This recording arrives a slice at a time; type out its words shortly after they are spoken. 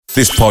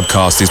This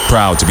podcast is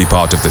proud to be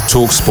part of the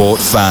TalkSport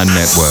Fan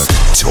Network.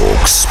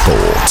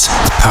 TalkSport.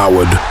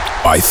 Powered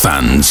by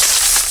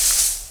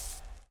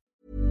fans.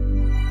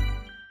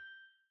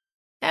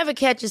 Ever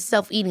catch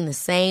yourself eating the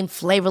same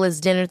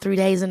flavorless dinner 3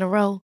 days in a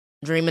row?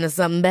 Dreaming of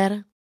something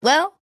better?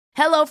 Well,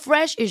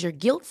 HelloFresh is your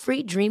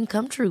guilt-free dream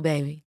come true,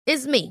 baby.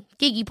 It's me,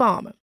 Keke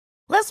Palmer.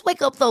 Let's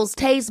wake up those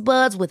taste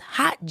buds with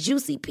hot,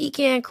 juicy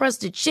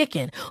pecan-crusted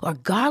chicken or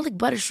garlic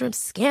butter shrimp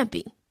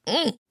scampi.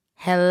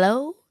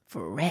 Hello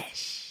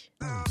Fresh.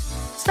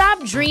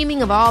 Stop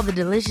dreaming of all the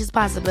delicious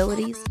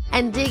possibilities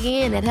and dig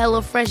in at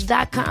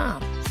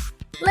HelloFresh.com.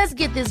 Let's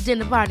get this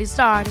dinner party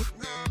started.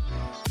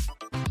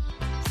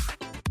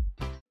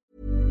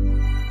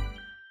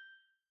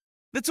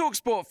 The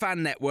TalkSport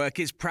Fan Network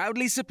is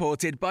proudly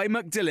supported by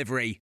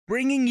McDelivery,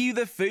 bringing you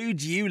the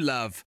food you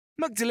love.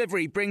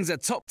 McDelivery brings a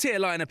top-tier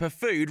lineup of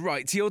food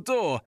right to your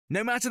door.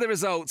 No matter the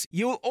result,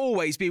 you'll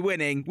always be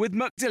winning with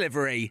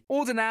McDelivery.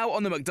 Order now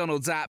on the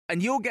McDonald's app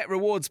and you'll get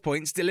rewards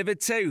points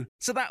delivered too.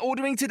 So that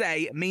ordering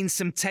today means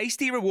some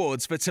tasty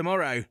rewards for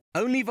tomorrow.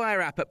 Only via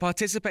app at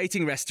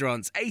participating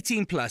restaurants.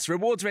 18 plus.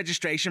 Rewards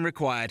registration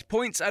required.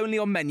 Points only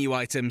on menu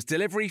items.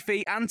 Delivery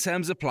fee and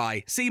terms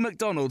apply. See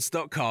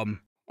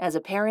mcdonalds.com. As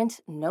a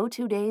parent, no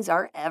 2 days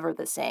are ever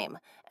the same.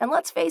 And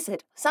let's face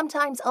it,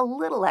 sometimes a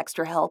little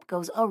extra help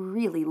goes a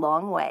really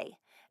long way.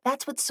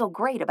 That's what's so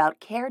great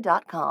about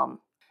Care.com.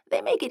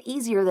 They make it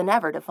easier than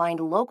ever to find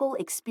local,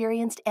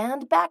 experienced,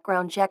 and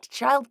background-checked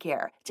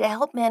childcare to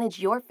help manage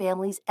your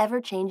family's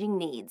ever-changing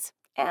needs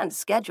and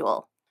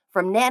schedule.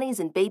 From nannies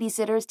and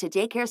babysitters to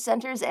daycare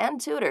centers and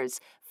tutors,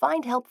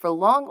 find help for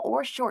long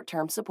or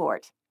short-term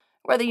support.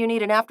 Whether you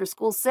need an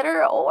after-school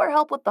sitter or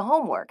help with the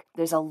homework,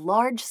 there's a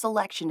large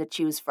selection to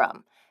choose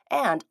from.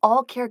 And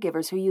all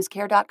caregivers who use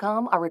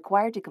Care.com are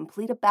required to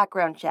complete a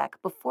background check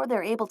before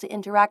they're able to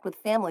interact with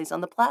families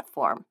on the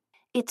platform.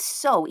 It's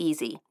so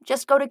easy.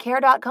 Just go to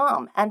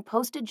Care.com and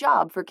post a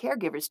job for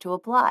caregivers to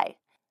apply.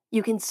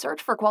 You can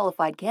search for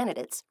qualified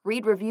candidates,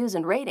 read reviews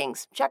and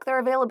ratings, check their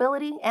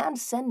availability, and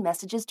send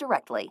messages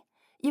directly.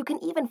 You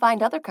can even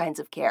find other kinds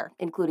of care,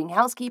 including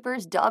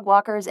housekeepers, dog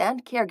walkers,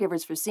 and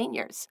caregivers for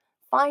seniors.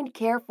 Find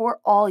care for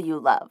all you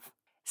love.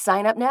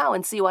 Sign up now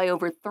and see why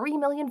over 3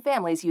 million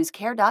families use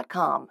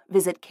Care.com.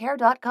 Visit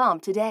Care.com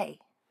today.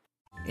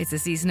 It's a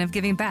season of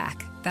giving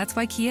back. That's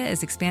why Kia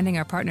is expanding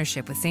our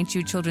partnership with St.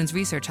 Jude Children's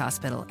Research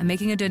Hospital and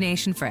making a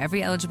donation for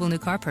every eligible new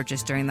car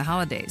purchase during the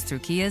holidays through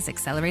Kia's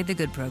Accelerate the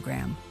Good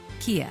program.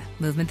 Kia,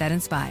 movement that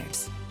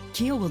inspires.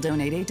 Kia will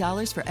donate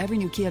 $8 for every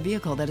new Kia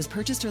vehicle that is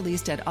purchased or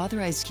leased at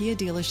authorized Kia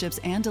dealerships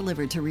and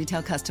delivered to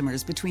retail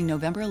customers between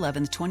November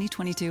 11th,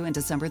 2022 and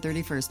December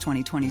 31st,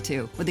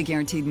 2022, with a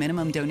guaranteed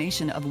minimum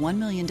donation of $1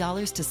 million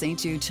to St.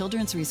 Jude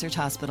Children's Research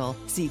Hospital.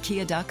 See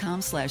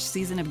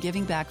kia.com/season of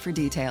giving back for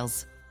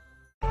details.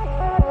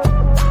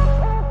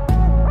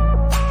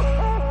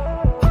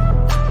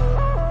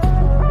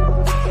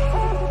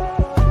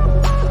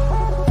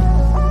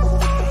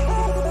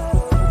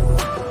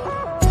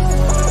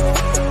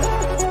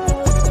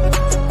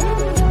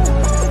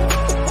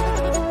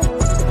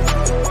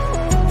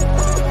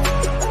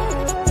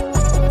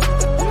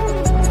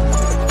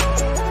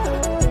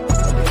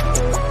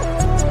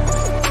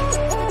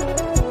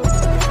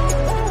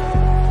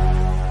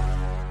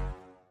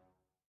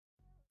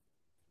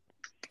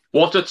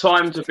 What a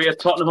time to be a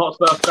Tottenham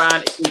Hotspur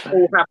fan. It's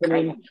all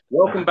happening.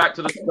 Welcome back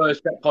to the Spurs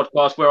Chat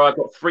podcast, where I've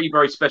got three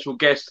very special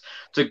guests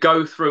to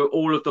go through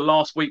all of the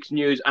last week's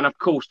news and, of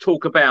course,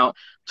 talk about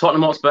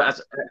Tottenham Hotspur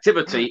as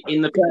activity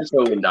in the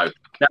transfer window.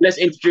 Now, let's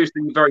introduce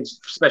the very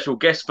special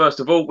guests. First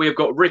of all, we have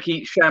got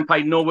Ricky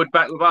Champagne Norwood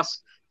back with us.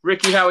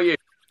 Ricky, how are you?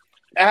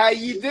 How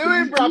you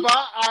doing, brother?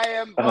 I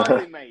am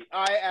buzzing, mate.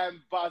 I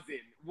am buzzing.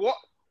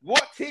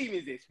 What team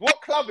is this?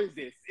 What club is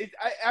this?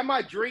 Am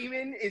I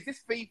dreaming? Is this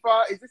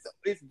FIFA?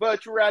 Is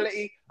virtual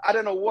reality? I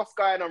don't know what's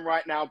going on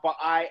right now, but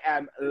I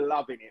am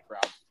loving it, bro.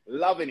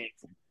 Loving it.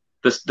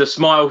 The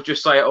smile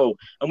just say it all.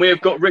 And we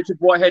have got Richard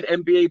Whitehead,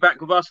 MBE, back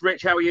with us.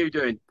 Rich, how are you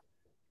doing?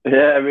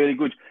 Yeah, really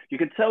good. You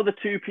can tell the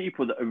two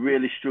people that are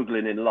really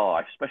struggling in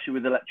life, especially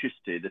with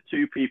electricity, the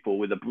two people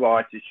with the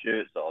brightest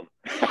shirts on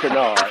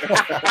tonight.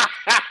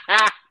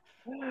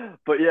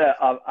 But yeah,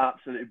 I'm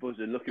absolutely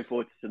buzzing. Looking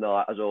forward to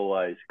tonight, as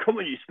always. Come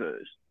on, you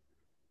Spurs.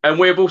 And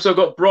we've also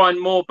got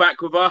Brian Moore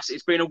back with us.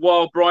 It's been a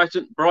while,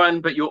 Brian,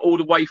 but you're all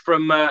the way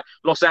from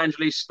Los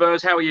Angeles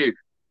Spurs. How are you?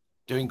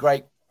 Doing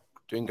great,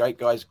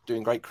 guys.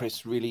 Doing great,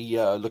 Chris. Really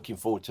looking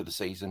forward to the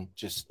season.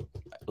 Just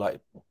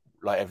like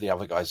every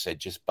other guy said,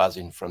 just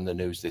buzzing from the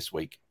news this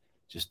week.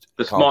 Just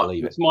can't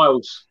believe it.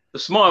 The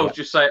smiles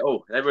just say it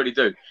all. They really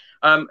do.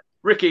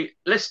 Ricky,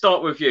 let's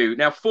start with you.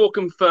 Now, 4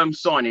 confirmed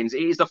signings.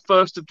 It is the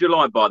 1st of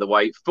July, by the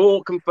way.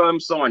 4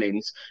 confirmed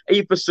signings.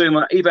 Yves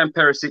Bissouma, Ivan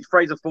Perisic,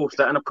 Fraser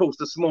Forster, and, of course,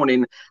 this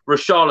morning,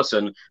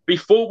 Richarlison.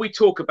 Before we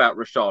talk about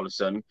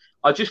Richarlison,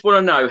 I just want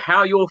to know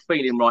how you're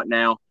feeling right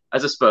now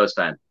as a Spurs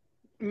fan.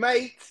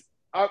 Mate,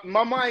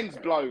 my mind's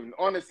blown.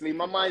 Honestly,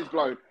 my mind's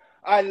blown.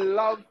 I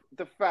love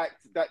the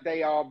fact that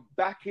they are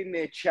back in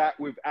their chat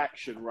with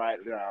action right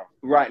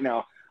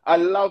now. I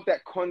love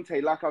that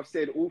Conte, like I've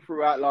said all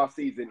throughout last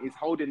season, is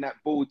holding that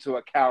ball to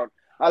account.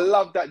 I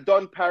love that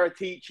Don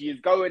Paratici is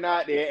going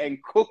out there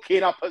and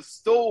cooking up a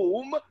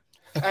storm.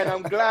 And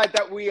I'm glad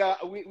that we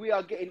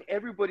are getting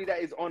everybody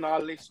that is on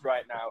our list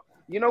right now.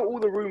 You know, all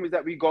the rumours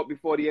that we got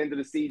before the end of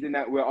the season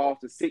that we're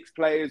after 6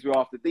 players, we're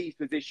after these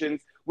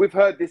positions. We've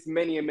heard this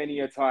many and many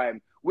a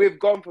time. We've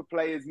gone for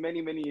players many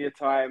a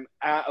time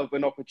out of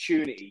an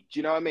opportunity. Do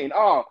you know what I mean?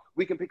 Oh,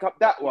 we can pick up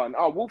that one.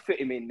 Oh, we'll fit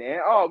him in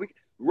there.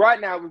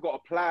 Right now, we've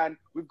got a plan.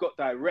 We've got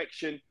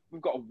direction.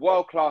 We've got a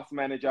world-class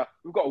manager.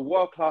 We've got a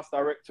world-class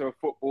director of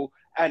football.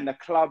 And the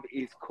club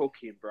is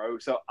cooking, bro.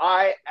 So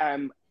I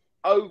am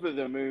over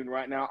the moon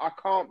right now. I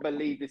can't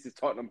believe this is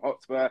Tottenham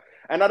Hotspur.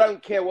 And I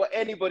don't care what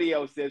anybody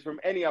else says from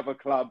any other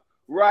club.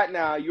 Right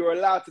now, you're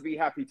allowed to be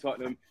happy,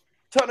 Tottenham.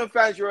 Tottenham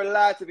fans, you're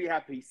allowed to be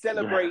happy.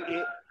 Celebrate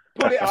it.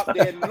 Put it up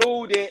there.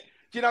 Laud it.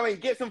 Do you know what I mean?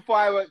 Get some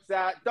fireworks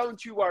out.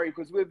 Don't you worry,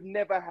 because we've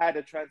never had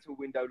a transfer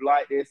window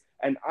like this,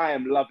 and I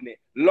am loving it.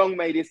 Long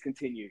may this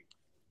continue.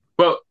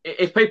 Well,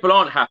 if people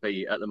aren't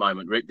happy at the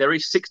moment, Rick, there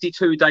is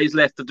 62 days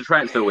left of the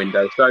transfer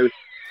window. So,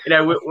 you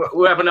know,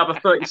 we'll have another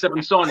 37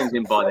 signings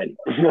in by then.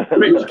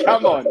 Rich,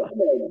 come on.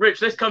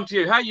 Rich, let's come to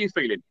you. How are you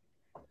feeling?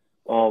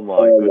 Oh,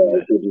 my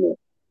goodness.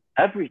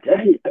 Every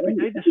day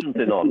there's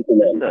something on,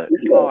 isn't it?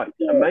 It's like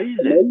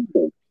amazing.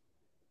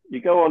 You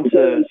go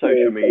onto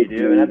social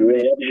media and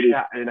everybody's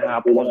chatting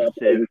how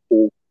positive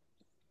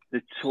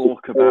the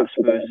talk about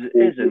Spurs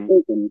is.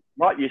 And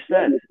like you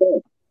said,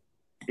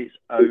 it's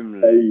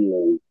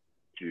only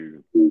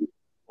June.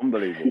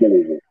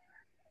 Unbelievable.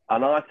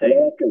 And I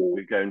think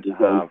we're going to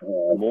have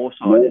more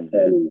signings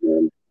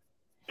in,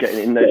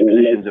 getting in those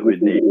positions that we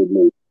need.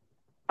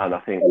 And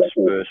I think the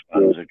Spurs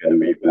fans are going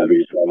to be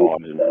very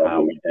surprised in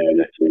how we do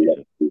next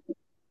season.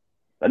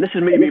 And this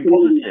is me being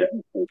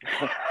positive.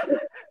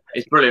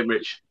 It's brilliant,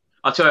 Rich.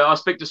 I tell you, I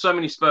speak to so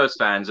many Spurs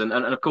fans, and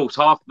of course,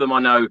 half of them I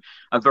know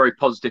are very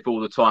positive all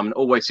the time and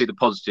always see the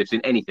positives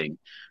in anything,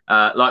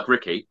 like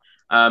Ricky.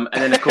 And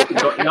then, of course, we've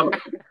got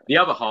the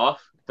other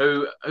half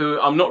who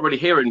I'm not really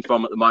hearing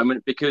from at the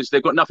moment because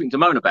they've got nothing to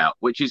moan about,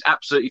 which is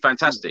absolutely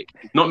fantastic.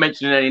 Not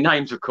mentioning any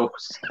names, of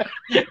course,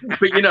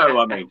 but you know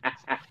what I mean.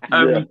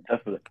 Yeah,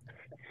 definitely.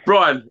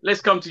 Brian,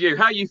 let's come to you.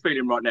 How are you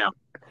feeling right now?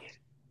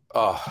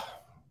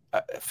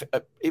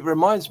 It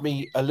reminds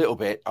me a little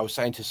bit, I was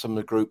saying to some of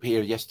the group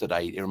here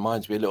yesterday, it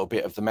reminds me a little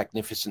bit of the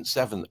Magnificent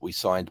Seven that we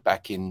signed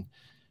back in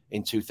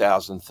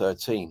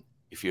 2013.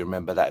 If you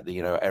remember that,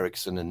 you know,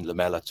 Ericsson and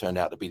Lamela turned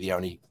out to be the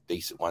only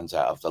decent ones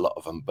out of the lot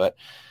of them. But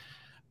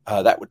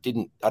I don't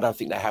think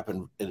that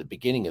happened at the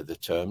beginning of the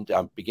term,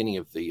 beginning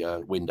of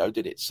the window,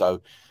 did it?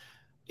 So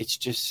it's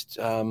just,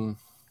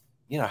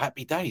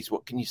 happy days.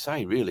 What can you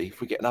say, really?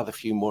 If we get another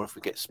few more, if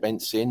we get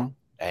Spence in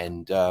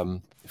and a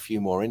few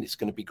more in, it's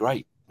going to be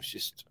great.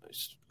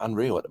 It's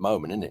unreal at the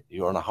moment, isn't it?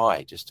 You're on a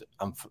high, just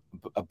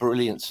a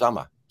brilliant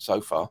summer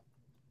so far.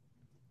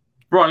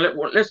 Brian,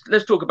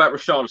 let's talk about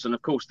Richarlison.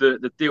 Of course,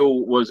 the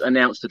deal was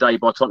announced today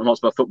by Tottenham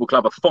Hotspur Football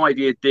Club, a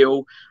 5-year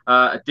deal,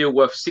 a deal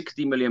worth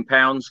 £60 million.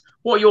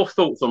 What are your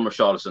thoughts on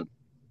Richarlison?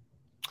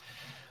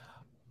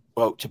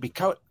 Well, to be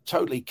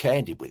totally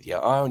candid with you,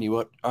 I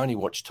only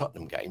watch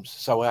Tottenham games,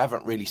 so I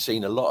haven't really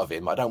seen a lot of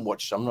him. I'm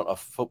not a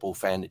football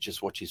fan that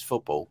just watches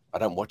football. I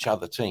don't watch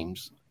other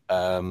teams,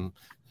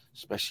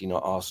 especially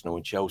not Arsenal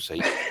and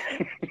Chelsea.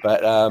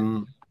 But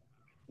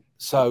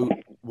so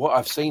what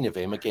I've seen of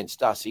him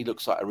against us, he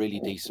looks like a really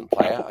decent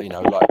player. You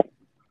know,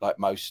 like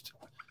most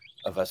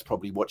of us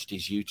probably watched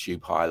his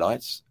YouTube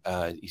highlights.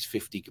 He's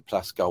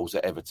 50+ goals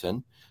at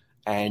Everton,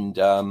 and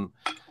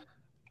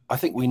I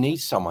think we need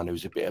someone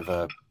who's a bit of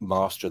a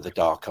master of the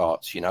dark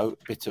arts. You know,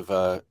 a bit of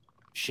a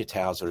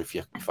shithouser,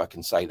 if I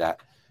can say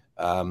that.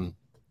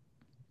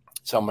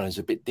 Someone who's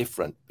a bit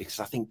different,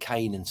 because I think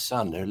Kane and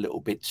Son are a little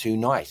bit too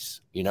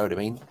nice. You know what I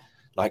mean?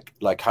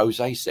 Like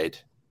Jose said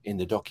in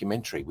the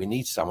documentary, we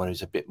need someone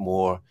who's a bit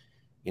more,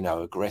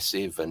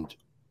 aggressive and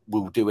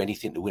will do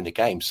anything to win a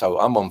game. So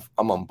I'm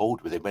on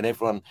board with it. When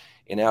everyone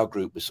in our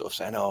group was sort of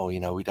saying,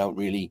 we don't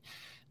really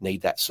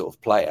need that sort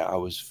of player,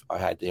 I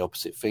had the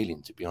opposite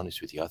feeling, to be honest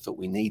with you. I thought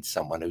we need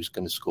someone who's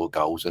going to score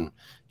goals and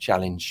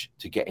challenge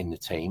to get in the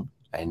team,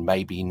 and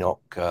maybe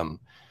knock,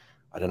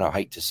 I don't know, I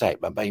hate to say it,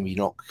 but maybe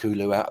knock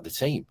Kulu out of the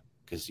team,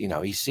 because,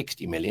 he's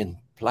 60 million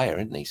player,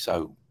 isn't he?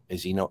 So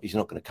he's not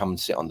going to come and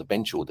sit on the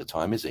bench all the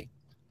time, is he?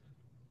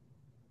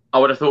 I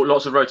would have thought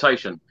lots of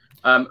rotation.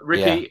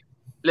 Ricky,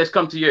 Let's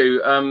come to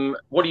you.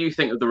 What do you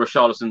think of the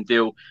Richarlison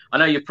deal? I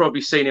know you've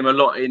probably seen him a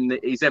lot in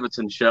his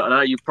Everton shirt. I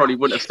know you probably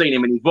wouldn't have seen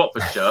him in his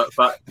Watford shirt,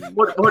 but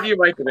what do you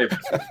make of him?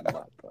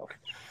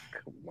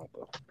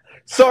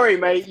 Sorry,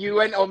 mate, you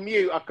went on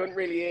mute. I couldn't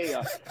really hear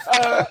you.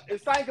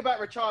 It's something about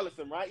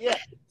Richarlison, right? Yeah.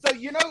 So,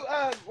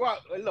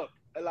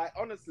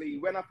 honestly,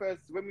 when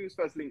we was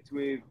first linked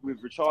with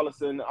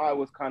Richarlison, I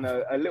was kind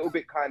of a little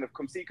bit kind of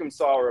come see, come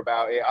sour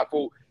about it. I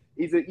thought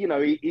he's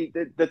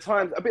the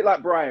times, a bit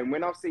like Brian,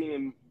 when I've seen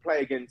him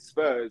play against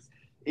Spurs,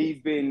 he's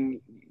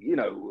been,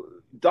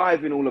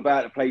 diving all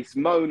about the place,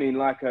 moaning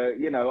like I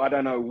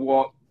don't know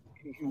what,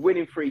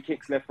 winning free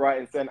kicks left, right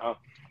and centre.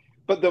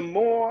 But the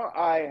more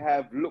I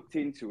have looked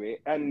into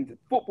it, and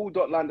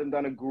Football.London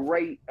done a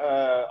great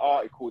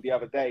article the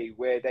other day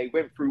where they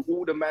went through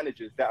all the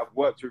managers that have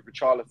worked with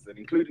Richarlison,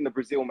 including the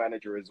Brazil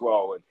manager as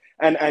well,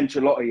 and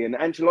Ancelotti. And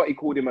Ancelotti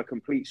called him a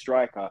complete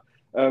striker.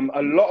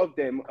 A lot of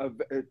them,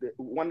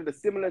 one of the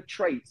similar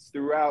traits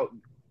throughout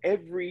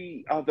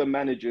every other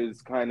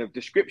manager's kind of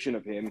description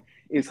of him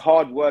is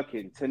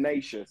hardworking,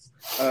 tenacious,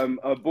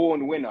 a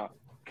born winner,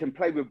 can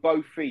play with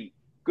both feet,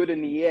 good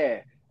in the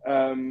air.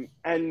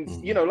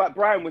 You know, like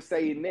Brian was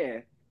saying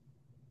there,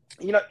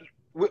 you know,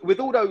 with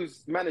all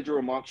those manager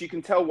remarks, you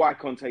can tell why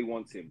Conte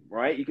wants him,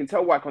 right? You can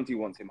tell why Conte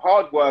wants him.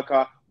 Hard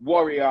worker,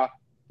 warrior,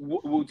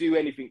 will do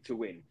anything to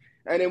win.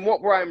 And then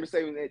what Brian was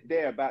saying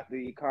there about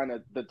the kind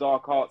of the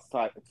dark arts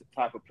type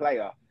of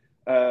player,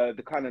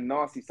 the kind of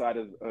nasty side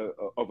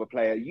of a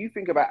player, you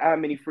think about how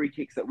many free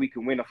kicks that we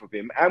can win off of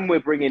him. And we're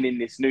bringing in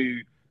this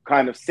new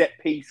kind of set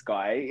piece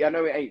guy. I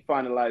know it ain't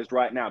finalized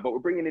right now, but we're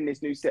bringing in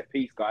this new set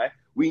piece guy.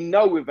 We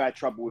know we've had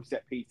trouble with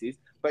set pieces,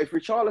 but if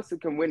Richarlison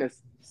can win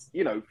us,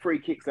 you know, free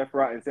kicks left,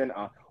 right, and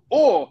centre,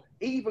 or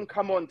even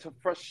come on to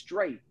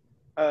frustrate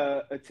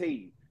a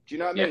team. Do you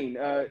know what I mean?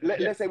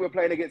 Let's say we're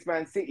playing against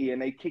Man City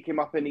and they kick him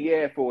up in the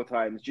air 4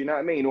 times. Do you know what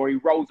I mean? Or he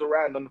rolls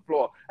around on the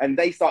floor and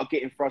they start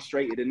getting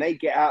frustrated and they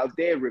get out of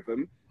their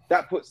rhythm.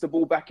 That puts the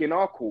ball back in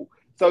our court.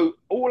 So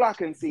all I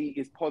can see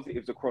is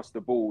positives across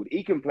the board.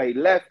 He can play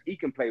left, he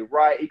can play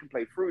right, he can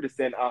play through the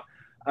centre.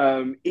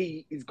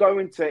 He's got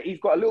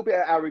a little bit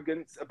of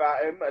arrogance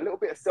about him, a little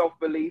bit of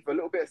self-belief, a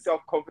little bit of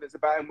self-confidence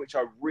about him, which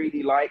I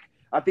really like.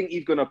 I think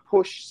he's going to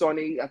push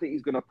Sonny. I think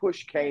he's going to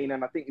push Kane,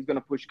 and I think he's going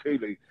to push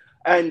Kulu.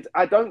 And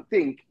I don't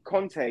think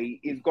Conte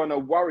is going to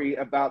worry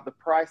about the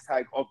price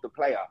tag of the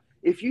player.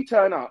 If you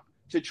turn up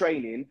to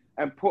training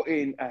and put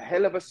in a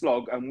hell of a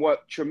slog and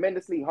work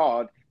tremendously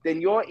hard,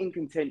 then you're in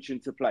contention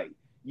to play.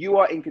 You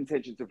are in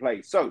contention to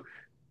play. So,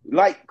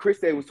 like Chris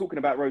there was talking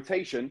about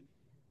rotation,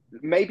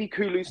 maybe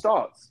Kulu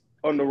starts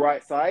on the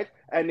right side,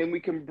 and then we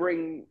can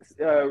bring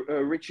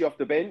Richie off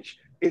the bench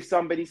if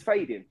somebody's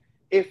fading.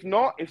 If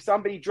not, if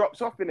somebody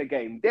drops off in a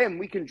game, then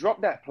we can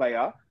drop that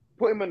player,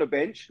 put him on the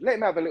bench, let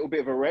him have a little bit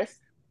of a rest,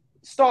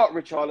 start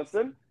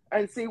Richarlison,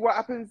 and see what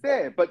happens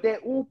there. But they're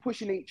all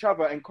pushing each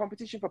other, and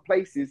competition for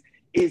places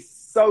is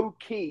so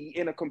key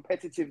in a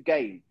competitive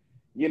game.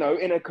 You know,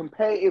 in a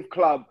competitive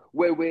club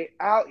where we're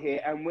out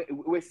here and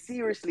we're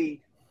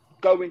seriously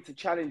going to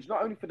challenge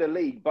not only for the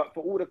league, but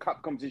for all the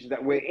cup competitions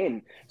that we're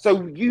in.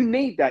 So you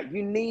need that.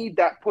 You need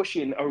that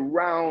pushing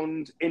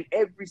around in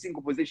every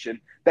single position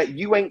that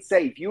you ain't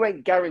safe. You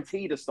ain't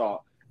guaranteed a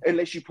start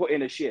unless you put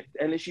in a shift,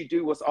 unless you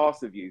do what's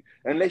asked of you,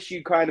 unless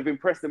you kind of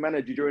impress the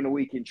manager during the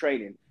week in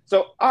training.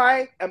 So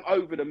I am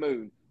over the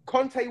moon.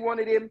 Conte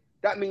wanted him.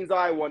 That means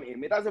I want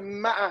him. It doesn't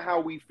matter how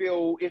we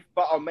feel, if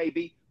but or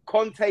maybe.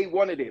 Conte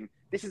wanted him.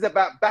 This is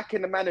about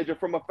backing the manager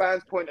from a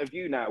fan's point of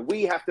view now.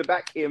 We have to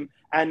back him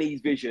and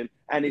his vision,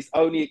 and it's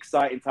only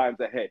exciting times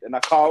ahead. And I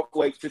can't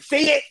wait to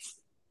see it.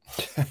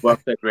 Well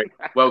said, Rick.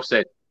 Well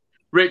said.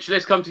 Rich,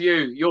 let's come to you.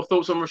 Your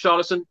thoughts on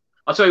Richarlison?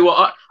 I'll tell you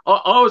what,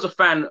 I was a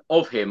fan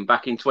of him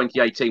back in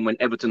 2018 when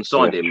Everton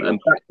signed him. Sure. And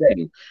back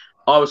then,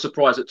 I was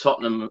surprised that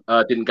Tottenham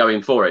didn't go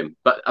in for him.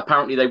 But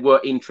apparently they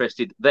were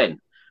interested then.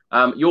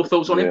 Your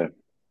thoughts on him?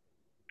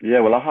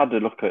 Yeah, well, I had a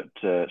look at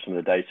some of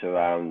the data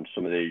around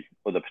some of the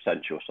other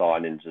potential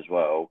signings as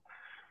well.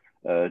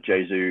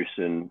 Jesus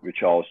and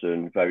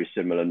Richarlison, very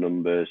similar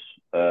numbers.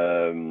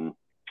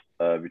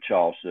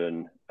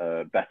 Richarlison,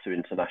 better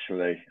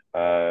internationally.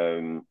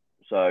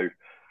 So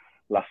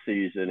last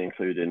season,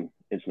 including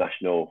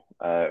international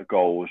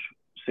goals,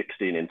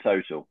 16 in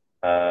total.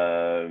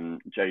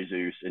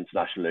 Jesus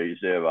internationally,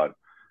 0.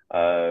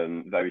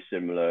 Very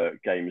similar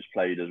games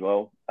played as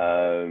well.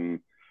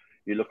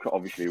 You look at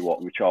obviously what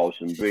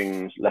Richarlison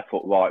brings, left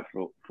foot, right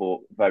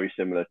foot, very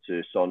similar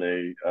to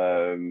Sonny,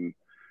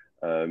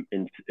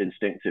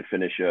 instinctive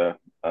finisher,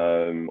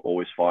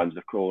 always finds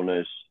the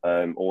corners,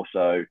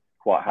 also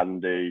quite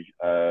handy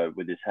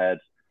with his head.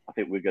 I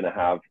think we're going to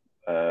have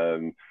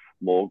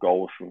more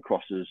goals from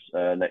crosses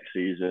next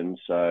season,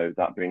 so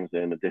that brings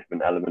in a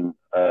different element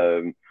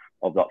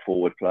of that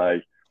forward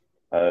play.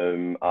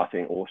 I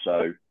think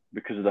also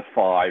because of the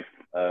 5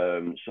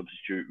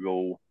 substitute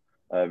rule,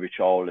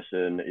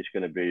 Richarlison is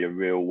going to be a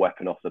real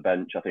weapon off the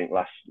bench. I think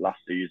last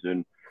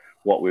season,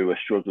 what we were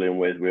struggling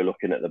with, we were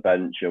looking at the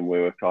bench and we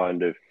were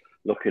kind of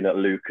looking at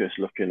Lucas,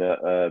 looking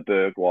at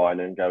Bergwijn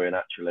and going,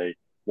 actually,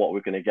 what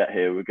we're going to get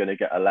here, we're going to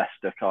get a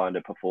Leicester kind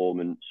of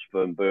performance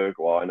from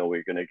Bergwijn, or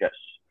we're going to get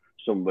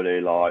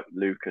somebody like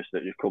Lucas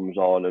that just comes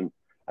on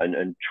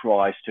and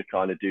tries to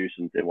kind of do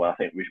something. Well, I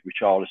think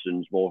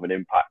Richarlison's more of an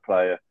impact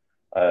player.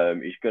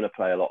 He's going to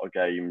play a lot of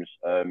games.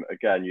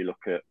 Again, you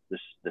look at the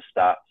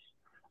stats.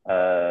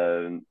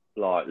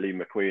 Like Lee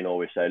McQueen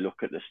always say,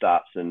 look at the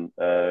stats, and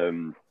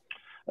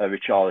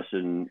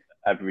Richarlison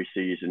every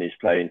season he's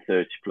playing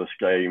 30 plus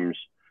games,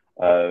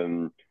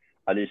 and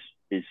his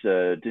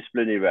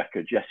disciplinary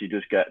record, yes, he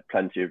does get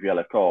plenty of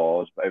yellow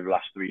cards, but over the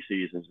last 3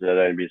 seasons they've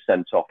only been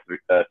sent off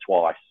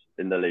twice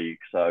in the league.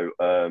 So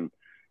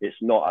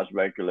it's not as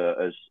regular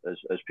as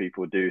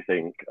people do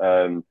think.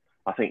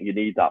 I think you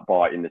need that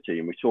bite in the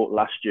team. We talked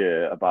last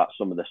year about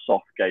some of the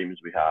soft games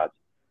we had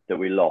that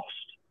we lost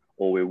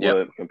or we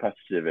weren't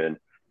competitive in.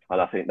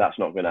 And I think that's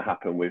not going to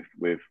happen with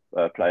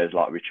players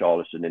like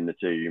Richarlison in the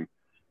team.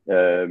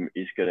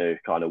 He's going to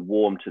kind of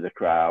warm to the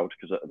crowd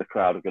because the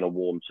crowd are going to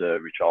warm to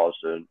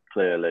Richarlison,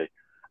 clearly.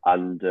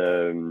 And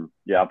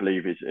I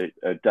believe he's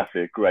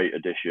definitely a great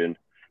addition.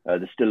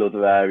 There's still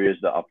other areas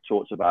that I've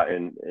talked about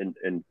in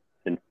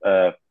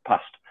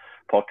past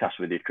podcasts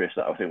with you, Chris,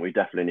 that I think we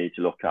definitely need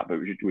to look at. But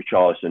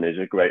Richarlison is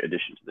a great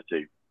addition to the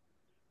team.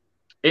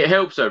 It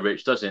helps, though,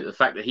 Rich, doesn't it? The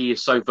fact that he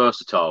is so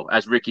versatile,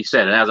 as Ricky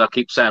said, and as I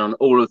keep saying on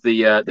all of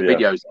the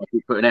videos I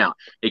keep putting out.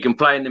 He can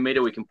play in the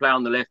middle, he can play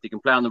on the left, he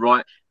can play on the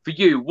right. For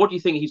you, what do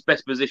you think his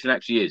best position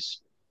actually is?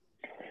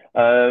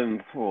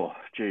 Whether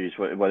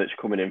it's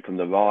coming in from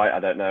the right, I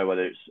don't know.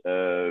 Whether it's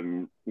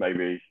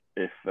maybe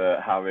if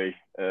Harry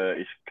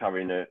is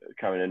carrying a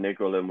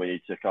niggle and we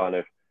need to kind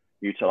of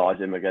utilise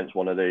him against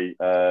one of the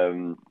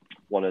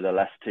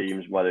less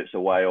teams, whether it's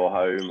away or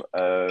home.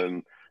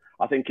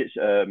 I think it's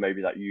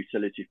maybe that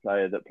utility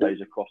player that plays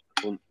across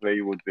the front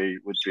three would be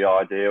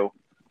ideal.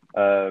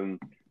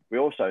 We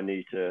also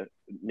need to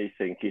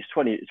think he's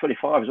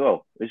 25 as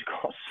well. He's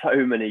got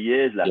so many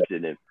years left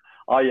in him.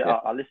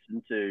 I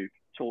listened to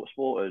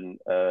TalkSport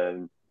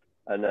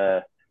and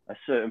a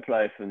certain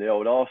player from the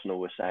old Arsenal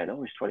was saying,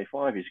 "Oh, he's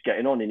 25. He's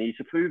getting on. He needs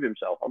to prove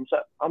himself."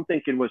 I'm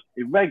thinking, was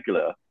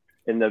irregular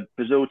in the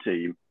Brazil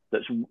team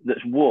that's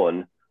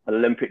won an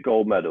Olympic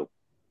gold medal.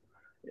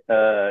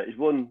 He's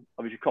won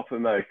obviously Copa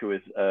America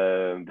with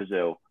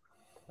Brazil.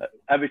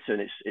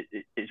 Everton,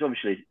 it's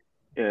obviously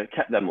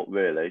kept them up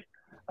really.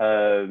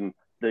 The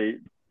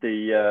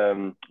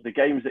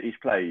games that he's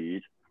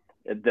played,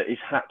 that he's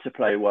had to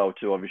play well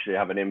to obviously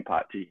have an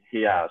impact.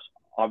 He has.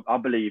 I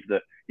believe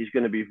that he's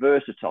going to be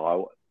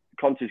versatile.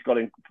 Conte's got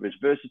him for his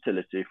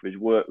versatility, for his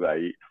work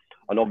rate,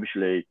 and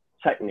obviously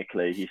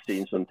technically he's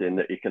seen something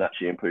that he can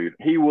actually improve.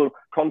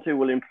 Conte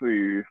will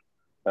improve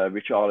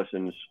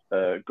Richarlison's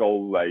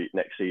goal rate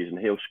next season.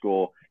 He'll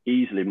score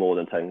easily more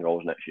than 10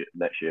 goals next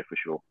year for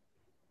sure.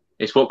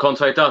 It's what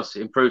Conte does.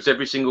 It improves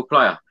every single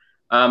player.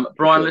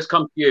 Brian, let's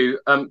come to you.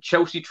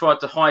 Chelsea tried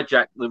to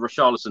hijack the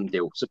Richarlison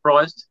deal.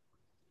 Surprised?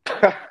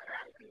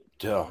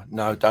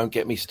 No, don't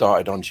get me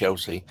started on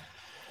Chelsea.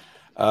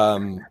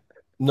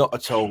 Not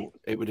at all.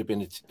 It would have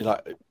been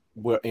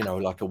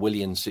like a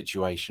Williams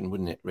situation,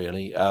 wouldn't it?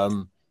 Really. I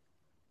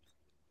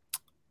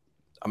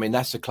mean,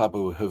 that's a club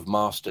who have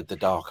mastered the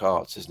dark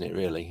arts, isn't it?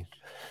 Really,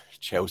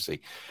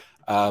 Chelsea.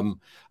 I'm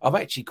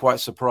actually quite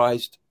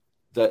surprised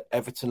that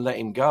Everton let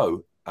him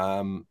go.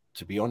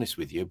 To be honest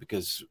with you,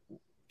 because it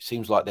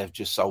seems like they've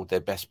just sold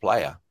their best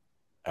player.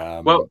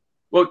 Well,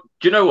 do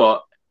you know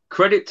what?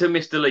 Credit to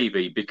Mr.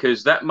 Levy,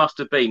 because that must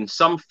have been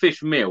some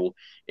fish meal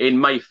in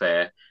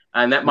Mayfair,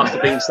 and that must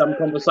have been some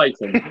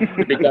conversation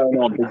to be going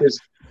on, because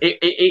it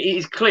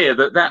is clear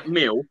that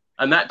meal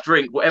and that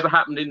drink, whatever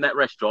happened in that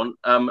restaurant,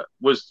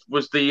 was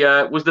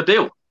the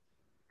deal.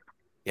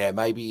 Yeah,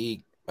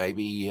 maybe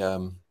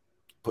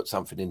put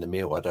something in the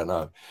meal. I don't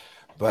know,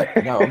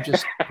 but no, I'm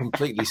just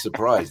completely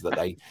surprised that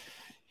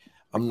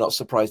I'm not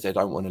surprised they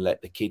don't want to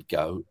let the kid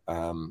go.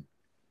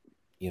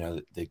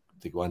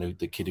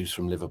 The kid who's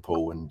from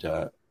Liverpool and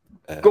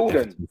Gordon.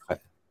 Everton.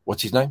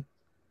 What's his name?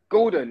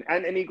 Gordon,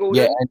 Anthony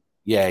Gordon.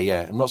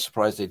 Yeah. I'm not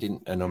surprised they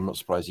didn't, and I'm not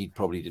surprised he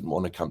probably didn't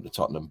want to come to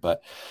Tottenham.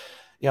 But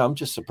yeah, I'm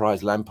just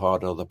surprised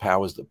Lampard or the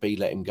powers that be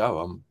let him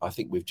go. I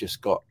think we've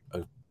just got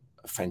a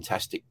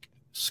fantastic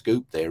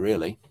scoop there,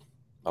 really.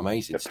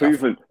 Amazing stuff.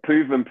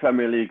 Proven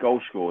Premier League goal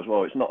scorer as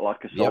well. It's not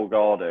like a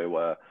Salgado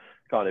where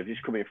kind of he's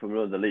coming from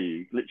another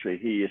league. Literally,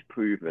 he is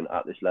proven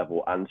at this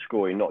level and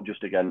scoring not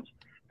just against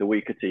the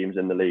weaker teams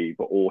in the league,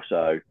 but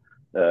also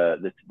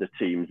the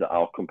teams that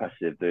are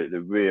competitive,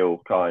 the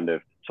real kind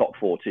of top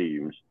four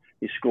teams.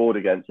 He scored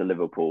against the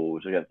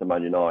Liverpools, against the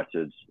Man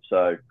Uniteds.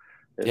 So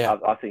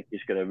I think he's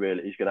going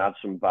to add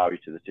some value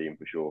to the team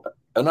for sure.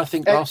 And I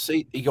think last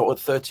season he got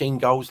 13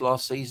 goals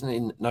last season.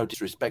 In no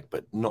disrespect,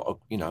 but not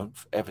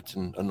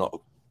Everton are not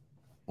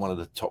one of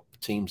the top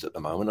teams at the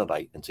moment, are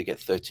they? And to get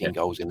 13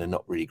 goals in a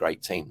not really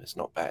great team, that's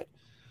not bad.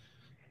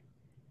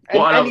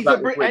 He's a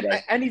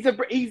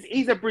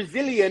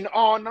Brazilian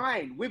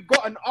R9. We've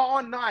got an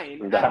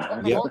R9 at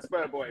Tottenham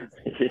Hotspur, boys.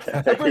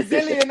 A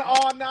Brazilian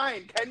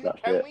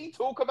R9. Can we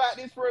talk about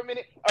this for a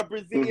minute? A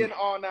Brazilian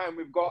R9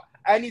 we've got,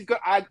 and he's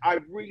got. I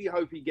really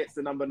hope he gets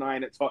the number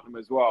 9 at Tottenham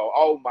as well.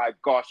 Oh my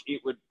gosh,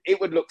 it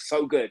would look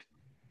so good.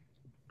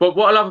 But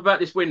what I love about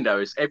this window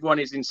is everyone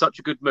is in such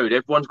a good mood.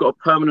 Everyone's got a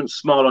permanent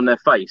smile on their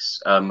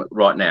face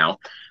right now,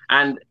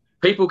 and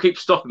people keep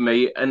stopping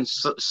me and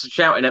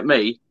shouting at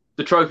me.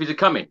 The trophies are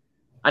coming,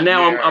 and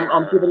now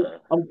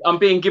I'm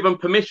being given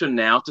permission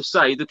now to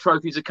say the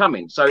trophies are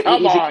coming. So it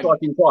is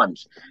exciting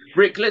times.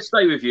 Rick, let's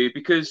stay with you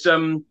because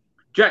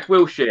Jack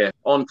Wilshere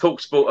on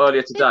TalkSport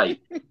earlier today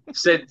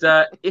said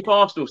if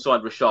Arsenal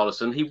signed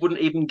Richarlison, he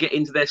wouldn't even get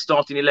into their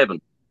starting 11.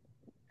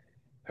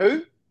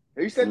 Who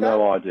said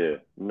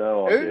that?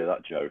 No idea.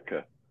 That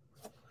joker.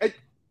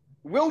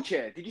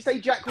 Wheelchair. Did you say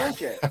Jack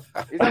Wheelchair?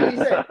 Is that what you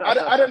said?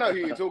 I don't know who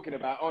you're talking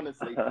about,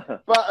 honestly.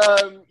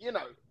 But,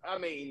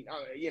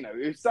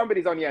 if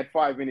somebody's only had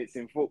 5 minutes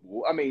in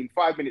football,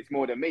 5 minutes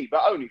more than me,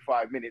 but only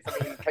 5 minutes.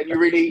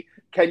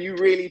 Can you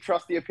really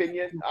trust the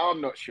opinion?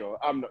 I'm not sure.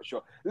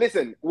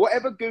 Listen,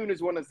 whatever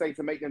Gooners want to say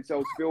to make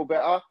themselves feel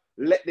better,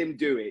 let them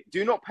do it.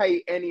 Do not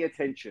pay any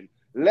attention.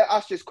 Let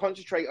us just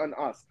concentrate on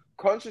us.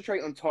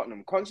 Concentrate on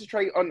Tottenham.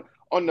 Concentrate on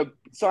the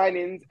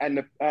signings and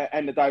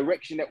the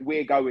direction that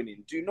we're going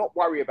in. Do not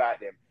worry about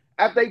them.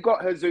 Have they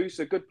got Jesus,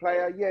 a good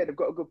player? Yeah, they've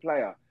got a good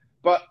player.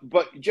 But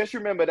just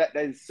remember that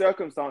there's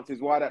circumstances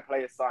why that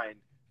player signed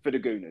for the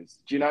Gooners.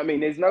 Do you know what I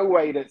mean? There's no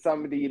way that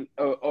somebody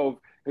of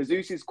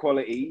Jesus's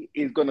quality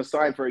is going to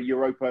sign for a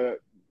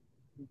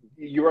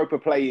Europa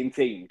playing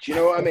team. Do you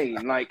know what I mean?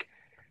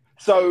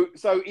 So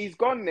he's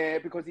gone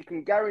there because he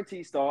can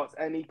guarantee starts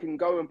and he can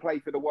go and play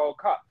for the World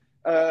Cup.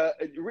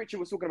 Richard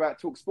was talking about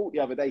Talk Sport the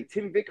other day.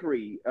 Tim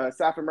Vickery,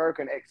 South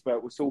American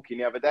expert, was talking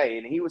the other day,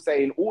 and he was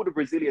saying all the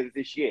Brazilians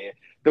this year,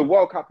 the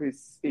World Cup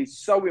is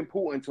so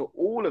important to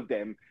all of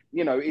them.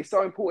 It's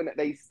so important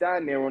that they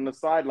stand there on the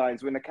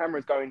sidelines when the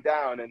camera's going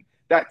down, and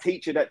that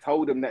teacher that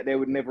told them that they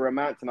would never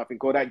amount to nothing,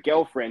 or that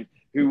girlfriend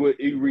who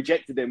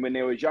rejected them when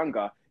they was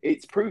younger.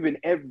 It's proven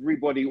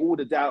everybody, all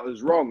the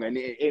doubters, wrong, and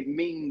it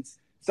means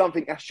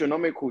something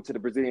astronomical to the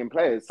Brazilian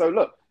players. So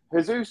look,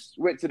 Jesus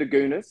went to the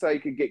Gooners so he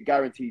could get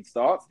guaranteed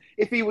starts.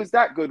 If he was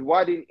that good,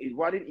 why didn't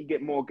he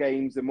get more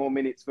games and more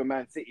minutes for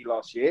Man City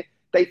last year?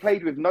 They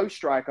played with no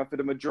striker for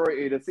the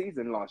majority of the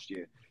season last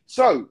year.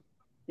 So,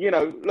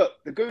 look,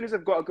 the Gooners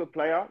have got a good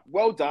player.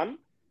 Well done.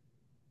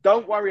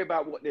 Don't worry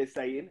about what they're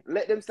saying.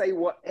 Let them say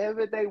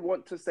whatever they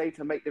want to say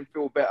to make them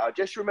feel better.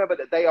 Just remember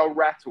that they are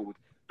rattled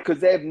because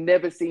they've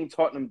never seen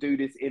Tottenham do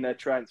this in a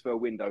transfer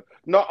window.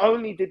 Not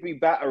only did we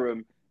batter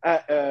them,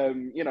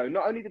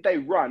 not only did they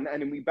run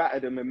and then we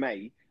battered them in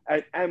May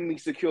and we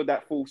secured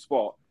that full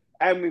spot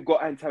and we've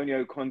got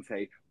Antonio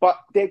Conte, but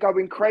they're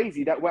going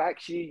crazy that we're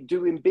actually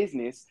doing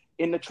business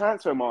in the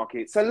transfer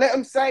market. So let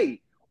them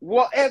say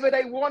whatever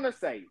they want to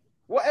say.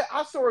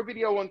 I saw a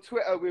video on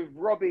Twitter with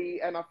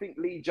Robbie and I think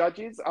Lee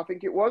Judges,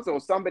 or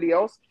somebody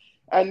else,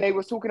 and they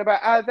were talking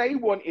about how they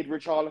wanted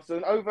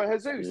Richarlison over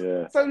Jesus.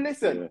 Yeah. So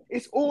listen,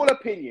 It's all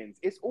opinions.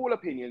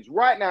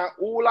 Right now,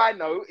 all I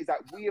know is that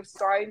we have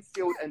signed,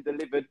 sealed, and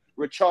delivered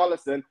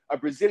Richarlison, a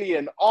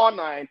Brazilian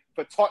R9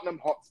 for Tottenham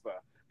Hotspur.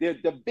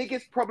 The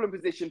biggest problem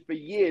position for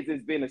years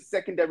has been a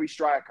secondary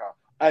striker,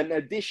 an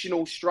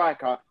additional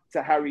striker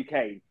to Harry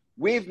Kane.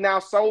 We've now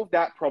solved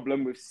that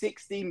problem with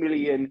 60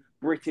 million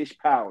British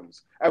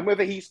pounds. And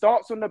whether he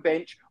starts on the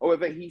bench or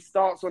whether he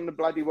starts on the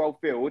bloody well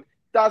field,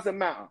 doesn't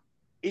matter.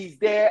 He's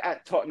there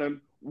at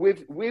Tottenham.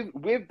 We've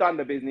done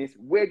the business.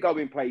 We're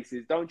going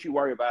places. Don't you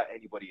worry about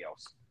anybody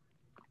else.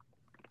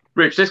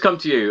 Rich, let's come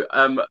to you.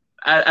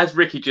 As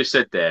Ricky just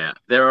said there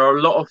are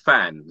a lot of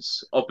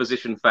fans,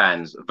 opposition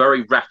fans,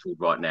 very rattled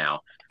right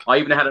now. I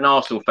even had an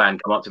Arsenal fan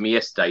come up to me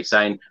yesterday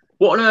saying,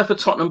 what on earth are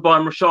Tottenham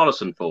buying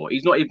Richarlison for?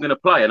 He's not even going to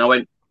play. And I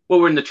went, well,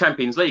 we're in the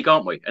Champions League,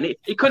 aren't we? And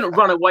he couldn't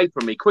run away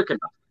from me quick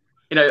enough,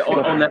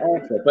 on that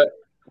answer. But,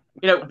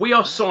 we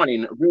are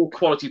signing real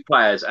quality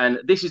players. And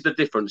this is the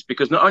difference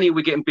because not only are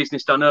we getting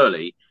business done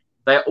early,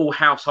 they are all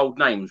household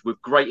names with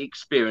great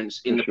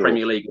experience in the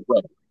Premier League as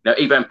well. Now,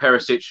 Ivan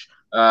Perisic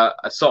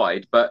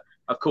aside, but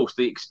of course,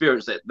 the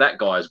experience that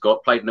guy's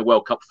got, played in the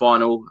World Cup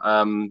final,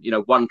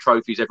 won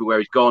trophies everywhere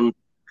he's gone.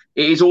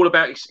 It is all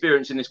about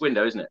experience in this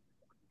window, isn't it?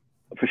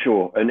 For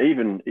sure. And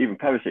even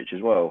Perisic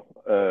as well.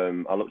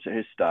 I looked at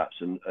his stats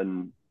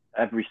and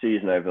every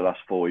season over the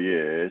last 4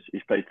 years,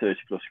 he's played 30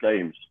 plus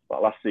games.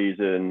 Like last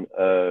season,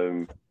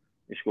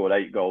 he scored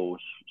 8 goals,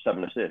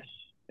 7 assists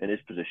in his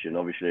position.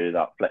 Obviously,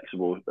 that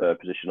flexible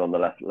position on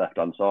the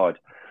left-hand side.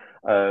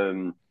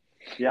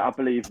 I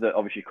believe that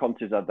obviously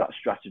Conte's had that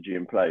strategy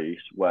in place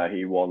where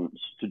he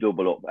wants to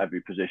double up every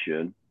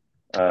position.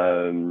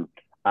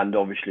 And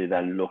obviously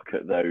then look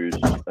at those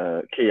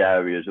key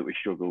areas that we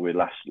struggled with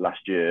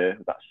last year,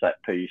 that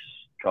set piece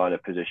kind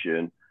of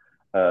position,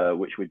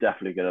 which we're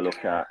definitely going to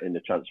look at in the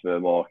transfer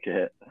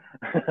market.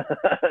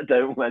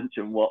 Don't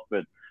mention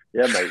Watford.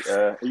 Yeah, mate.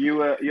 Are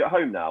you at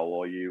home now,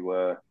 or are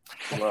you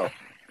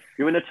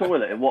you're in the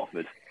toilet in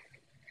Watford?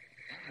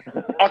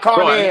 I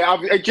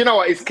can't hear. Do you know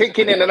what? It's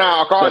kicking in and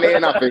out. I can't hear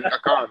nothing. I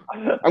can't.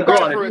 I'm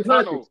going through a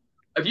tunnel.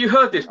 Have you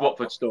heard this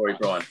Watford story,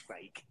 Brian?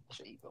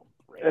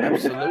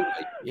 Absolutely.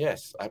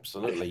 Yes,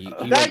 absolutely.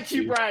 Thank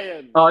you,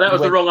 Brian. Oh, that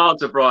was the wrong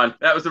answer, Brian.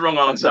 That was the wrong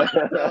answer.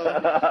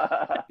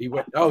 He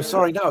went, oh,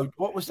 sorry, no.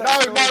 What was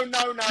that?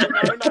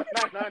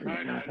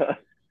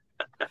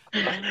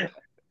 No.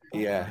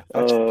 Yeah,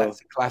 that's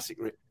a classic,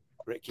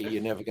 Ricky.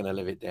 You're never going to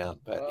live it down,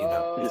 but,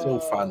 it's all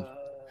fun.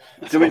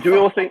 Do we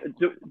all think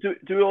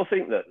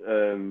that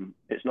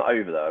it's not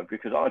over though?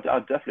 Because I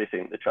definitely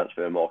think the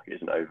transfer market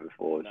isn't over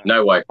for us.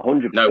 No way.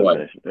 100%. No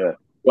way. Yeah.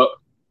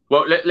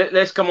 Well,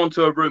 let's come on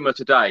to a rumour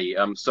today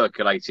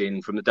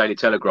circulating from the Daily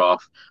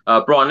Telegraph.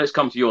 Brian, let's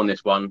come to you on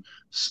this one.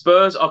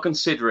 Spurs are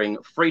considering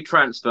free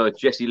transfer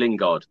Jesse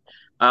Lingard.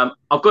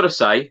 I've got to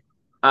say,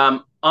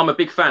 I'm a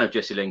big fan of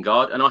Jesse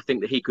Lingard, and I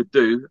think that he could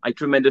do a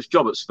tremendous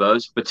job at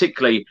Spurs,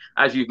 particularly,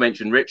 as you've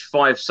mentioned, Rich,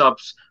 5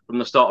 subs from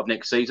the start of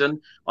next season.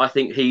 I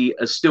think he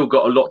has still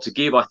got a lot to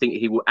give. I think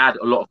he will add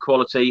a lot of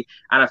quality.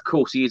 And, of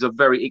course, he is a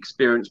very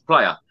experienced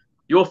player.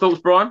 Your thoughts,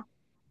 Brian?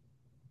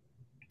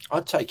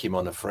 I'd take him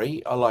on a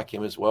free. I like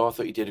him as well. I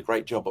thought he did a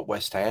great job at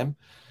West Ham.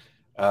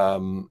 I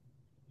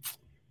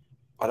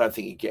don't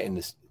think he'd get in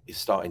his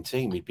starting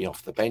team. He'd be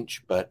off the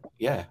bench. But,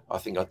 yeah, I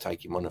think I'd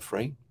take him on a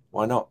free.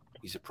 Why not?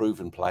 He's a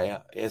proven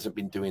player. He hasn't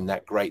been doing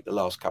that great the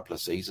last couple of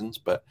seasons,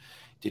 but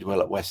did well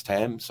at West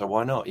Ham. So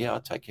why not? Yeah,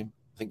 I'd take him.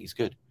 I think he's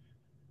good.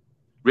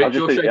 Rich, I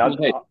just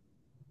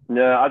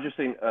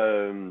think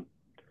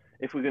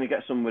if we're going to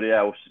get somebody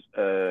else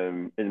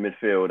in the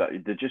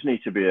midfield, there just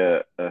needs to be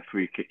a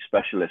free kick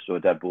specialist or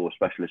a dead ball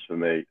specialist for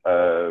me.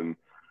 I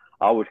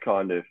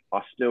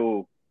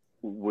still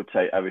would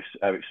take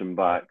Ericsson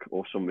back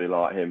or somebody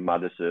like him,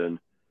 Maddison.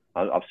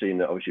 I've seen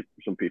that obviously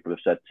some people have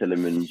said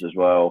Tillemans as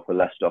well. For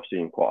Leicester, I've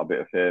seen quite a bit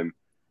of him.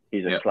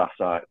 He's a class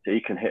act. He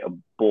can hit a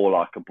ball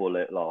like a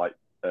bullet, like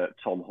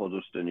Tom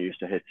Huddleston used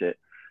to hit it.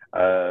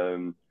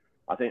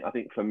 I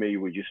think for me,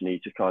 we just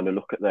need to kind of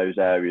look at those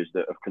areas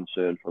that are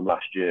concerned from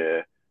last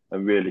year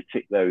and really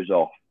tick those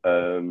off.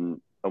 And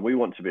we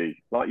want to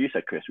be, like you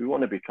said, Chris, we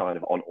want to be kind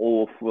of on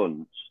all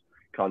fronts,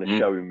 kind of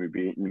showing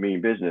we mean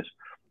business.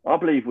 I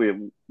believe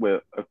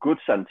we're a good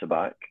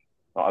centre-back,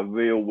 like a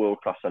real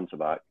world-class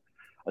centre-back,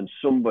 and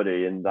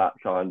somebody in that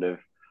kind of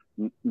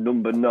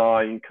number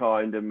 9,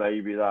 kind of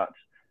maybe that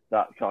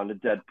kind of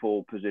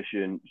Deadpool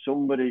position.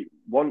 Somebody,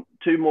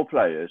 2 more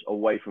players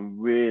away from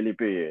really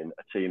being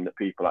a team that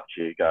people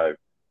actually go,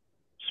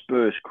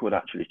 Spurs could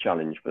actually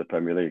challenge for the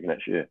Premier League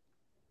next year.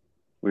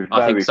 We're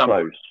very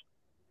close.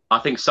 I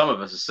think some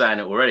of us are saying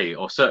it already,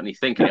 or certainly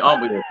thinking it,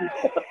 aren't we?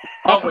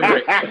 Aren't we,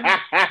 Rick?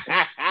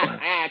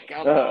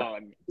 Come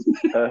on.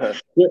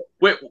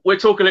 We'll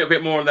talk a little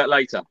bit more on that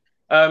later.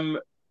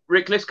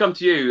 Rick, let's come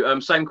to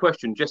you. Same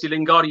question. Jesse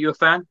Lingard, are you a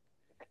fan?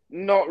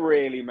 Not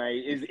really,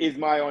 mate, is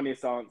my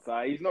honest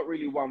answer. He's not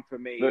really one for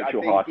me.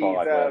 Virtual I think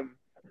high five,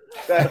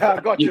 I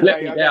got you,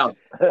 let mate. me down.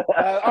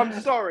 I'm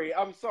sorry.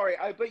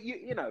 But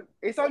you know,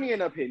 it's only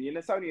an opinion.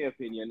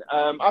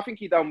 I think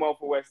he done well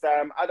for West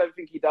Ham. I don't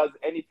think he does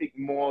anything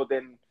more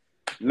than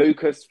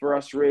Lucas for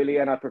us, really,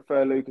 and I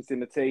prefer Lucas in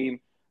the team.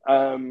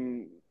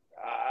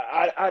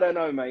 I don't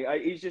know, mate.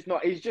 He's just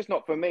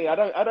not for me. I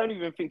don't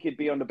even think he'd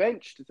be on the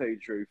bench, to tell you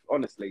the truth,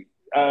 honestly.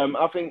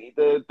 I think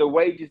the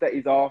wages that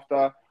he's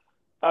after,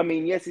 I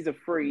mean, yes, he's a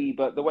free,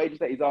 but the wages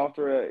that he's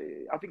after,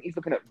 I think he's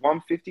looking at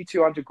 150,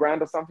 200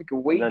 grand or something a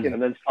week. And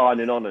then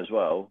signing on as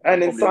well.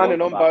 And then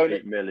signing on bonus.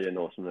 8 million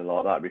or something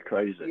like that would be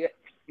crazy.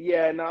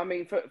 Yeah, no, I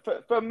mean,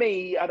 for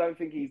me, I don't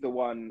think he's the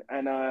one.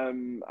 And I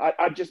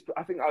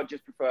think I'd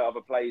just prefer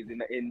other players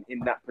in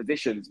that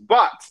positions.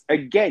 But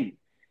again,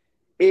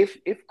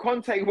 if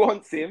Conte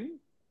wants him,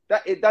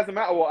 that it doesn't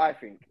matter what I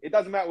think. It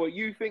doesn't matter what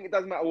you think. It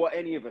doesn't matter what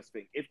any of us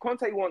think. If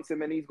Conte wants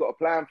him and he's got a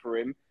plan for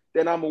him,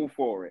 then I'm all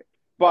for it.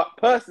 But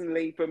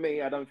personally, for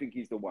me, I don't think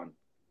he's the one.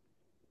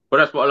 Well,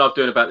 that's what I love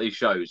doing about these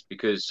shows,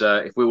 because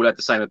if we all had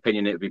the same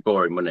opinion, it would be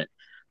boring, wouldn't it?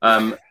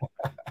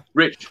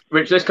 Rich,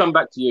 let's come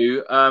back to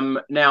you.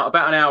 Now,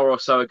 about an hour or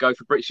so ago,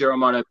 Fabrizio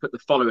Romano put the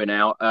following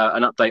out,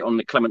 an update on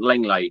the Clement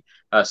Lenglet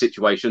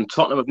situation.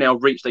 Tottenham have now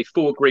reached a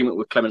full agreement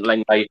with Clement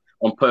Lenglet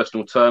on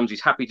personal terms.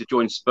 He's happy to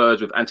join Spurs,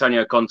 with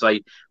Antonio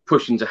Conte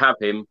pushing to have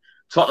him.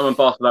 Tottenham and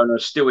Barcelona are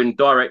still in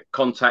direct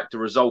contact to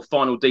resolve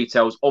final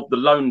details of the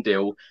loan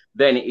deal.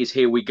 Then it is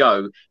here we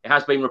go. It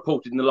has been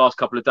reported in the last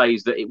couple of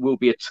days that it will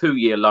be a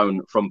 2-year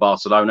loan from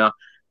Barcelona.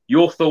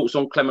 Your thoughts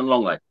on Clement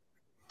Lenglet?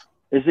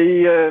 Is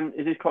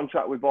his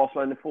contract with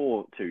Barcelona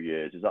for 2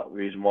 years? Is that the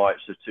reason why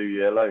it's a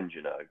 2-year loan? Do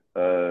you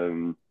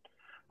know?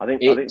 I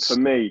think for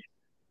me,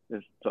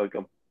 sorry, go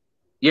on.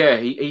 Yeah,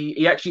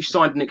 he actually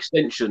signed an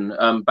extension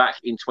back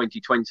in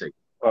 2020.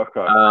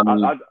 Okay.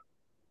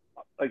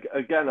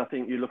 Again, I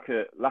think you look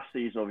at last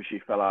season, obviously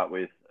he fell out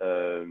with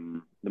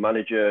the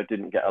manager,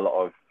 didn't get a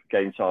lot of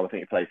game time. I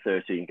think he played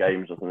 13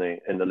 games or something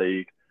in the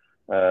league.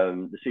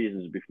 The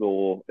seasons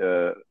before,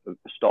 a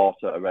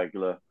starter, a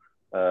regular.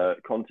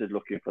 Conte's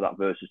looking for that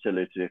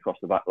versatility across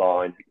the back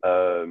line.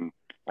 And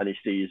he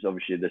sees,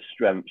 obviously, the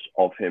strengths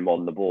of him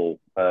on the ball.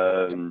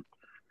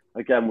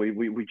 Again,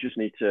 we just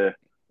need to...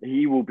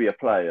 He will be a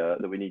player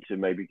that we need to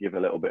maybe give a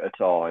little bit of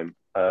time.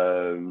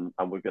 And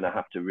we're going to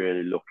have to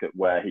really look at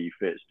where he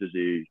fits. Does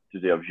he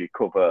obviously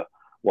cover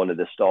one of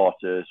the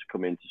starters,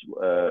 come into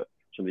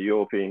some of the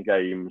European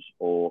games,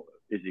 or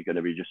is he going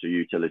to be just a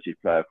utility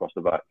player across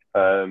the back?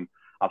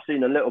 I've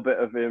seen a little bit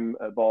of him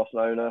at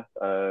Barcelona.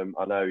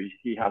 I know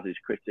he has his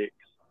critics.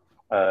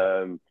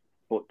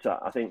 But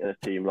I think in a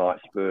team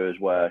like Spurs,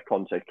 where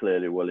Conte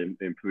clearly will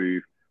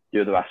improve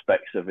the other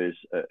aspects of his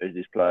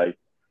play.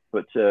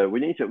 But we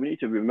need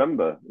to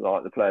remember,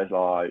 like, the players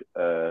like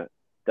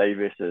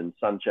Davis and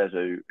Sanchez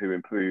who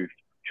improved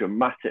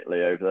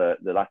dramatically over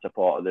the latter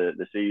part of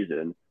the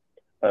season.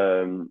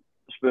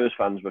 Spurs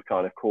fans were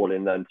kind of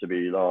calling them to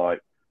be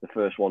like the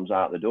first ones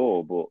out the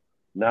door, but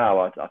No,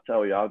 I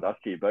tell you, I'd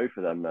keep both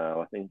of them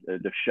now. I think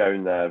they've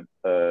shown their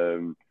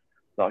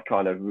that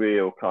kind of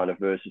real kind of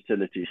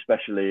versatility,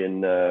 especially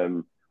in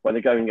when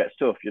the going gets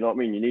tough. You know what I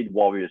mean? You need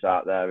warriors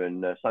out there,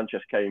 and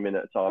Sanchez came in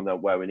at a time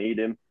where we need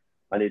him,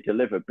 and he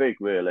delivered big,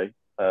 really.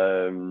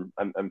 And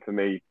for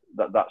me,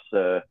 that's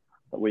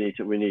we need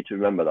to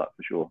remember that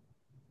for sure.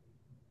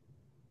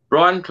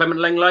 Brian, Clement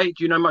Lenglet,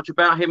 do you know much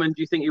about him, and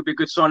do you think he'll be a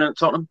good signing at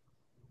Tottenham?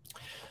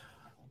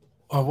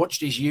 I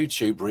watched his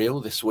YouTube reel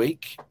this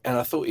week, and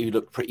I thought he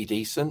looked pretty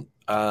decent.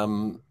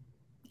 I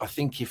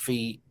think if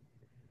he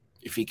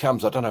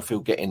comes, I don't know if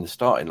he'll get in the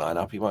starting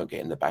lineup. He won't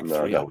get in the back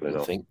three, I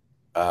would think.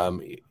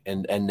 And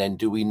then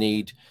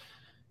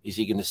is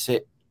he going to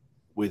sit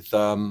with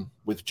Joe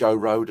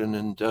Rodon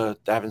and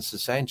Davinson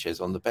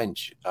Sanchez on the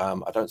bench?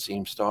 I don't see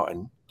him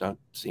starting. Don't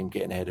see him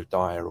getting ahead of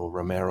Dyer or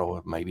Romero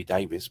or maybe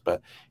Davis,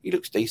 but he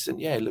looks decent.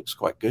 Yeah, he looks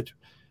quite good.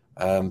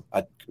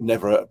 I'd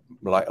never,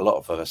 like a lot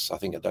of us, I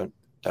think I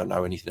don't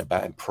know anything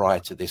about him prior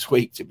to this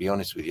week, to be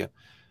honest with you,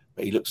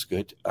 but he looks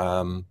good.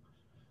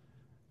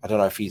 I don't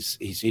know if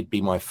he'd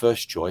be my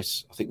first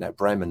choice. I think that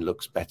Bremen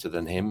looks better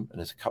than him, and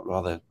there's a couple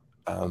of other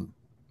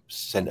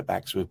centre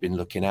backs we've been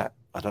looking at.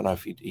 I don't know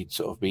if he'd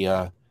sort of be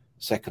a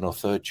second or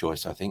third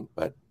choice, I think,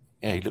 but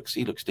yeah, he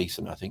looks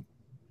decent, I think.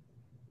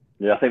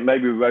 Yeah, I think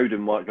maybe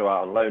Rodon might go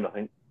out on loan. I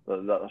think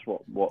that's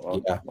what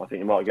I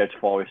think he might go to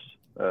Forest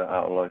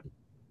out on loan.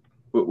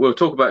 We'll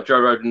talk about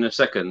Joe Rodon in a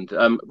second.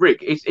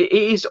 Rick, it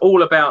is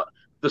all about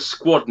the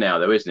squad now,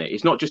 though, isn't it?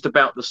 It's not just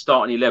about the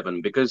starting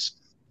 11, because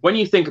when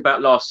you think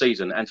about last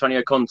season,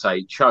 Antonio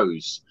Conte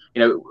chose,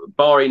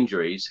 bar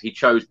injuries, he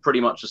chose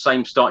pretty much the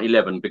same starting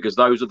 11 because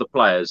those are the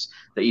players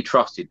that he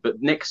trusted.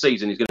 But next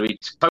season is going to be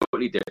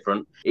totally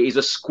different. It is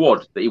a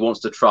squad that he wants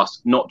to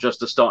trust, not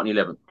just the starting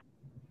 11.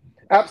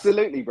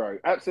 Absolutely, bro.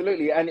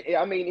 Absolutely. And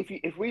I mean,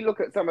 if we look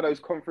at some of those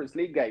Conference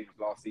League games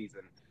last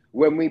season,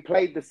 when we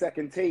played the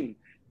second team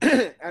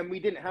and we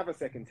didn't have a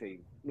second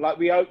team, like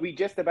we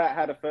just about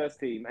had a first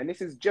team. And this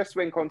is just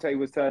when Conte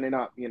was turning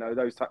up,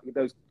 those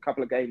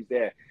couple of games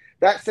there.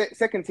 That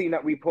second team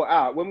that we put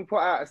out, when we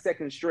put out a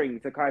second string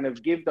to kind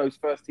of give those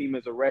first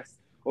teamers a rest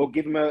or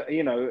give them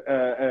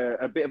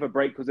a bit of a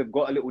break because they've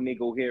got a little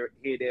niggle here,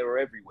 there, or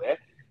everywhere,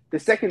 the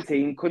second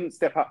team couldn't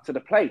step up to the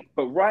plate.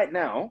 But right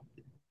now,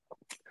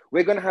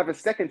 we're going to have a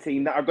second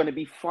team that are going to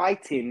be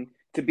fighting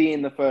to be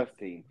in the first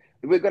team.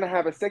 We're going to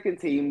have a second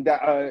team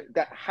that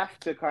have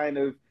to kind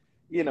of,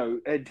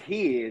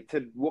 adhere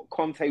to what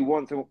Conte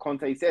wants and what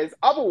Conte says.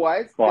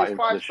 Otherwise, there's 5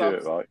 subs.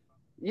 Shirt, right?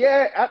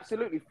 Yeah,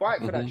 absolutely. Fight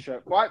for that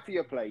shirt. Fight for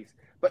your place.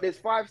 But there's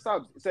 5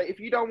 subs. So if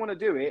you don't want to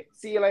do it,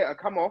 see you later.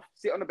 Come off.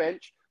 Sit on the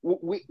bench.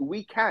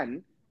 We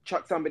can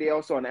chuck somebody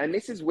else on. And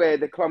this is where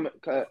the Clement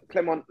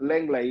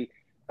Lenglet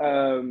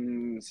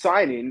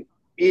signing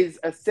is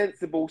a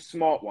sensible,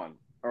 smart one.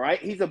 All right,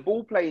 he's a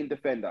ball-playing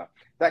defender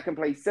that can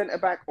play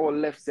centre-back or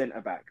left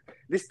centre-back.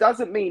 This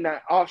doesn't mean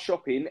that our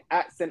shopping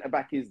at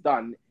centre-back is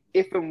done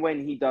if and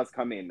when he does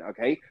come in,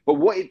 okay? But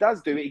what it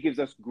does do, it gives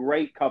us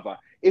great cover.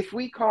 If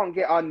we can't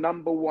get our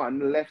number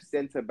one left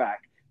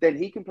centre-back, then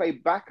he can play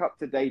back up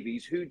to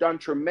Davies, who done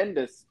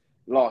tremendous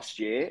last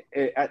year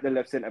at the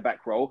left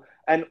centre-back role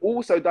and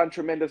also done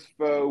tremendous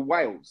for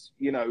Wales.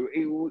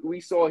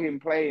 We saw him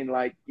playing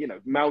like,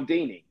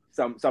 Maldini.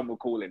 Some were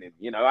calling him,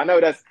 I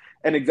know that's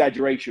an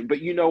exaggeration,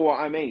 but you know what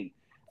I mean.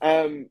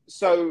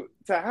 So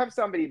to have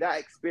somebody that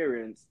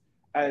experienced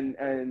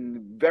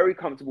and very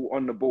comfortable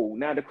on the ball.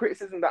 Now, the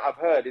criticism that I've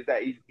heard is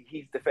that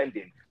he's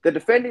defending. The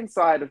defending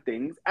side of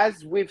things,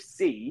 as we've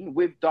seen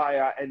with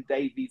Dyer and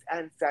Davies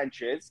and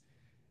Sanchez,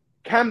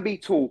 can be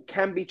taught,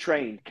 can be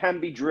trained, can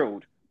be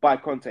drilled by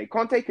Conte.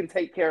 Conte can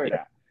take care of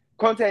that.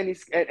 Conte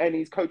and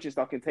his coaching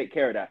staff can take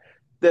care of that.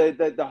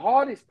 The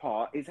hardest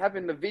part is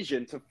having the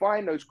vision to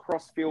find those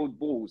cross-field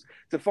balls,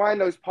 to find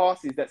those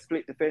passes that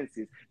split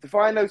defenses, to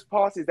find those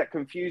passes that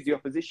confuse the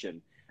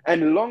opposition.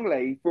 And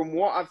Lenglet, from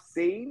what I've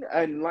seen,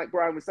 and like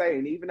Brian was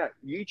saying, even that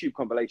YouTube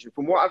compilation,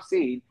 from what I've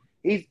seen,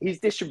 his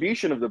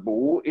distribution of the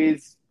ball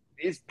is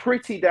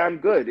pretty damn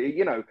good.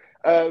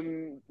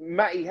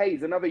 Matty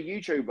Hayes, another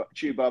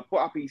YouTuber, put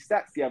up his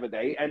stats the other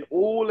day, and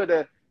all of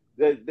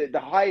the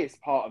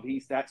highest part of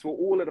his stats were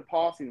all of the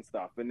passing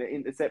stuff and the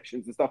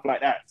interceptions and stuff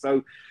like that.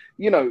 So,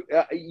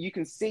 you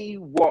can see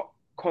what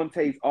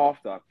Conte's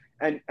after.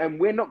 And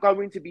we're not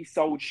going to be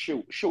sold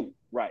short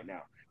right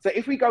now. So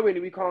if we go in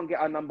and we can't get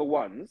our number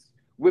ones,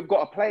 we've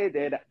got a player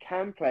there that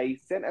can play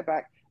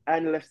centre-back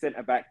and left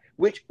centre-back,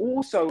 which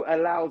also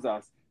allows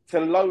us to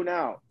loan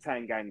out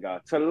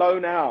Tanganga, to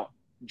loan out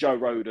Joe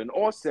Rodon,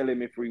 or sell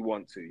him if we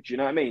want to. Do you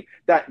know what I mean?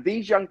 That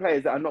these young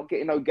players that are not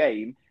getting no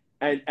game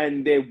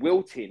and they're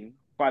wilting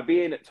by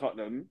being at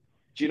Tottenham,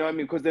 do you know what I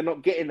mean? Because they're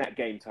not getting that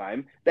game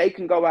time. They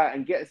can go out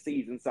and get a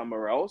season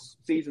somewhere else,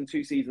 season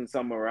 2 season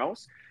somewhere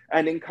else,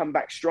 and then come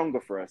back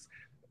stronger for us.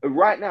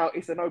 Right now,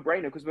 it's a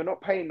no-brainer because we're not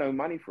paying no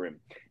money for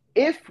him.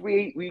 If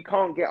we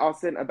can't get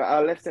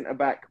our left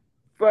centre-back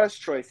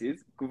first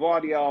choices,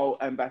 Gvardiol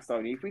and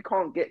Bastoni, if we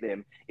can't get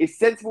them, it's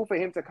sensible for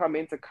him to come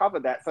in to cover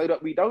that so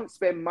that we don't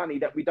spend money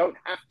that we don't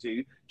have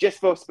to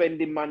just for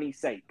spending money's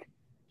sake.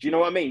 Do you know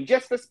what I mean?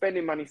 Just for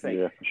spending money's sake.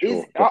 Yeah, for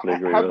sure.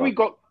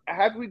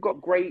 Have we got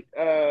great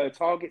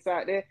targets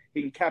out there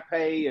in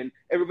Cape and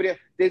everybody else?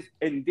 There's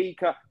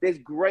Ndika. There's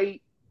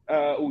great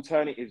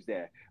alternatives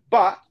there.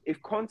 But if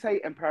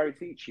Conte and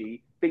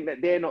Paratici think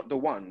that they're not the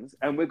ones,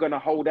 and we're going to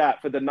hold out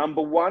for the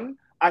number one,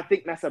 I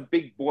think that's a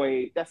big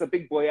boy. That's a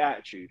big boy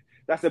attitude.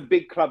 That's a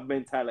big club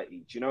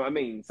mentality. Do you know what I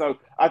mean? So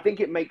I think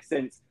it makes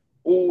sense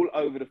all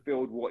over the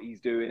field what he's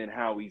doing and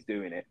how he's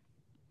doing it.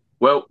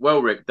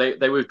 Well, Rick,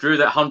 they withdrew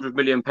that £100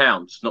 million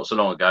not so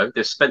long ago.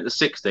 They've spent the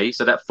 60,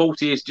 so that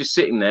 40 is just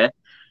sitting there.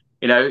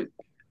 You know,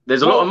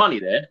 there's a lot of money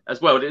there as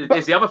well.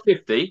 There's the other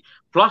 50.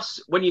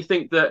 Plus, when you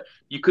think that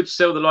you could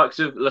sell the likes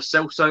of Lo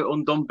Celso,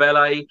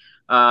 Ndombele,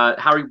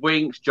 Harry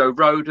Winks, Joe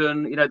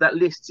Rodon, you know, that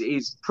list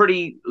is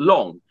pretty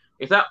long.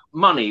 If that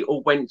money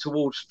all went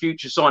towards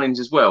future signings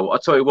as well, I'll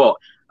tell you what,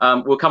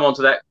 we'll come on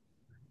to that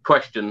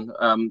question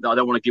that I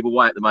don't want to give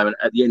away at the moment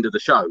at the end of the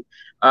show.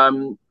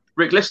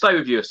 Rick, let's stay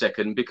with you a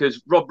second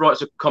because Rob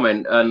writes a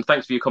comment, and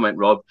thanks for your comment,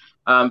 Rob.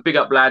 Big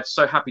up, lads.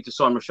 So happy to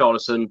sign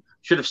Richarlison.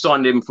 Should have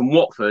signed him from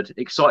Watford.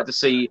 Excited to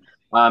see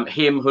him,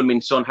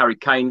 Heung-min Son, Harry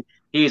Kane.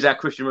 He is our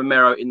Christian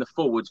Romero in the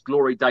forwards.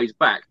 Glory days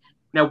back.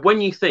 Now, when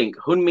you think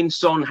Heung-min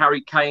Son,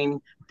 Harry Kane,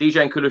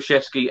 Dejan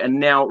Kulusevski, and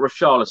now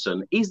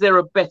Richarlison, is there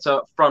a better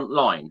front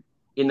line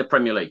in the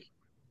Premier League?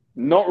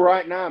 Not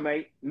right now,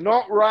 mate.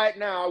 Not right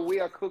now.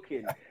 We are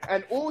cooking.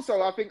 And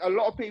also, I think a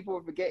lot of people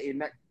are forgetting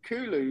that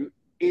Kulu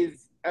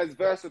is as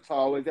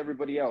versatile as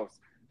everybody else.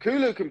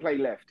 Kulu can play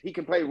left. He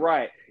can play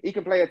right. He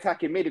can play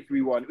attacking mid if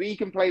we want. He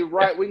can play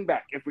right wing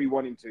back if we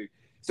want him to.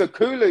 So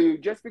Kulu,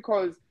 just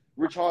because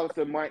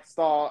Richarlison might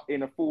start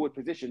in a forward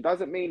position,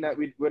 doesn't mean that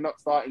we're not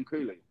starting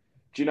Kulu.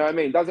 Do you know what I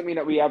mean? Doesn't mean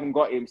that we haven't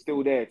got him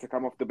still there to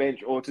come off the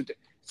bench or to.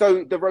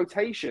 So the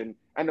rotation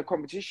and the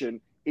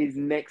competition is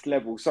next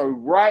level. So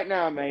right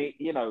now, mate,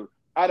 you know,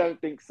 I don't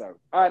think so.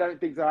 I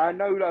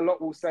know a lot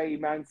will say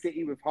Man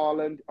City with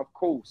Haaland, of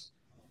course.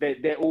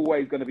 They're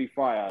always going to be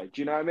fire.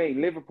 Do you know what I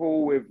mean?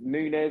 Liverpool with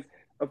Núñez,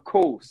 of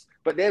course.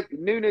 But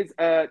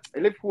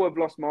Liverpool have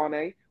lost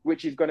Mane,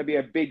 which is going to be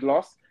a big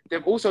loss.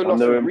 They've also lost.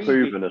 And they're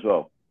unproven as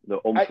well. They're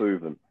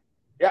unproven.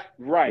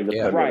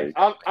 Right.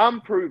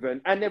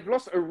 Unproven. And they've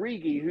lost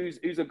Origi,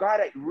 who's a guy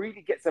that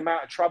really gets them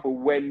out of trouble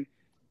when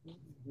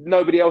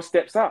nobody else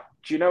steps up.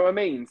 Do you know what I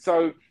mean?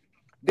 So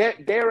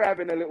they're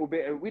having a little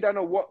bit of, we don't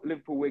know what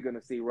Liverpool we're going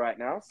to see right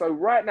now. So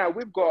right now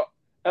we've got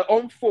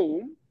on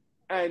form.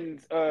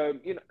 And,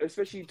 you know,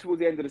 especially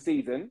towards the end of the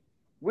season,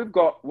 we've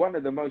got one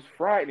of the most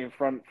frightening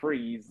front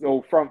threes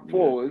or front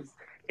fours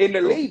in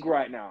the league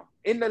right now.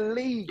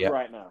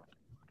 Right now.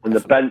 And the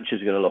bench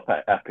is going to look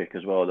epic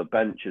as well. The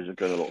benches are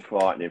going to look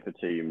frightening for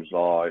teams.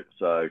 I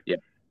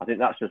think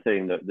that's the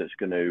thing that's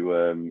going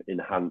to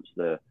enhance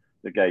the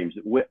games.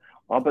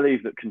 I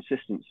believe that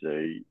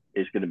consistency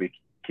is going to be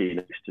key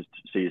next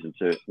season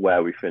to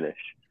where we finish.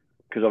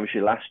 Because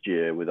obviously last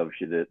year, with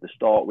obviously the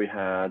start we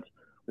had,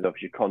 with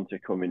obviously Conte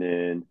coming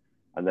in,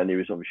 and then he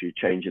was obviously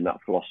changing that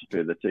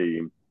philosophy of the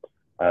team.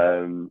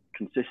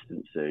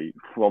 Consistency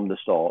from the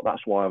start.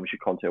 That's why obviously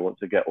Conte wants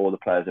to get all the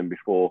players in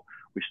before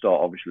we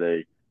start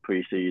obviously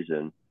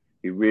pre-season.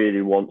 He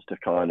really wants to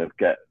kind of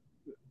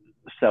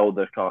sell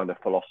the kind of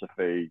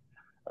philosophy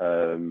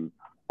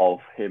of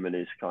him and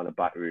his kind of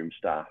backroom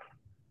staff,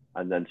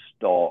 and then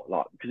start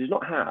because he's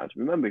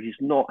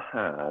not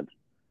had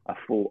a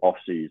full off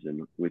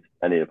season with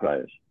any of the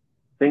players.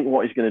 Think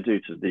what he's going to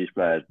do to these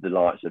players, the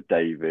likes of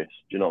Davis,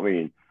 do you know what I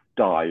mean?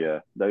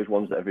 Dyer, those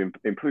ones that have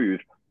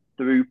improved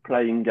through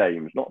playing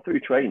games, not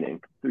through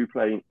training, through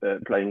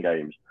playing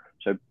games.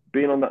 So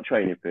being on that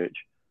training pitch,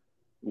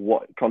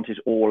 what Conte's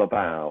all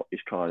about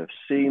is kind of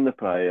seeing the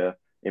player,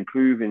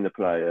 improving the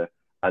player,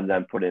 and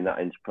then putting that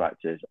into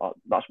practice.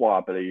 That's why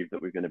I believe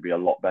that we're going to be a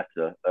lot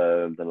better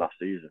than last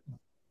season.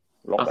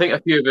 I think a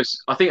few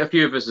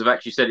of us have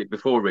actually said it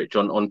before, Rich,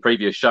 on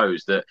previous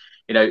shows that,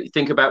 you know,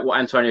 think about what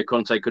Antonio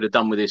Conte could have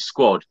done with his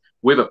squad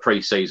with a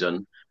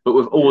pre-season, but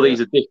with all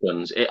these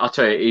additions, I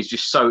tell you, it's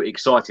just so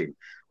exciting.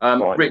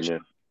 Rich,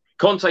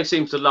 Conte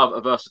seems to love a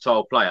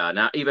versatile player.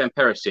 Now, Ivan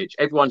Perisic,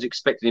 everyone's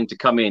expecting him to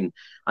come in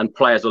and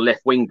play as a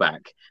left wing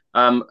back.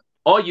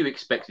 Are you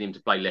expecting him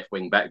to play left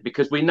wing back?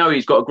 Because we know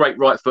he's got a great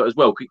right foot as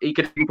well. He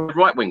could be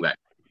right wing back.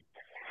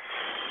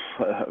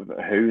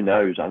 Who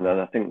knows? And then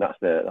I think that's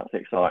the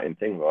exciting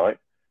thing, right?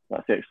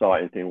 That's the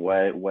exciting thing.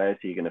 Where's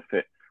he going to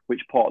fit?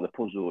 Which part of the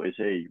puzzle is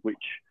he?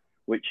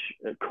 Which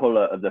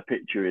colour of the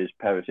picture is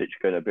Perisic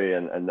going to be?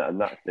 And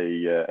that's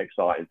the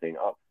exciting thing.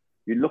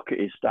 You look at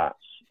his stats,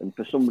 and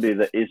for somebody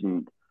that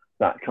isn't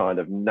that kind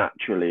of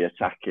naturally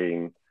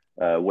attacking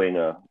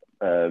winger,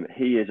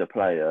 he is a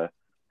player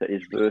that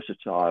is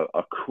versatile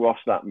across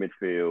that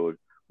midfield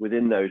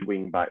within those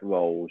wing back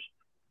roles.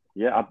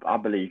 Yeah, I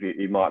believe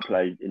he might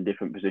play in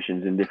different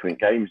positions in different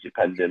games,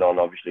 depending on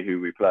obviously who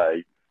we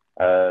play.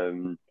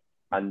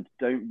 And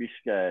don't be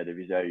scared of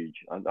his age.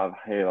 And I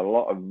hear a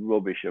lot of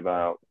rubbish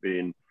about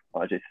being,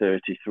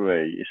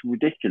 33. It's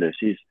ridiculous.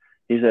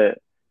 He's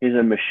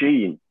a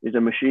machine. He's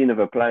a machine of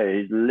a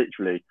player. He's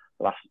literally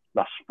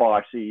last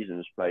 5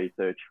 seasons played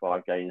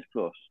 35 games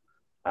plus.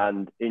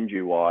 and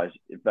injury-wise,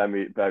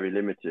 very, very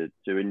limited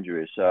to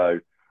injuries. So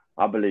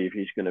I believe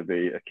he's going to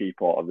be a key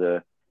part of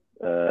the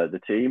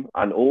team.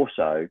 And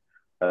also,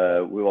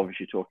 we're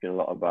obviously talking a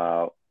lot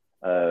about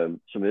some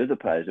of the other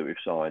players that we've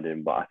signed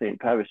in, but I think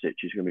Perisic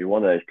is going to be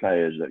one of those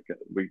players that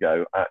we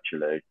go,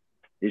 actually,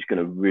 he's going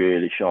to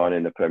really shine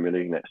in the Premier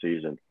League next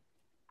season.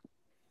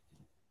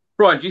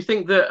 Brian, do you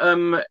think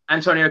that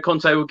Antonio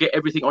Conte will get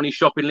everything on his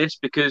shopping list?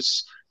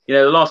 Because, you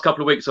know, the last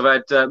couple of weeks I've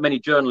had many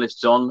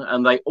journalists on,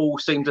 and they all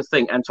seem to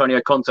think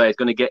Antonio Conte is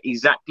going to get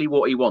exactly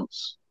what he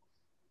wants.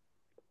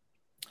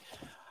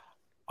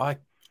 I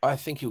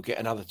think he'll get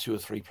another 2 or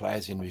 3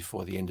 players in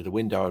before the end of the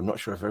window. I'm not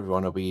sure if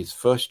everyone will be his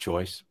first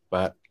choice,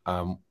 but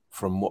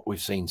from what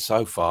we've seen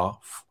so far,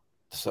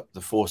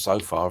 the 4 so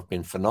far have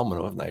been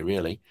phenomenal, haven't they?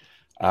 Really,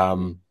 I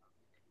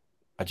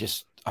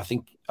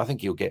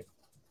think he'll get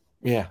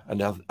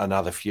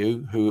another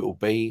few. Who it will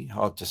be,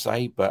 hard to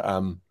say, but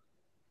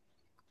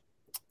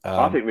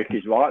I think Rick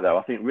is right though.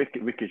 I think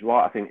Rick is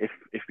right. I think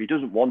if he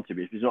doesn't want to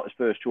be, if he's not his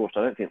first choice,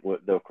 I don't think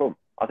they'll come.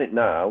 I think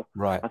now,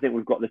 right. I think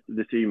we've got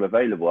the team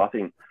available. I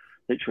think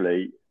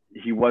literally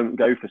he won't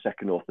go for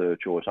second or third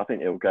choice. I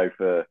think he'll go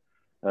for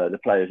the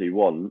players he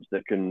wants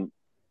that can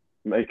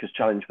make us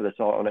challenge for the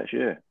title next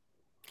year.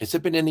 Has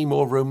there been any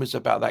more rumours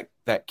about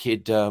that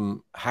kid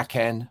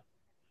Hakan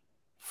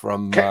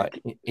from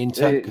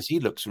Inter? Because he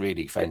looks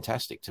really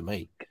fantastic to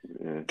me.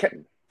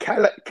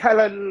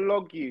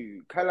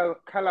 Kalahoglu,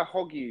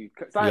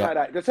 something like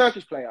that. The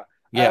Turkish player.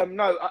 Yeah.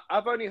 No,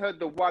 I've only heard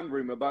the one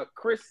rumour, but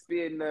Chris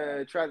being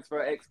the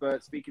transfer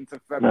expert, speaking to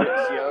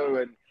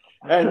Fabrizio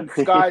and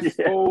Sky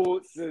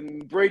Sports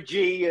and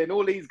Bridgie and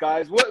all these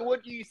guys.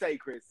 What do you say,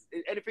 Chris?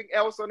 Anything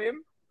else on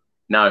him?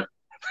 No.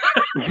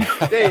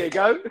 There you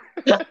go.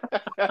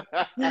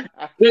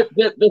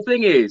 The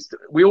thing is,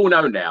 we all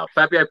know now,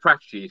 Fabio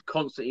Paratici is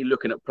constantly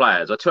looking at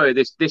players. I tell you,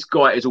 this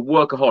guy is a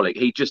workaholic.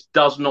 He just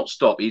does not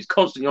stop. He's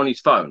constantly on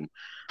his phone.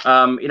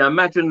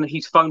 Imagine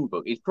his phone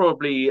book. He's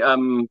probably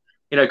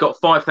got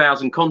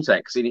 5,000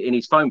 contacts in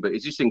his phone book.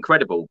 It's just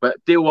incredible. But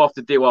deal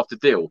after deal after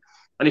deal.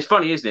 And it's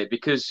funny, isn't it?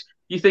 Because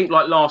you think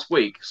like last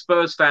week,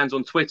 Spurs fans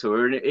on Twitter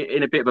were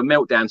in a bit of a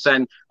meltdown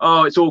saying,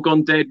 oh, it's all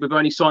gone dead. We've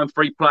only signed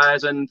 3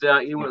 players and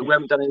we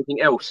haven't done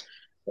anything else.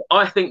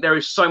 I think there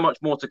is so much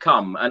more to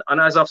come. And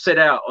as I've said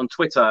out on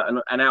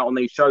Twitter and out on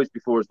these shows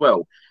before as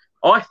well,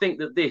 I think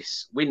that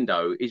this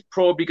window is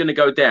probably going to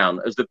go down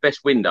as the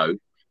best window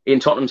in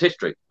Tottenham's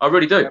history. I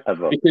really do.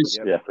 Because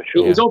for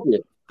sure. It is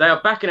obvious. They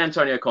are backing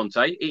Antonio Conte.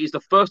 It is the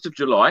 1st of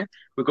July.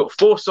 We've got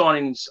 4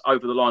 signings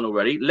over the line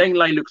already.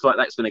 Lenglet looks like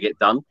that's going to get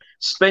done.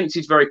 Spence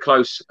is very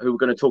close, who we're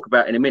going to talk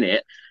about in a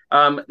minute.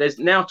 There's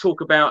now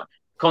talk about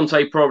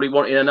Conte probably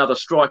wanting another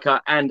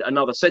striker and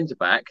another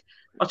centre-back.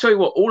 I'll tell you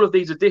what, all of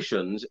these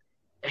additions,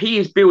 he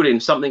is building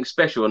something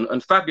special.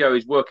 And Fabio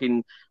is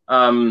working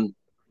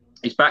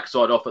his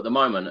backside off at the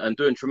moment and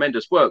doing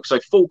tremendous work. So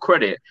full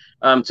credit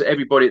to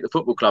everybody at the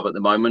football club at the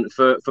moment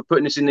for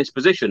putting us in this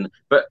position.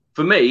 But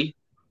for me,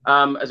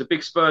 as a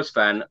big Spurs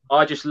fan,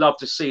 I just love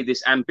to see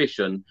this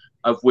ambition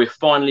of we're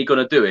finally going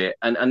to do it.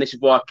 And this is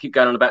why I keep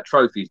going on about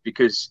trophies,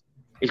 because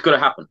it's got to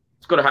happen.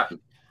 It's got to happen.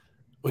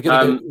 We're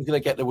going to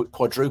get the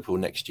quadruple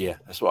next year.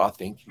 That's what I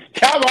think.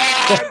 Come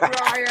on,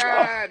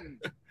 Brian!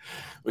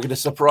 We're going to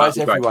surprise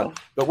everyone.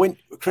 But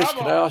Chris,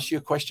 can I ask you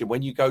a question?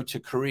 When you go to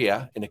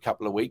Korea in a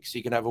couple of weeks,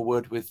 you can have a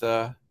word with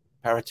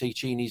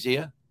Paratici in his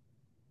ear?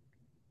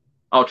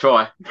 I'll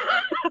try.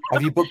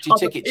 Have you booked your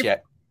tickets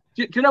yet?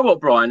 Do you know what,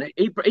 Brian?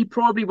 He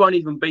probably won't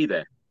even be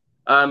there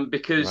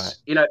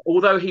because,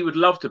 although he would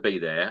love to be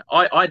there,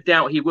 I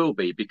doubt he will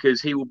be,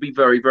 because he will be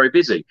very, very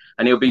busy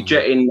and he'll be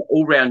jetting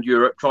all around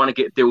Europe trying to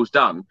get deals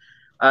done.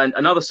 And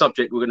another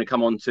subject we're going to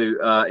come on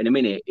to in a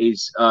minute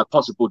is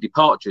possible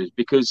departures,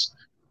 because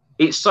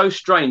it's so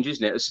strange,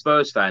 isn't it, as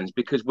Spurs fans,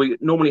 because we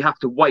normally have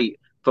to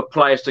wait for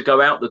players to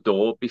go out the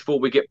door before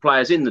we get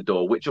players in the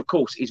door, which, of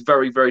course, is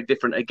very, very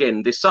different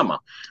again this summer.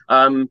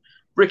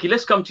 Ricky,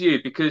 let's come to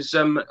you, because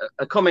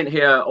a comment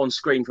here on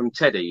screen from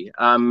Teddy.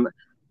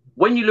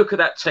 When you look at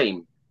that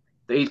team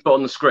that he's put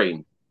on the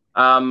screen,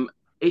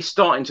 it's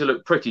starting to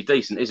look pretty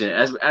decent, isn't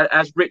it?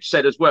 As Rich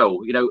said as well,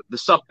 the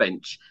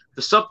sub-bench.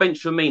 The sub-bench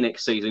for me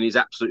next season is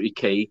absolutely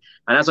key.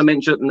 And as I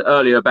mentioned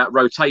earlier about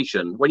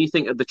rotation, when you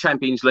think of the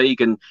Champions League,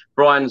 and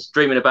Brian's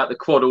dreaming about the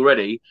quad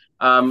already,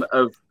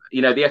 of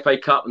the FA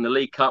Cup and the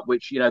League Cup,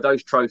 which,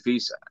 those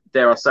trophies,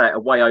 dare I say it,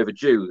 are way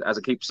overdue, as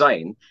I keep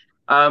saying.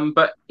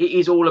 But it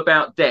is all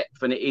about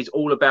depth, and it is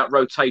all about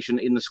rotation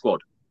in the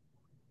squad.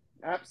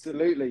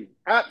 Absolutely.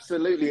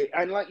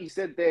 And like you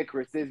said there,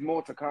 Chris, there's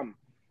more to come.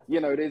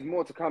 There's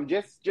more to come.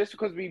 Just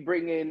because we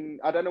bring in,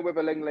 I don't know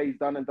whether Lenglet's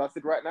done and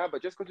dusted right now,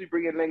 but just because we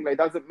bring in Lenglet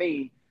doesn't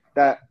mean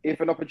that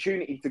if an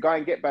opportunity to go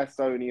and get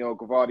Bastoni or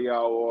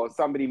Gvardiol or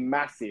somebody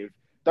massive,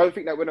 don't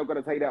think that we're not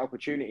going to take that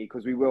opportunity,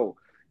 because we will.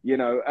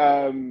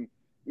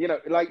 you know,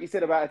 like you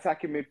said about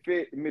attacking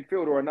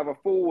midfield or another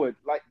forward,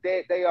 like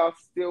they are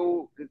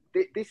still.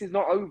 This is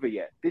not over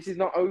yet. This is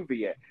not over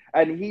yet,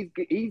 and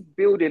he's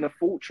building a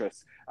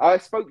fortress. I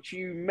spoke to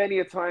you many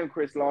a time,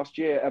 Chris, last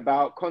year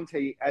about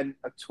Conte and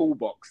a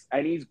toolbox,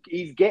 and he's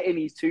getting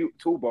his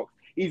toolbox.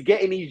 He's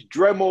getting his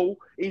Dremel.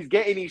 He's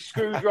getting his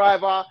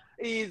screwdriver.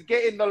 He's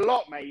getting the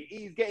lot, mate.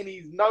 He's getting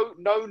his no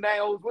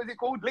nails. What's it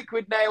called?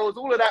 Liquid nails.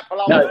 All of that.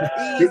 No,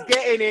 he's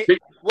getting it.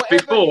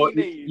 Before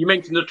you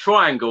mentioned the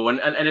triangle, and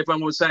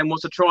everyone was saying,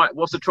 "What's a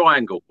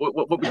triangle?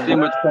 What was the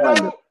name of the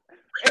triangle?"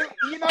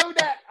 You know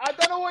that I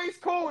don't know what it's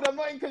called. I'm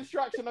not in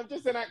construction. I'm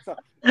just an actor.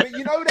 But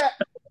you know that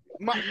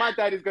my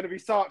dad is going to be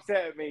so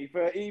upset at me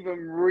for even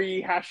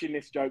rehashing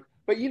this joke.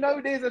 But you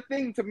know, there's a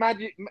thing to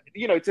magic.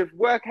 You know, to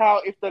work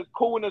out if the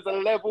corners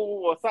are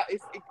level or something.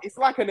 It's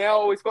like an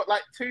L. It's got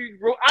like two.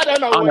 I don't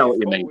know. I know what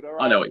you mean.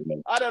 I know what you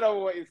mean. I don't know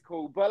what it's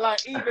called. But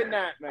like even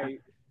that, mate.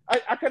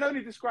 I can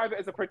only describe it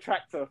as a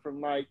protractor from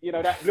like, you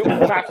know, that little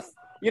maths,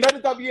 you know, the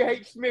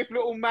W.H. Smith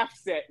little math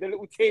set, the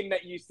little tin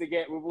that you used to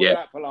get with all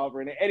that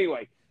palaver in it.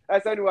 Anyway,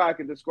 that's the only way I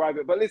can describe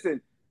it. But listen,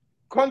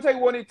 Conte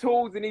wanted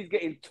tools and he's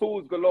getting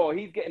tools galore.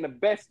 He's getting the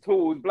best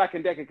tools Black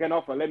 & Decker can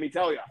offer, let me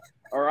tell you.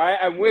 All right.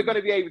 And we're going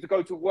to be able to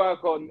go to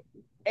work on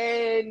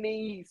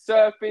any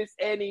surface,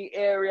 any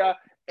area,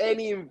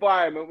 any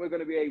environment. We're going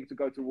to be able to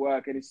go to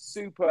work. And it's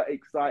super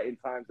exciting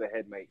times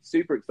ahead, mate.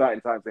 Super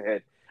exciting times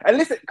ahead. And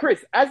listen,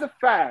 Chris, as a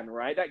fan,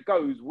 right, that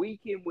goes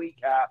week in, week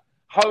out,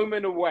 home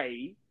and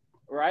away,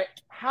 right?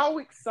 How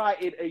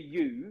excited are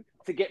you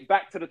to get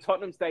back to the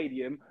Tottenham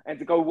Stadium and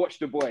to go watch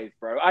the boys,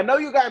 bro? I know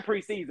you're going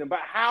pre-season, but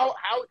how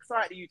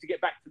excited are you to get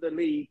back to the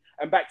league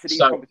and back to these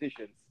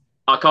competitions?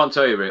 I can't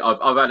tell you, Rick.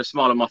 I've had a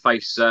smile on my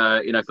face,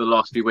 for the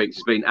last few weeks.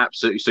 It's been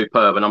absolutely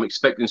superb, and I'm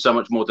expecting so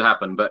much more to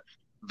happen. But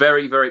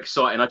very, very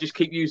exciting. I just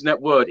keep using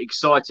that word,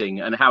 exciting,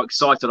 and how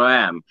excited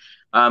I am.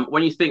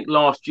 When you think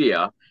last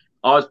year,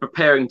 I was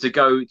preparing to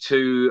go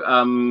to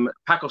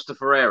Pacos de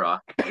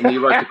Ferreira in the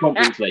Europa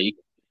Conference League,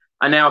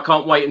 and now I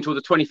can't wait until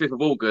the 25th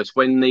of August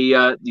when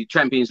the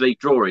Champions League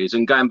draw is,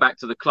 and going back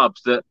to the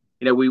clubs that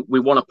we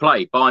want to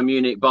play: Bayern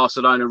Munich,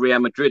 Barcelona, Real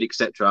Madrid,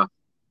 etc.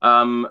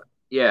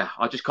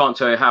 I just can't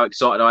tell you how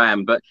excited I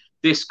am. But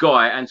this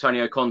guy,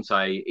 Antonio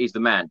Conte, is the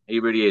man. He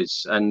really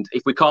is. And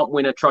if we can't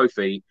win a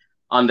trophy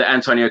under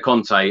Antonio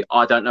Conte,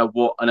 I don't know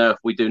what on earth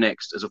we do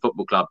next as a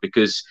football club,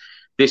 because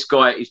this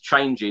guy is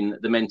changing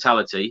the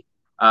mentality.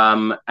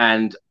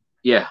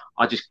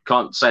 I just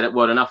can't say that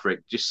word enough,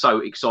 Rick. Just so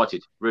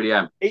excited, really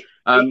am.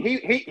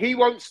 He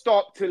won't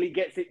stop till he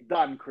gets it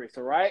done, Chris.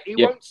 All right, he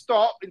won't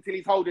stop until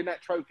he's holding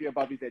that trophy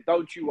above his head.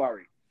 Don't you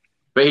worry.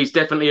 But he's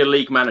definitely a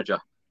league manager,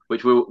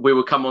 which we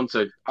will come on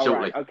to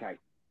shortly. Right,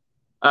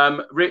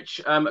 okay.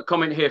 Rich, a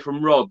comment here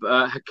from Rob.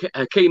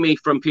 Hakimi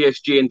from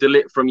PSG and De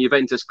Ligt from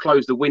Juventus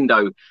closed the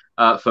window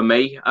for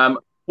me.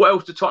 What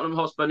else do Tottenham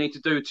Hotspur need to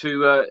do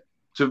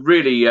to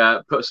really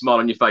put a smile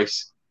on your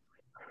face?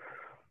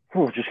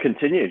 Just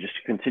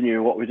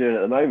continue what we're doing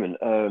at the moment.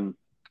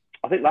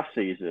 I think last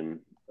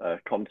season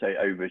Conte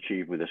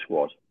overachieved with the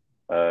squad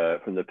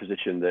from the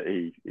position that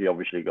he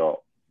obviously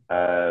got,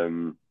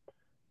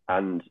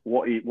 and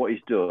what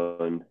he's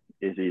done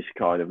is he's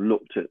kind of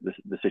looked at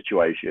the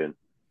situation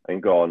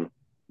and gone,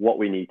 what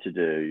we need to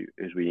do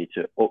is we need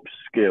to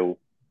upskill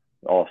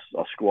our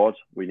squad.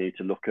 We need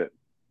to look at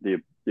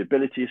the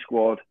ability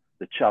squad,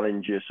 the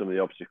challenges, some of the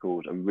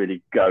obstacles, and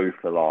really go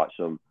for like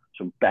some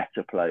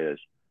better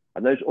players.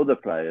 And those other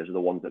players are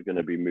the ones that are going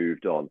to be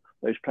moved on.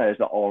 Those players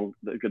that aren't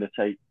going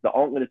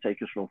to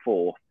take us from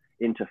fourth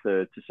into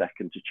third to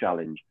second to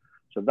challenge.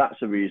 So that's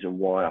the reason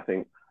why I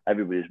think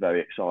everybody's very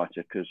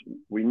excited, because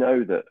we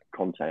know that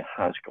Conte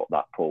has got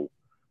that pull,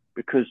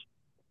 because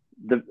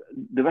the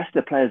rest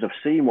of the players have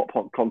seen what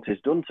Conte's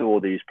done to all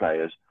these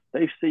players.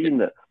 They've seen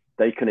that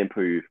they can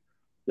improve.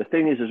 The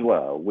thing is as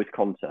well with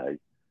Conte,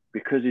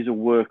 because he's a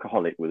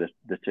workaholic with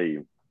the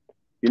team,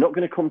 you're not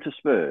going to come to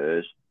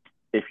Spurs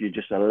if you're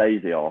just a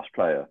lazy arse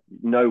player.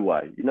 No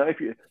way. If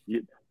you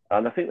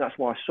and I think that's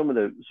why some of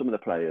the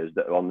players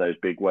that are on those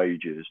big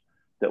wages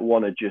that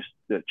want to just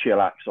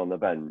chillax on the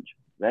bench,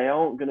 they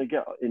aren't going to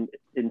get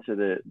into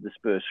the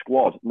Spurs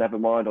squad, never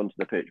mind onto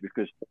the pitch,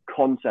 because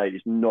Conte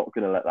is not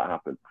going to let that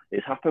happen.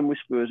 It's happened with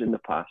Spurs in the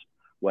past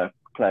where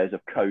players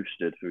have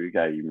coasted through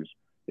games.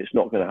 It's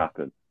not going to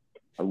happen.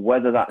 And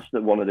whether that's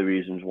one of the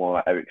reasons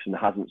why Eriksen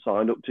hasn't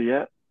signed up to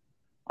yet,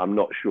 I'm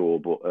not sure.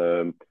 But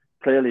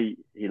clearly,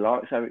 he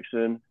likes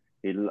Eriksen.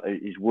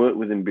 He's worked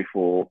with him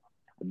before.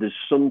 There's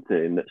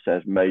something that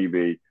says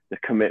maybe the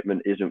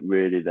commitment isn't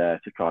really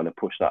there to kind of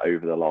push that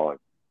over the line.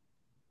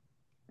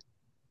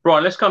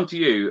 Brian, let's come to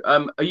you.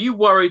 Are you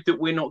worried that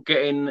we're not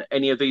getting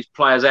any of these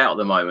players out at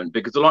the moment?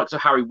 Because the likes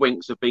of Harry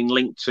Winks have been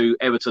linked to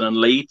Everton and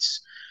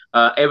Leeds.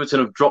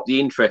 Everton have dropped the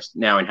interest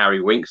now in Harry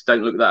Winks.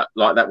 Don't look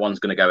like that one's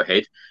going to go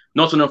ahead.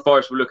 Nottingham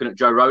Forest were looking at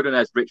Joe Rodon,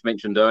 as Rich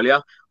mentioned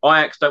earlier.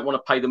 Ajax don't want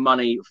to pay the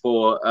money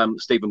for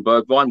Steven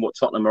Bergwijn, what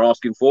Tottenham are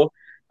asking for.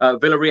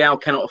 Villarreal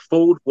cannot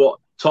afford what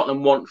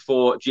Tottenham want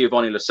for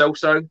Giovanni Lo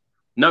Celso.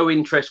 No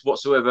interest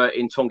whatsoever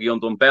in Tanguy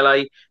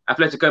Ndombele.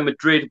 Atletico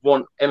Madrid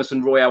want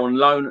Emerson Royal on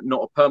loan,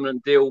 not a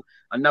permanent deal,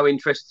 and no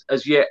interest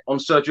as yet on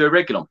Sergio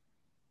Reguilon.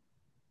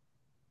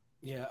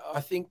 Yeah, I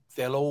think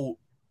they'll all.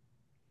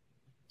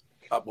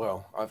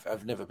 Well,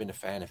 I've never been a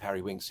fan of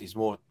Harry Winks.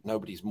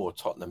 Nobody's more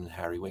Tottenham than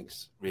Harry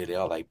Winks, really,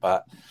 are they?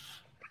 But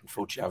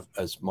unfortunately,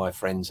 as my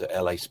friends at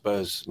LA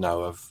Spurs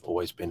know, I've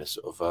always been a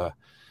sort of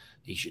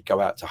he should go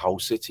out to Hull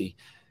City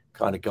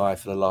kind of guy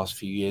for the last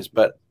few years.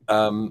 But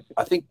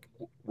I think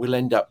we'll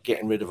end up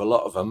getting rid of a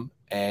lot of them.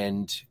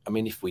 And I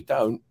mean, if we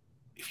don't,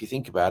 if you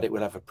think about it,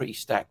 we'll have a pretty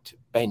stacked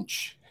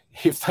bench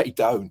if they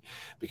don't,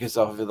 because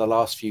over the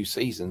last few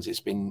seasons,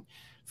 it's been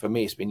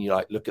you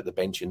like look at the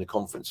bench in the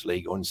Conference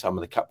League or in some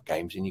of the cup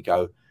games and you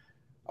go,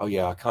 oh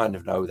yeah, I kind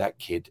of know that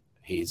kid.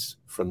 He's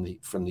from the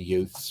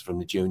youths, from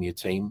the junior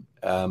team.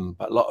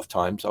 But a lot of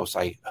times I'll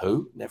say,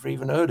 who? Never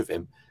even heard of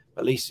him.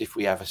 At least if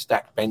we have a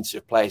stacked bench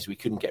of players we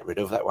couldn't get rid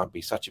of, that won't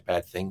be such a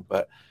bad thing.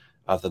 But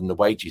other than the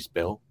wages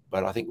bill,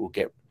 but I think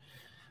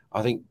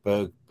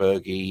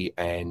Bergie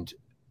and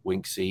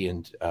Winksy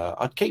and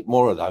I'd keep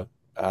Mora though.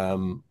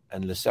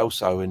 And Lo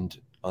Celso and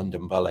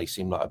Ndombele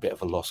seem like a bit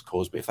of a lost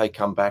cause. But if they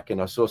come back,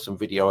 and I saw some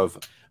video of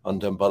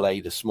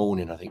Ndombele this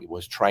morning, I think it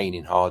was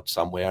training hard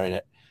somewhere in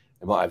it.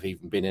 It might have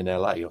even been in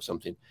LA or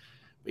something.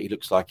 But he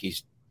looks like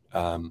he's,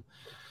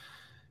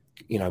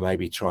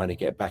 maybe trying to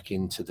get back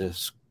into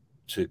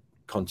to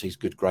Conte's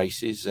good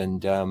graces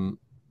and,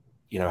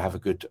 have a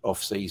good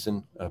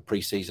off-season,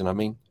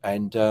 pre-season,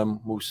 and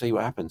we'll see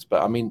what happens.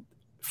 But, I mean,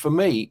 for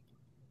me,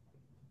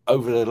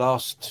 over the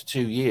last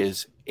 2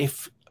 years,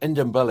 if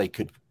Ndombele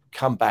could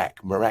come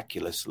back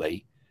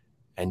miraculously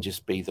and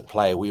just be the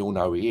player we all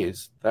know he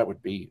is, that would,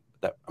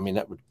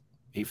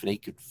 if he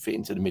could fit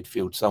into the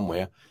midfield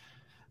somewhere,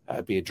 that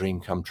would be a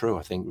dream come true,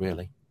 I think,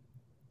 really.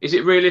 Is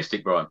it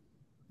realistic, Brian?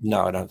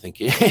 No, I don't think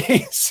it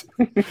is.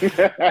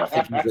 I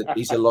think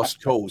he's a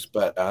lost cause,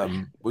 but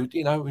we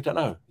don't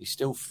know. He's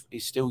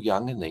still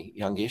young, isn't he?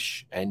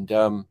 Youngish, and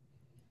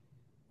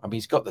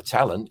he's got the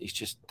talent. He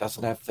just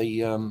doesn't have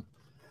the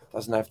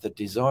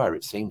desire.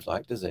 It seems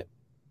like, does it?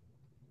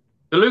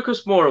 The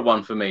Lucas Moura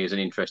one for me is an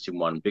interesting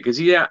one because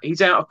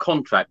he's out of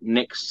contract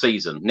next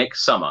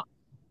summer,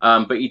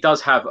 but he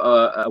does have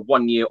a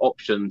 1 year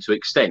option to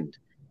extend.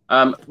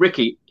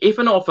 Ricky, if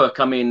an offer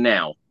come in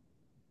now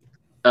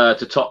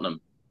to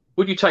Tottenham,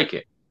 would you take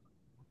it?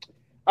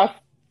 I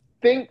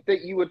think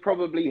that you would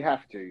probably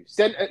have to.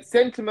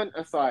 Sentiment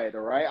aside,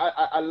 all right?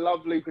 I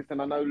love Lucas,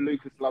 and I know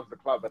Lucas loves the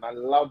club, and I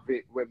love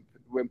it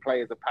when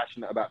players are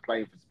passionate about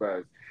playing for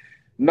Spurs.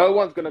 No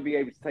one's going to be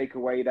able to take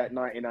away that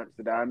night in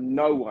Amsterdam.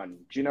 No one.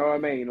 Do you know what I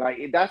mean?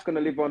 Like, that's going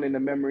to live on in the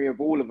memory of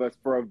all of us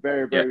for a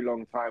very, very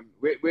long time.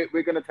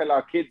 We're going to tell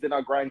our kids and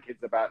our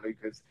grandkids about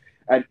Lucas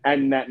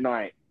and that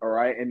night, all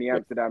right, in the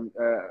Amsterdam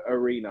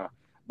arena.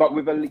 But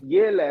with a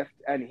year left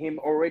and him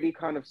already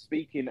kind of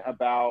speaking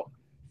about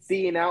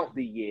seeing out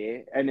the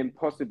year and then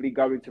possibly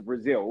going to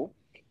Brazil,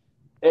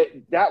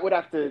 that would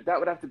have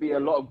to be a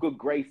lot of good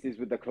graces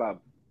with the club.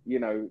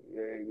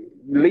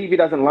 Levy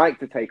doesn't like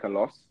to take a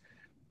loss.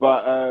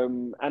 But,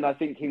 and I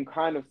think him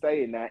kind of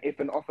saying that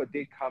if an offer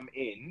did come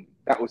in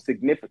that was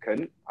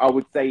significant, I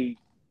would say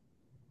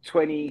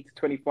 20 to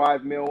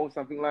 25 mil,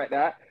 something like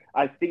that,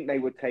 I think they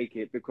would take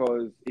it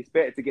because it's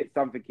better to get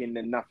something in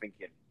than nothing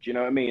in. Do you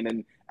know what I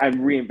mean?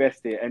 And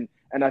reinvest it.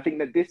 And I think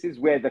that this is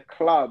where the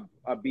club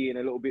are being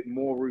a little bit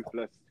more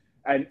ruthless.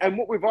 And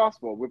what we've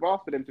asked for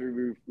them to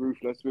be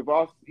ruthless. We've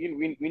asked,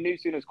 we knew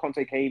as soon as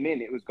Conte came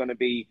in, it was going to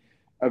be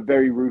a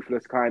very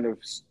ruthless kind of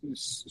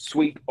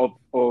sweep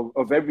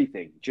of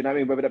everything. Do you know what I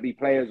mean? Whether that be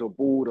players or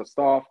board or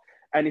staff.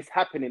 And it's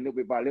happening little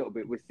bit by little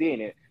bit. We're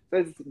seeing it.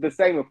 So the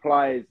same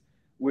applies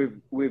with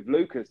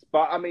Lucas.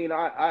 But I mean,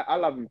 I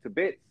love him to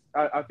bits.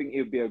 I think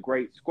he would be a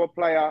great squad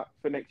player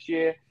for next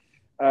year.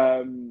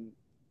 And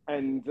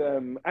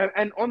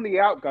on the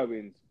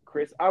outgoings,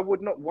 Chris, I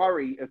would not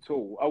worry at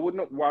all. I would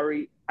not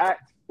worry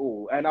at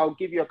all. And I'll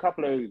give you a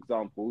couple of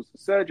examples.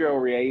 Sergio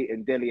Aurier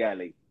and Dele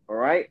Alli. All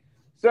right?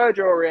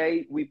 Sergio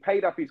Aurier, we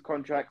paid up his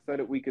contract so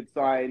that we could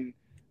sign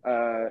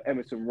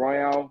Emerson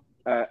Royal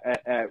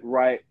at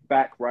right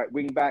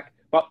wing back.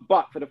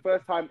 But for the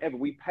first time ever,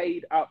 we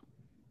paid up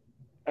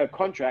a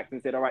contract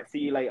and said, all right, see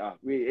you later.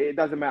 It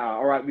doesn't matter.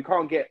 All right, we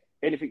can't get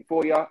anything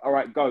for you. All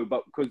right, go.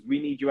 But because we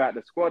need you out of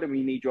the squad and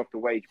we need you off the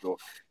wage bill.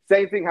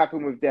 Same thing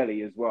happened with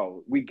Dele as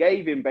well. We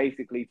gave him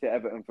basically to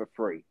Everton for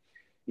free.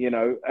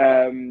 So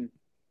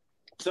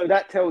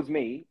that tells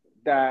me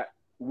that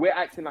we're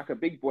acting like a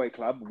big boy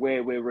club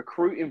where we're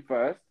recruiting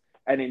first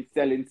and then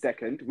selling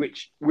second,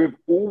 which we've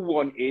all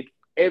wanted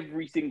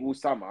every single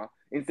summer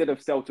instead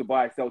of sell to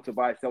buy.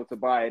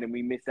 And then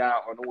we miss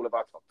out on all of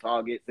our top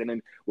targets and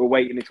then we're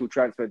waiting until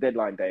transfer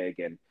deadline day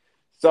again.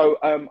 So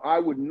I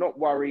would not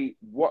worry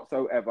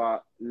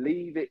whatsoever.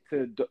 Leave it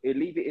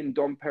in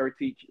Dom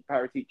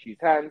Peritici's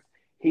hands.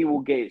 He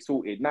will get it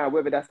sorted. Now,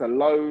 whether that's a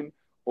loan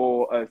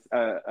or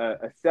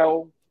a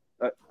sell,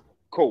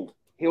 cool.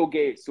 He'll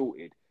get it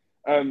sorted.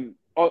 On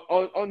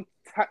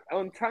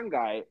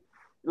Tanguy,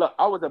 look,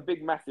 I was a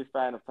big, massive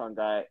fan of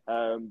Tungai,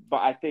 but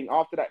I think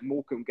after that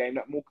Morecambe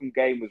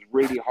game was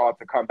really hard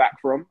to come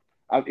back from.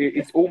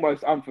 It's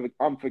almost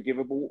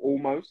unforgivable,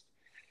 almost.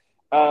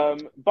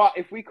 But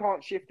if we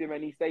can't shift him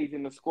and he stays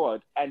in the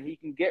squad and he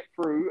can get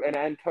through an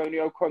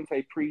Antonio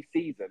Conte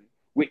pre-season,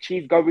 which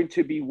he's going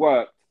to be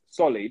worked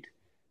solid,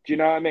 do you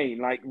know what I mean?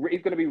 Like,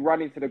 he's going to be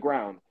running to the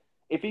ground.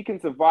 If he can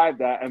survive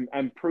that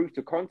and prove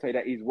to Conte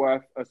that he's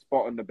worth a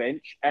spot on the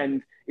bench,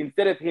 and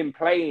instead of him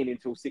playing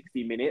until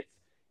 60 minutes,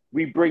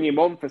 we bring him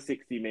on for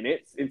 60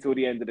 minutes until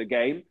the end of the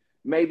game,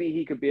 maybe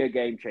he could be a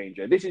game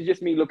changer. This is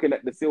just me looking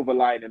at the silver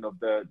lining of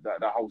the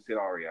whole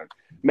scenario.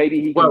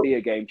 Maybe he can be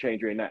a game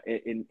changer in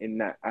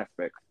that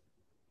aspect.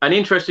 An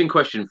interesting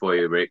question for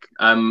you, Rick.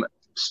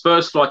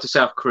 Spurs fly to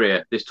South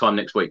Korea this time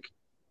next week.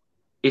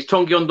 Is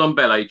Tongion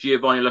Ndombele,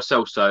 Giovanni Lo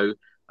Celso,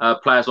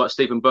 players like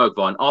Stephen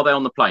Bergwijn, are they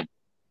on the plane?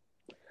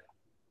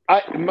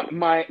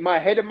 My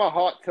head and my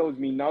heart tells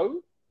me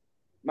no.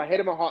 My head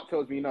and my heart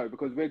tells me no,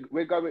 because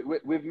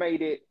we've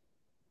made it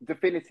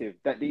definitive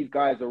that these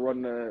guys are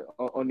on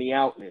the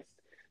out list.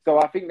 So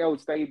I think they'll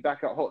stay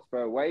back at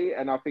Hotspur away,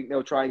 and I think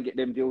they'll try and get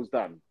them deals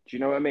done. Do you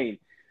know what I mean?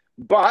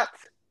 But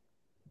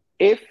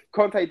if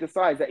Conte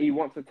decides that he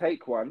wants to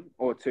take one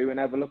or two and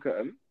have a look at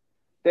them,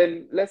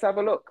 then let's have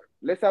a look.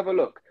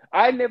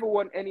 I never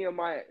want any of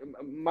my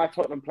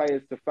Tottenham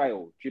players to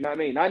fail. Do you know what I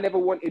mean? I never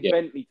wanted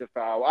Bentley to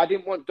fail. I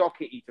didn't want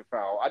Doherty to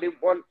fail. I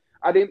didn't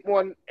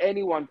want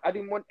anyone. I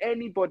didn't want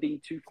anybody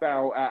to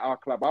fail at our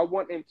club. I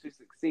want him to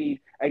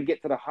succeed and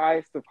get to the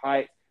highest of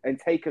heights and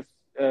take us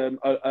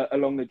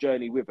along the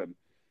journey with him.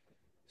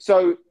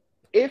 So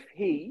if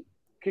he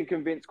can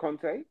convince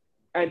Conte,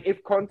 and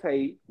if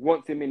Conte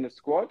wants him in the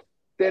squad,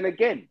 then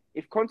again,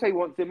 if Conte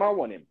wants him, I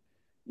want him.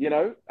 You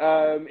know,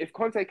 if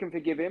Conte can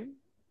forgive him,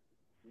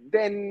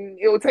 then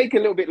it will take a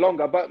little bit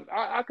longer, but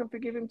I can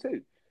forgive him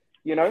too.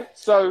 You know,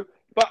 so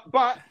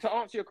but to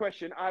answer your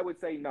question, I would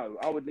say no.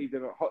 I would leave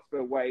them at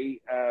Hotspur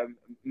way,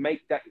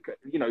 make that,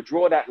 you know,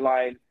 draw that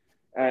line,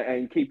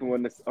 and keep him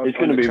on the. It's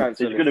going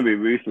to be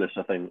ruthless.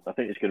 I think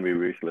it's going to be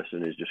ruthless,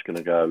 and he's just going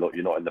to go, look,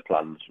 you're not in the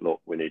plans.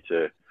 Look, we need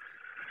to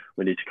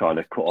kind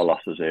of cut our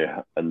losses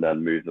here and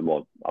then move them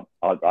on.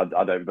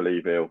 I don't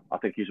believe he'll. I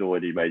think he's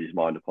already made his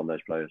mind up on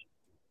those players.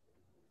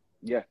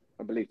 Yeah,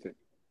 I believe it.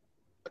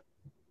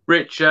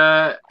 Rich,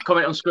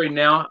 comment on screen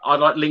now. I'd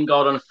like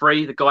Lingard on a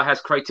free. The guy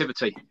has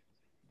creativity.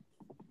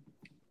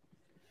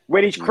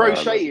 When he's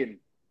crocheting.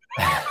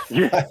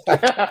 No.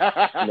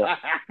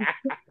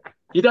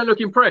 You don't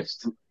look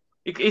impressed.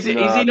 Is he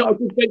not a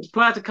good bench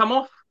player to come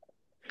off?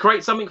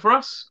 Create something for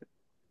us?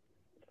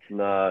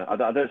 No, I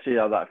don't see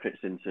how that fits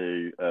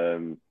into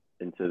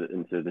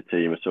the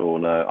team at all.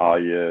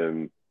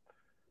 No,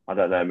 I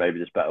don't know. Maybe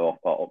there's better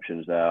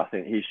options there. I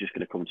think he's just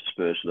going to come to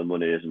Spurs for the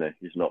money, isn't he?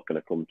 He's not going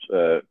to come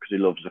because he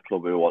loves the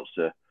club. Who wants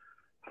to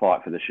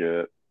fight for the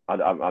shirt. I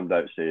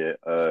don't see it.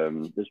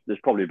 There's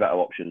probably better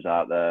options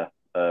out there.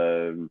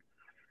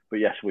 But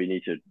yes, we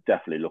need to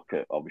definitely look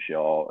at obviously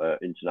our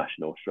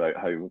international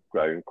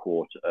homegrown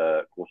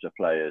quarter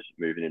players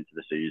moving into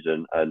the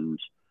season, and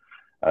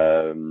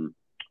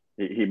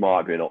he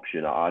might be an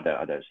option. I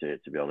don't see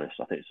it, to be honest.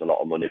 I think it's a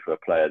lot of money for a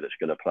player that's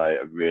going to play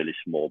a really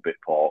small bit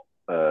part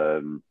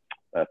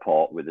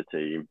with the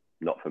team.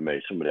 Not for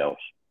me, somebody else.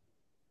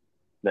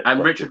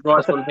 And Richard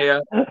writes on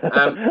here,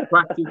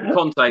 practice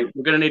Conte,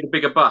 we're going to need a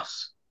bigger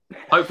bus.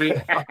 Hopefully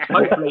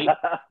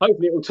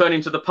it will turn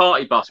into the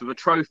party bus with a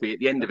trophy at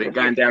the end of it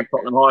going down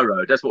Tottenham High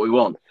Road. That's what we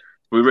want.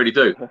 We really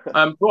do.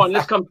 Brian,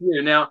 let's come to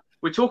you. Now,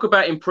 we talk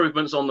about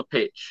improvements on the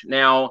pitch.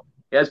 Now,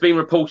 it has been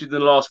reported in the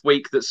last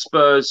week that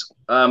Spurs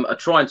are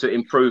trying to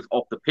improve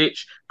off the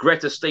pitch.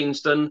 Greta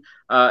Steenston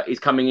is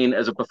coming in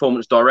as a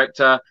performance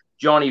director.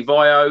 Gianni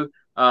Vaio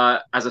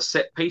as a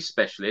set-piece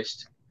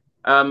specialist.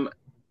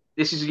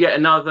 This is yet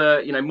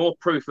another, more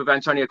proof of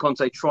Antonio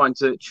Conte trying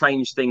to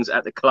change things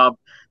at the club,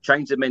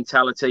 change the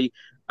mentality.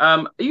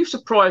 Are you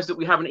surprised that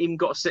we haven't even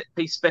got a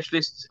set-piece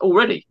specialist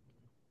already?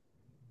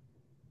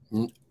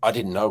 I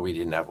didn't know we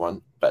didn't have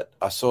one, but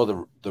I saw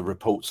the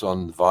reports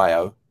on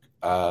Vaio.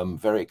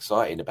 Very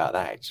exciting about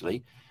that,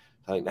 actually.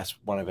 I think that's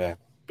one of our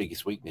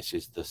biggest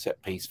weaknesses, the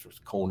set-piece for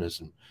corners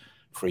and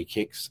free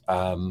kicks.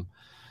 I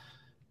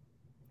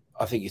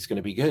think it's going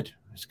to be good.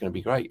 It's going to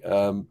be great.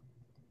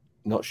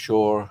 Not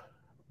sure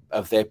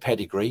of their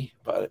pedigree,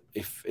 but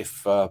if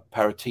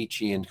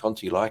Paratici and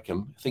Conte like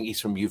him, I think he's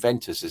from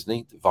Juventus, isn't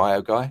he? The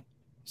Vaio guy.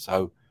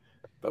 So,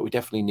 but we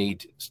definitely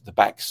need the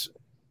backs.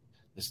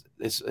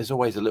 There's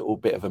always a little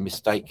bit of a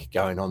mistake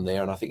going on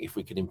there, and I think if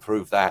we could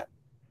improve that,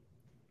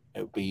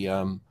 it would be,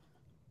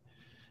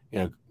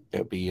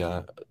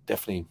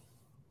 definitely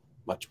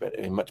much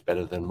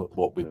better than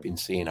what we've been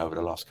seeing over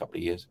the last couple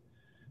of years.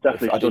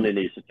 Definitely, Sonny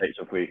needs to take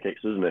some free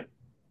kicks, doesn't he?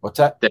 What's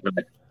that?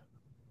 Definitely.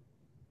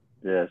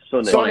 Yeah,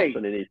 Sonny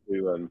needs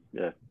to.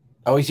 Yeah.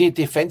 Oh, is he a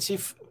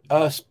defensive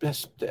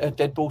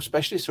dead ball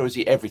specialist, or is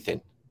he everything?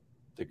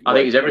 I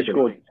think he's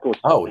everything.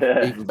 Oh,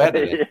 even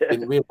better.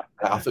 Didn't realize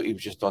that. I thought he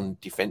was just on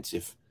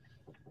defensive.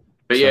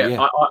 But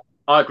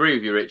I agree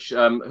with you, Rich.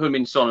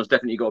 Heung-min Son has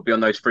definitely got to be on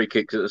those free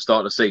kicks at the start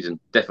of the season.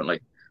 Definitely.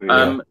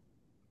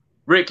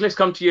 Rick, let's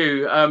come to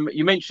you.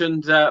 You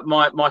mentioned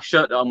my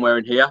shirt that I'm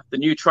wearing here, the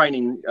new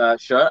training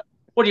shirt.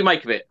 What do you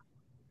make of it?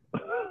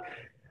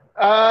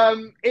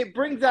 It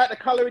brings out the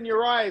colour in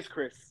your eyes,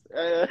 Chris.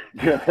 I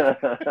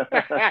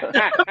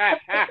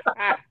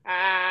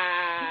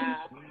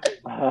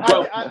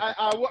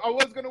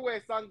was going to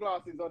wear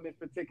sunglasses on this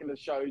particular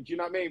show. Do you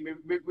know what I mean?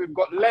 We've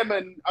got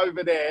lemon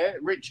over there,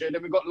 Richard,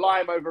 and we've got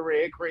lime over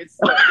here, Chris.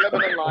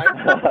 Lemon and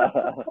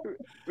lime.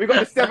 We've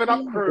got the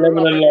 7-Up crew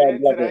lemon and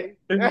lime today.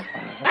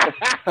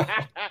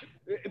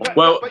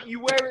 But you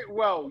wear it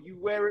well. You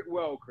wear it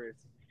well, Chris.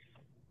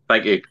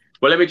 Thank you.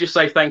 Well, let me just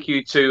say thank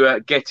you to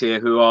Get Here,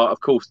 who are,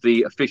 of course,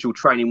 the official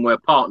training wear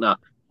partner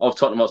of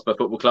Tottenham Hotspur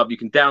Football Club. You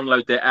can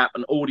download their app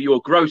and order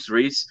your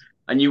groceries,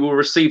 and you will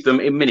receive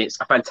them in minutes.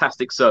 A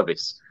fantastic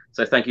service.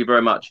 So thank you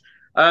very much.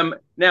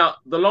 Now,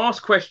 the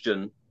last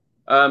question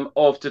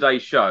of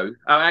today's show.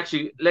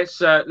 Actually, let's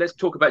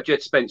talk about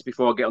Jed Spence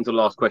before I get on to the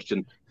last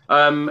question.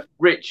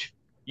 Rich,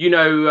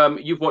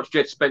 you've watched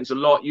Jed Spence a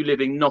lot. You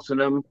live in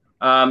Nottingham.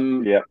 What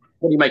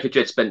do you make of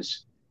Jed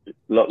Spence?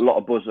 Lot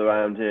of buzz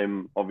around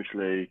him,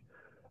 obviously.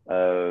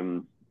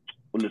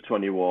 Under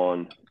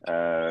 21,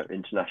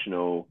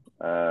 international,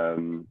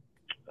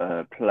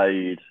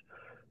 played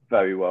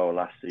very well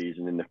last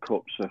season in the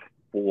cups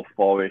for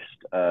Forest.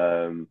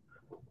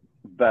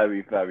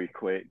 Very, very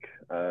quick.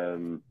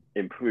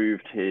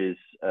 Improved his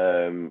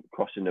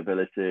crossing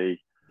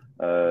ability.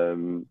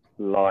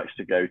 Likes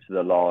to go to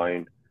the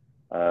line.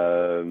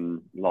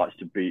 Likes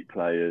to beat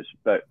players.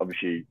 But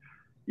obviously,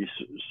 you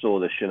saw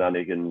the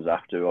shenanigans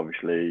after,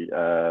 obviously,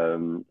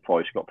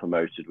 Forest got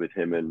promoted with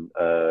him and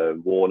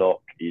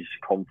Warnock. He's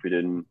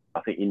confident.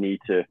 I think you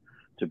need to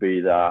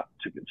be that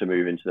to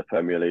move into the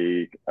Premier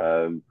League.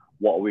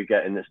 What are we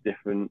getting that's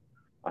different?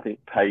 I think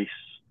pace.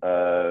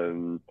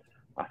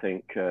 I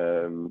think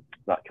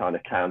that kind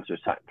of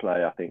counter-attack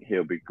play, I think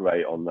he'll be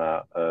great on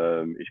that.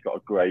 He's got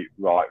a great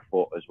right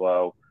foot as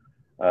well.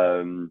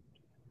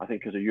 I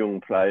think as a young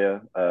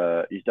player,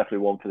 he's definitely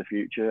one for the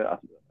future. I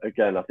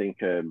think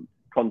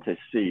Conte's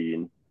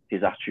seen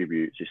his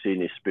attributes. He's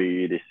seen his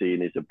speed. He's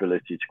seen his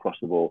ability to cross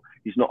the ball.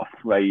 He's not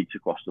afraid to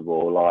cross the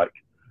ball. Like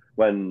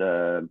when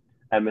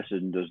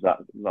Emerson does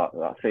that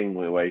thing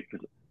where it's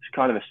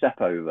kind of a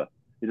step over.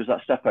 He does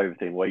that step over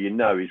thing where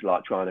he's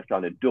like trying to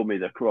kind of dummy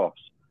the cross.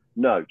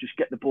 No, just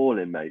get the ball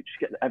in, mate.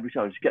 Every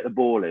time, just get the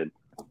ball in.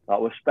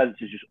 Like with Spence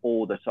is just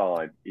all the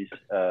time. He's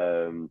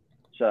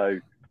so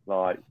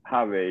like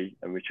Harry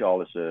and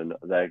Richarlison,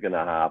 they're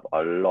gonna have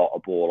a lot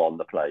of ball on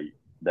the plate.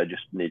 They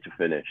just need to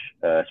finish,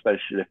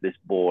 especially if this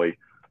boy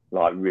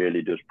like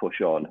really does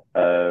push on.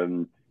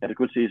 He had a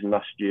good season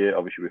last year,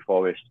 obviously with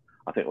Forest.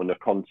 I think under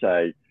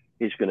Conte,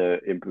 he's going to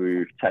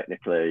improve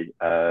technically,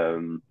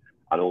 and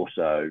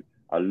also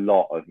a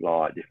lot of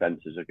like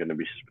defences are going to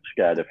be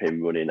scared of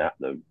him running at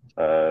them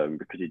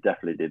because he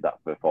definitely did that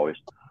for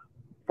Forest.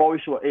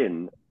 Forest were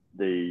in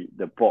the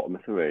bottom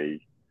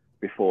three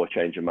before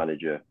change of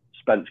manager.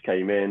 Spence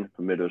came in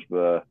from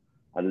Middlesbrough,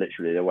 and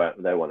literally they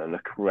went on a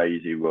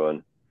crazy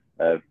run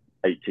of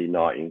 18,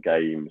 19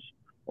 games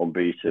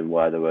unbeaten,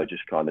 where they were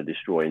just kind of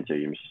destroying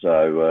teams.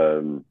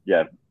 So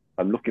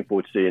I'm looking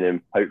forward to seeing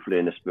him hopefully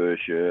in a Spurs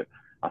shirt.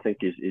 I think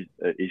he's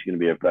going to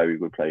be a very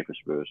good player for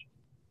Spurs.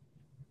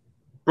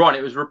 Brian,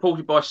 it was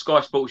reported by Sky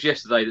Sports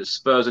yesterday that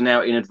Spurs are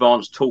now in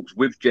advanced talks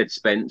with Jed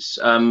Spence.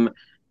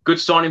 Good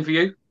signing for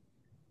you?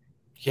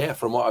 Yeah,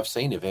 from what I've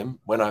seen of him,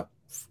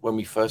 when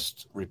we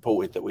first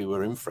reported that we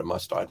were in for him, I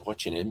started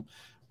watching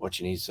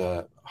his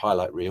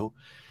highlight reel.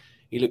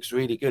 He looks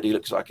really good. He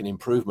looks like an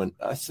improvement.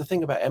 That's the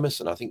thing about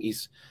Emerson. I think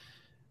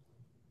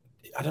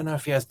I don't know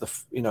if he has the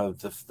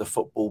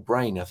football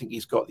brain. I think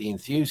he's got the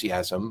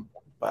enthusiasm,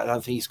 but I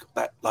don't think he's got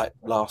that like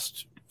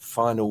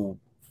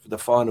the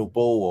final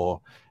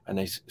ball and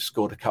they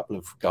scored a couple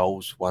of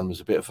goals. One was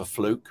a bit of a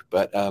fluke,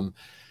 but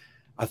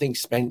I think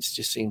Spence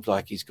just seems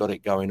like he's got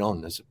it going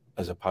on as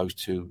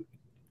opposed to,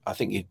 I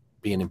think he'd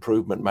be an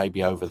improvement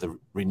maybe over the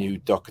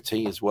renewed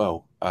Doherty as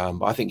well.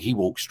 But I think he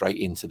walks straight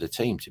into the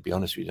team, to be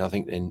honest with you. I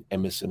think then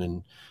Emerson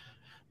and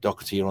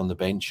Doherty are on the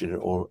bench,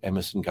 or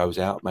Emerson goes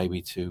out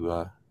maybe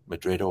to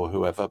Madrid or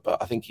whoever.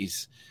 But I think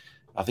he's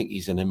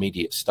an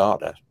immediate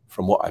starter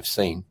from what I've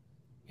seen,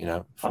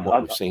 from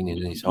what we've seen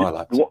in his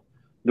highlights.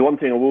 The one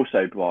thing I will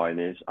say, Brian,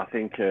 is I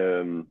think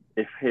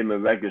if him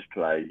and Reggers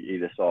play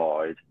either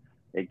side,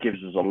 it gives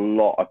us a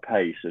lot of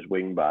pace as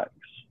wing backs.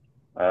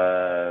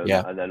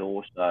 And then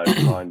also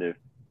kind of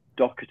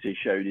Doherty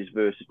showed his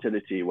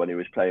versatility when he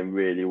was playing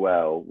really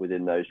well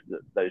within those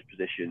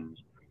positions,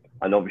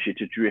 and obviously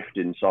to drift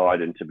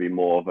inside and to be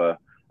more of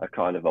a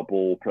kind of a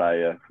ball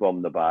player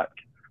from the back.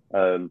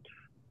 I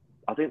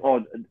think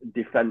our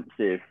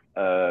defensive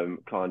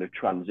kind of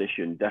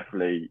transition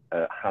definitely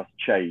has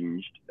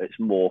changed. It's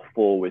more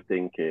forward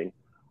thinking,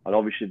 and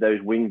obviously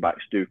those wing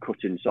backs do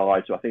cut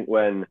inside. So I think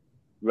when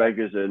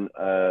Reggers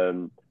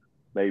and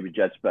maybe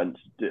Jed Spence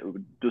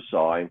does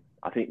sign,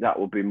 I think that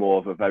will be more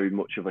of a very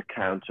much of a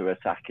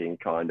counter-attacking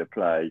kind of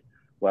play,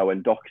 where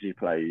when Doherty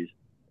plays,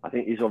 I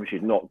think he's obviously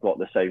not got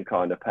the same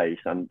kind of pace,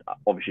 and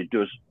obviously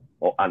does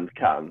and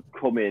can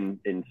come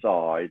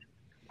inside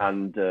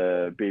and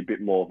be a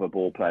bit more of a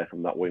ball player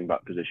from that wing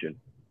back position.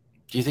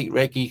 Do you think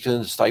Reggie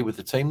can stay with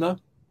the team though?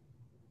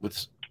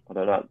 I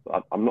don't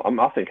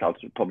know. I think I'd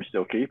probably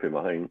still keep him.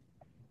 I think.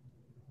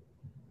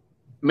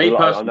 Me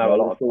personally, I know a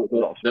lot of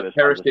Spurs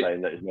fans are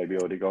saying that he's maybe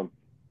already gone.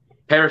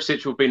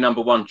 Perisic will be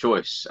number one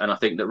choice, and I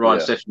think that Ryan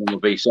Sessegnon will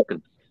be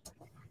second.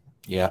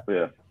 Yeah.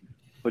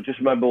 But just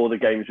remember all the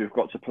games we've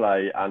got to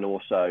play, and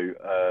also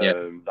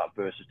that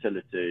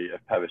versatility of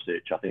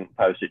Perisic. I think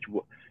Perisic,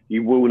 he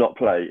will not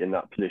play in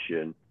that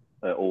position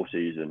all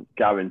season.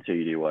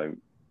 Guaranteed he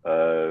won't.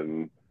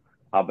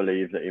 I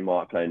believe that he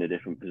might play in a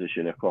different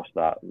position across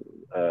that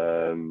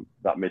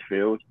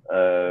midfield.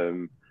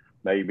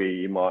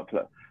 Maybe he might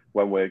play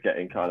when we're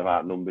getting kind of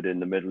outnumbered in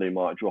the middle. He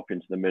might drop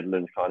into the middle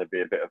and kind of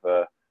be a bit of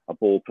a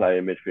ball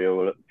player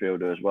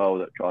midfielder as well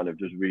that kind of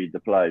just read the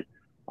play.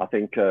 I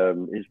think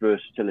his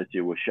versatility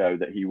will show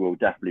that he will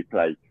definitely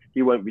play.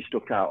 He won't be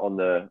stuck out on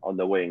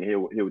the wing.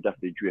 He'll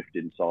definitely drift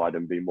inside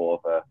and be more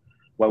of a,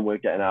 when we're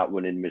getting out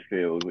running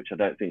midfield, which I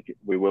don't think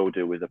we will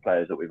do with the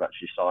players that we've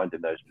actually signed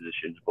in those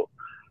positions. But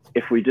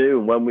if we do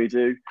and when we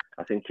do,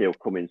 I think he'll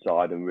come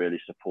inside and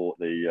really support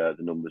the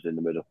numbers in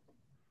the middle.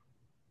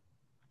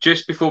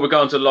 Just before we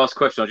go on to the last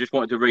question, I just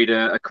wanted to read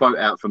a quote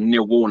out from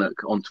Neil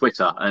Warnock on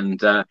Twitter.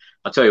 And I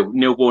tell you,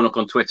 Neil Warnock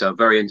on Twitter,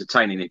 very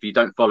entertaining. If you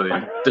don't follow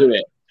him, do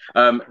it.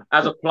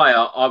 As a player,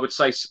 I would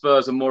say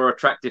Spurs are a more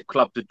attractive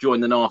club to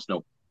join than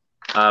Arsenal,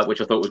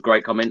 which I thought was a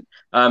great comment.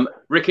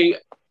 Ricky,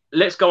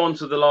 let's go on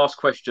to the last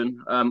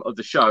question of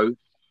the show.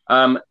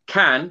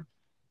 Can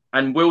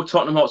and will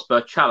Tottenham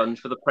Hotspur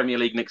challenge for the Premier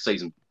League next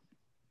season?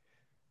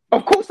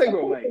 Of course they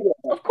will, mate.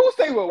 Of course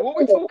they will. What are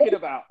we talking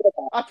about?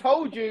 I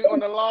told you on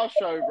the last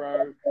show,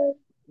 bro.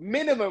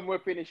 Minimum, we're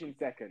finishing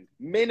second.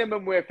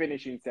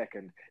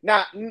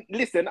 Now,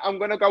 listen, I'm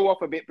going to go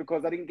off a bit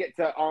because I didn't get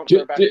to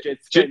answer about Jed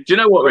Spence. Do you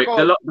know what, Rick?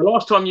 The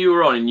last time you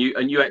were on and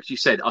you actually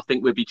said, I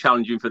think we'd be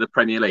challenging for the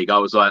Premier League, I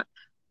was like,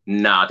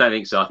 nah, I don't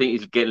think so. I think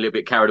he's getting a little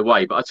bit carried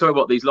away. But I tell you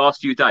what, these last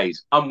few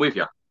days, I'm with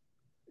you.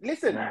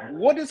 Listen,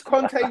 what does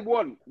Conte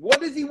want? What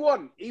does he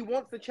want? He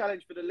wants the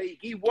challenge for the league.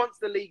 He wants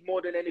the league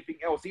more than anything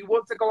else. He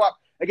wants to go up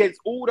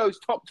against all those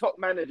top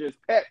managers,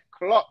 Pep,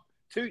 Klopp,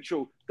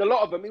 Tuchel, the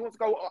lot of them. He wants to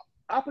go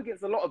up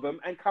against a lot of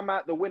them and come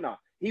out the winner.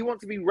 He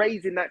wants to be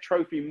raising that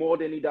trophy more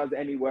than he does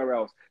anywhere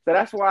else. So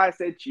that's why I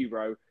said to you,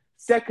 bro,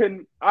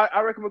 second, I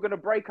reckon we're going to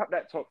break up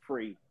that top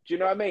three. Do you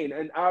know what I mean?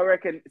 And I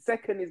reckon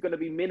second is going to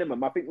be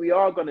minimum. I think we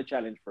are going to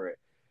challenge for it,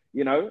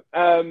 you know?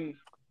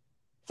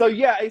 So,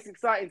 yeah, it's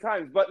exciting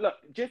times. But look,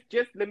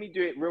 just let me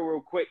do it real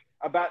quick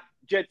about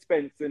Jed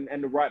Spence and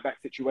the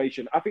right-back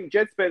situation. I think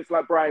Jed Spence,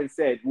 like Brian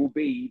said, will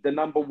be the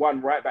number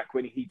one right-back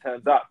when he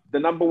turns up. The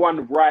number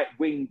one right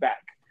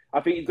wing-back.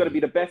 I think he's going to be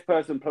the best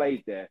person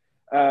played there.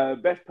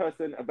 Best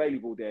person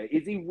available there.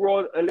 Is he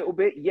raw a little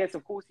bit? Yes,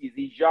 of course he is.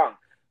 He's young.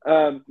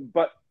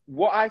 But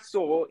what I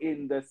saw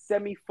in the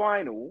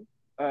semi-final,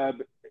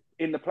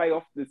 in the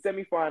playoff, the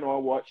semi-final I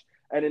watched,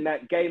 and in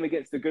that game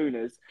against the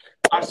Gooners,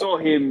 I saw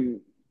him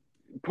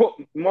put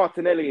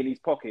Martinelli in his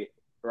pocket,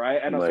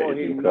 right? And I saw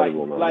him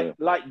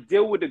like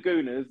deal with the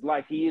Gooners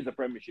like he is a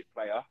Premiership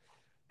player.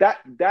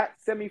 That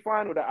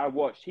semi-final that I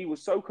watched, he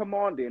was so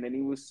commanding and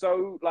he was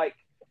so like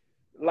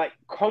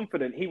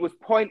confident. He was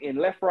pointing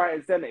left, right,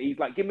 and centre. He's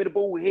like, give me the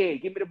ball here,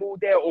 give me the ball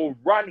there, or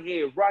run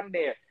here, run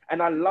there.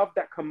 And I love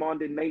that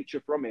commanding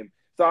nature from him.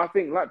 So I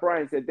think, like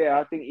Brian said there,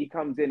 I think he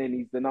comes in and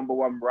he's the number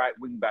one right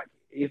wing back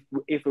if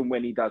and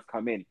when he does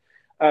come in.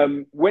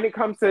 When it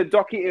comes to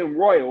Doherty and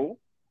Royal,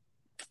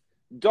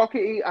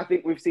 Doherty, I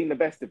think we've seen the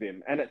best of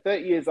him. And at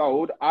 30 years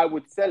old, I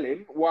would sell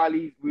him while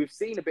we've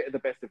seen a bit of the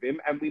best of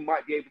him and we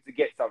might be able to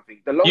get something.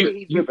 The longer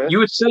he's with us... You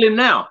would sell him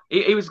now?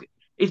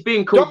 He's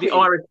being called Doherty, the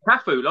Irish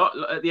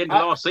Cafu at the end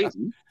of last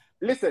season.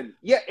 Listen,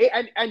 yeah,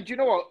 and do you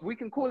know what? We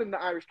can call him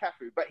the Irish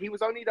Cafu, but he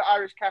was only the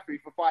Irish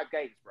Cafu for 5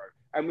 games, bro.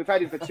 And we've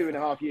had him for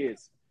 2.5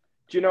 years.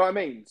 Do you know what I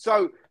mean?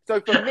 So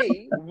for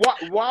me,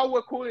 while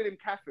we're calling him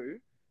Cafu,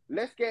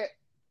 let's get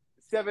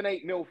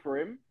 7-8 mil for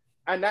him.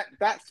 And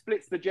that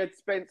splits the Jed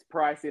Spence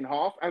price in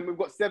half. And we've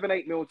got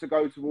 7-8 mil to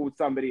go towards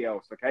somebody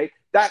else, okay?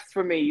 That's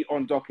for me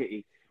on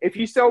Doherty. If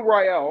you sell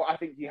Royal, I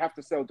think you have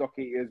to sell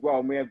Doherty as well.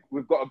 And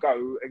we've got to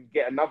go and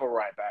get another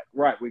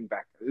right wing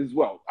back as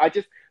well.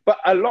 But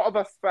a lot of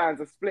us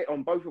fans are split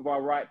on both of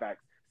our right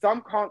backs.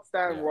 Some can't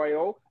stand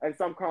Royal and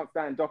some can't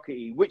stand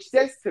Doherty, which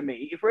says to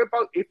me, if we're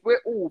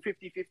all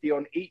 50-50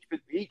 on each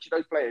of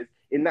those players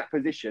in that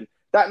position,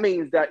 that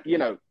means that, you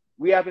know,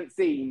 we haven't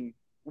seen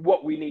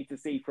what we need to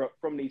see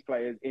from these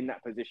players in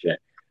that position. Yeah.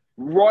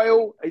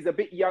 Royal is a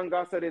bit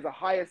younger, so there's a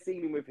higher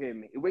ceiling with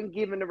him. When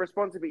given the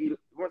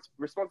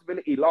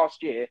responsibility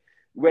last year,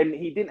 when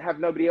he didn't have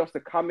nobody else to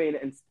come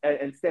in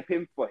and step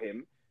in for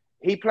him,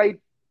 he played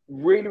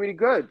really, really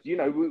good. You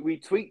know, we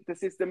tweaked the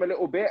system a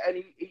little bit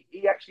and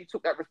he actually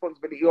took that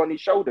responsibility on his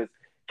shoulders.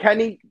 Can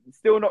he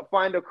still not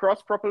find a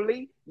cross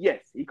properly? Yes,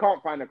 he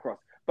can't find a cross.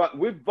 But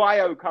with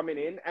Vio coming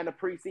in and a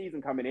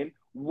pre-season coming in,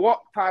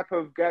 what type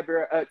of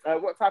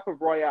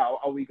Royale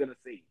are we going to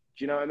see?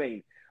 Do you know what I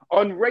mean?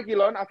 On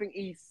Regulon, I think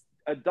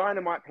a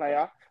dynamite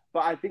player,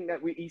 but I think that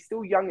he's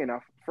still young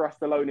enough for us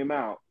to loan him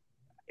out.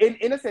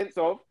 In a sense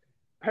of,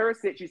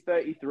 Perisic is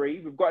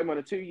 33. We've got him on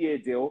a 2-year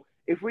deal.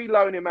 If we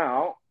loan him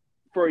out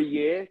for a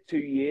year, 2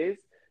 years,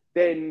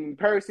 then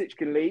Perisic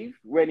can leave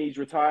when he's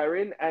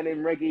retiring, and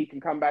then Reggie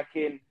can come back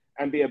in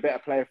and be a better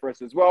player for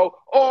us as well.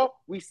 Or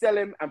we sell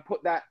him and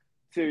put that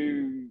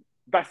to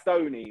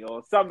Bastoni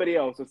or somebody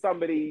else, or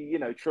somebody,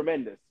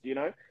 tremendous,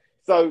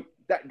 So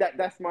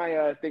that's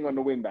my thing on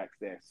the wing backs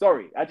there.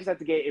 Sorry, I just had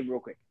to get it in real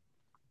quick.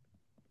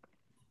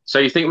 So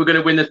you think we're going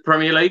to win the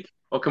Premier League,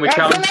 or can we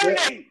challenge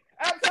it?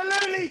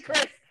 Absolutely,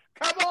 Chris.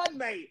 Come on,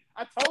 mate.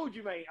 I told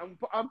you, mate.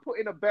 I'm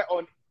putting a bet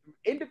on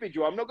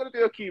individual. I'm not going to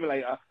do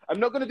accumulator. I'm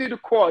not going to do the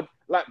quad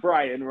like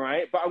Brian,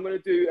 right? But I'm going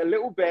to do a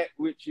little bet,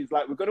 which is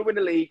like, we're going to win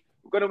the league,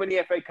 we're going to win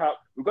the FA Cup,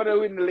 we're going to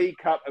win the League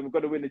Cup, and we're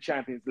going to win the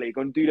Champions League.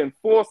 I'm going to do them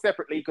 4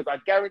 separately, because I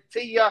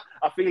guarantee you,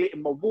 I feel it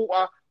in my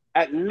water,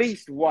 at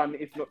least 1,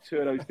 if not 2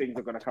 of those things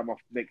are going to come off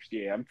next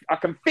year. I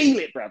can feel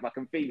it, bruv. I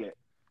can feel it.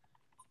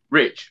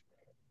 Rich,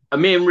 are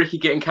me and Ricky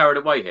getting carried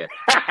away here?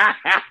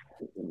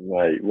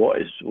 Mate, what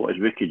is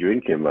Ricky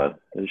drinking, man?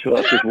 Are you sure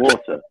that's just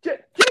water?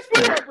 Just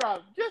water,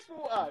 bruv. Just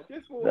water.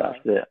 That's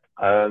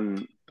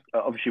it.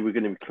 Obviously, we're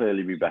going to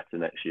clearly be better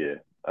next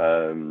year.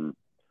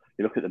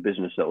 You look at the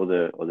business that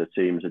other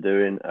teams are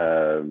doing.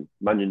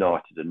 Man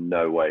United are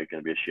no way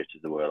going to be as shit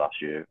as they were last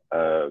year.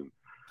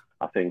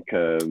 I think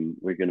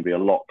we're going to be a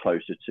lot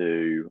closer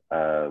to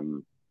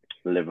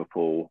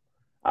Liverpool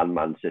and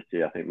Man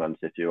City. I think Man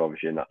City are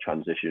obviously in that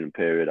transition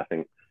period. I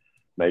think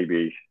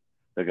maybe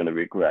they're going to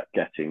regret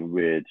getting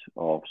rid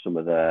of some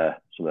of their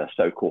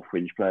so-called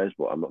fringe players,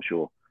 but I'm not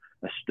sure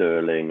a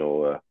Sterling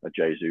or a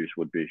Jesus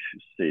would be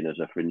seen as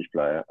a fringe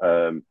player.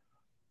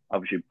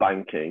 Obviously,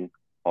 banking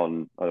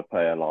on a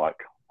player like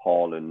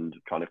Haaland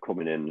kind of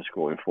coming in and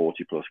scoring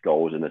 40-plus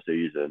goals in a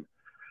season.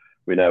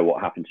 We know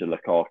what happened to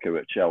Lukaku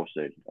at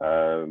Chelsea.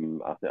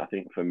 I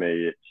think for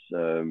me, it's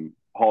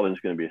Haaland's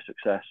going to be a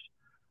success.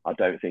 I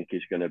don't think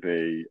he's going to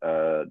be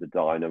the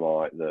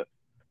dynamite, the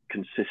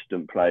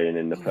consistent playing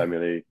in the Premier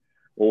League.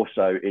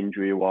 Also,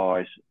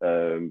 injury-wise,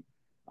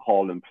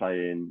 Haaland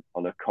playing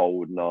on a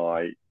cold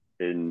night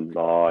in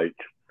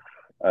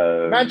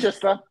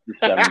Manchester.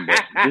 December.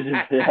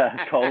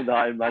 Yeah, cold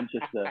night in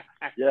Manchester.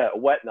 Yeah, a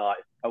wet night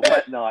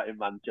in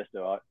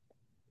Manchester, right?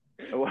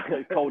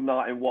 A cold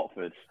night in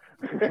Watford.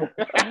 do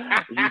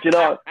you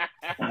know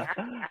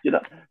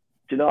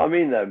what I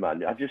mean, though,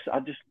 man? I just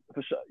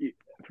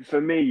for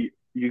me,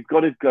 you've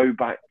got to go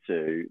back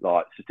to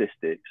like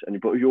statistics,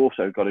 but you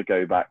also got to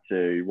go back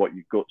to what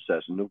your gut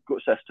says. And the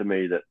gut says to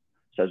me that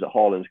says that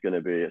Haaland's going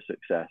to be a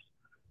success.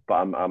 But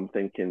I'm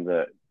thinking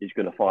that he's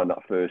going to find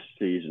that first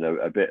season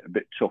a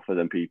bit tougher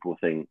than people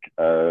think.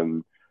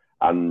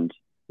 And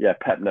yeah,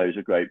 Pep knows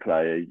a great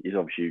player. He's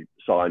obviously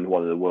signed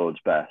one of the world's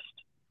best.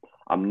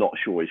 I'm not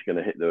sure he's going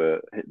to hit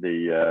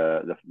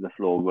the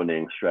floor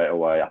running straight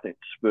away. I think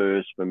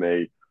Spurs, for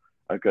me,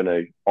 are going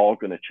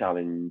to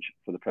challenge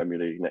for the Premier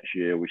League next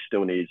year. We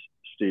still need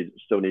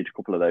a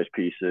couple of those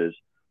pieces.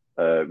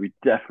 We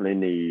definitely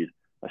need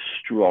a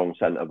strong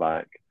centre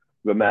back,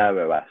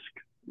 Romero-esque,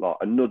 like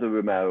another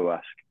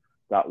Romero-esque.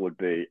 That would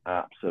be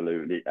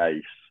absolutely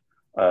ace.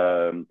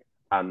 And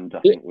I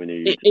think we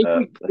need.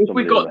 If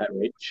we got that,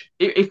 Rich,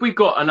 if we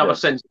got another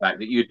centre back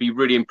that you'd be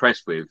really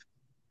impressed with,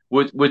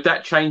 would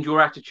that change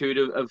your attitude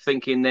of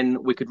thinking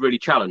then we could really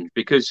challenge?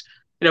 Because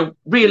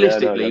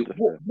realistically,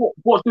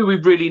 what do we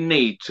really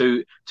need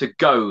to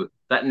go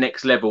that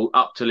next level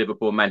up to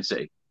Liverpool and Man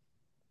City?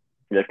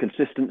 Yeah,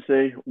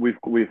 consistency. We've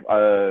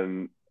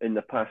in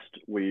the past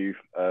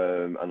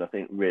and I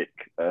think Rick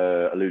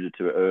alluded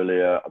to it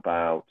earlier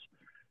about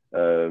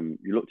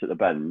you looked at the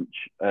bench,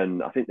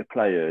 and I think the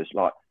players,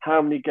 like,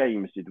 how many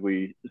games did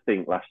we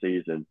think last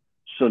season?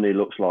 Sonny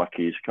looks like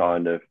he's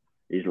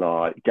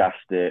like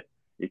gassed it.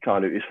 He's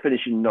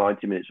finishing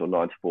 90 minutes or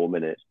 94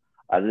 minutes,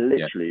 and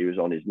literally he was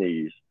on his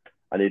knees,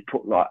 and he'd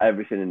put like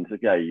everything into the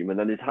game, and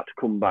then he'd had to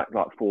come back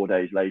like 4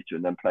 days later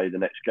and then play the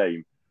next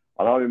game.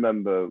 And I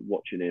remember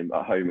watching him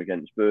at home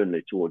against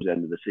Burnley towards the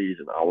end of the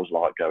season. I was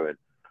like going,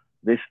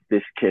 this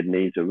kid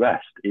needs a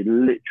rest. He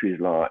literally is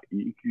like,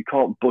 you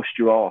can't bust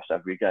your arse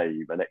every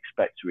game and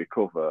expect to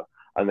recover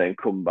and then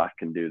come back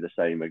and do the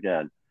same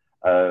again.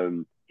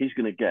 He's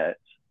going to get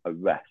a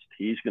rest.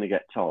 He's going to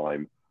get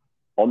time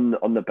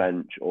on the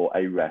bench or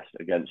a rest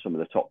against some of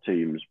the top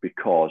teams,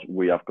 because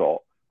we have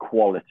got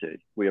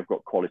quality. We have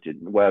got quality.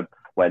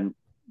 When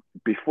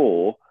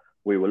before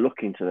we were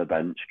looking to the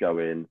bench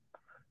going,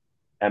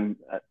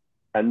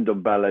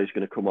 Ndombele is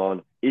going to come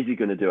on. Is he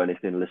going to do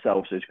anything? Lo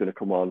Celso is going to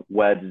come on.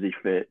 Where does he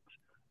fit?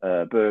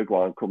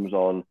 Bergwijn comes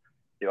on.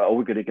 Are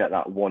we going to get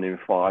that 1 in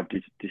 5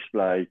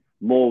 display?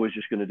 Moore is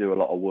just going to do a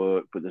lot of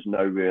work, but there's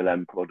no real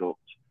end product.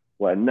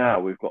 Where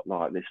now we've got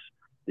like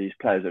these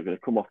players that are going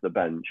to come off the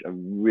bench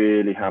and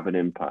really have an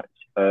impact.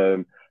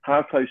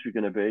 How close we're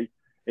going to be?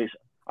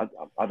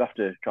 I'd have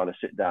to kind of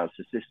sit down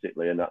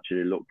statistically and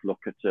actually look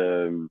at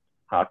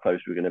how close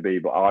we're going to be.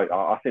 But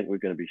I think we're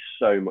going to be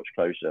so much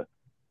closer.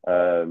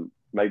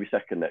 maybe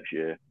second next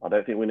year. I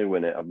don't think we're going to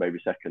win it. Maybe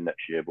second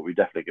next year, but we're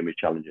definitely going to be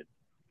challenging.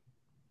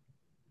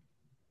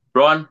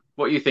 Brian,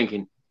 what are you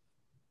thinking?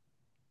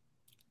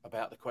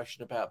 About the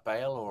question about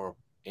Bale or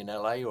in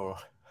LA or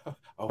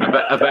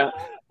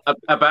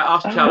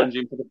about us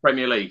challenging for the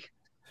Premier League?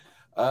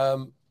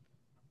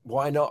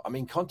 Why not? I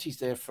mean, Conte's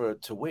there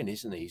to win,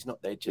 isn't he? He's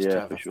not there just to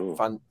have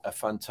a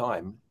fun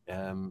time.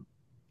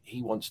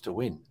 He wants to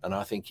win, and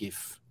I think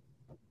if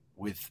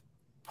with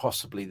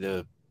possibly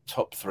the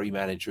top 3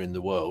 manager in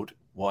the world,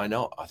 why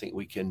not? I think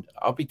we can.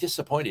 I'll be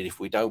disappointed if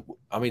we don't.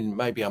 I mean,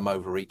 maybe I'm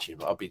overreaching,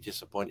 but I'll be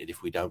disappointed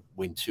if we don't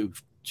win two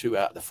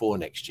out of the 4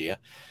 next year.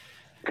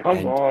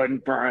 Come on,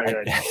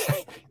 Brian.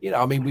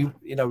 I mean,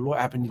 what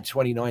happened in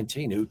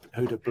 2019?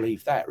 Who'd have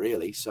believed that,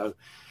 really? So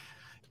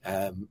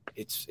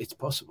it's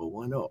possible.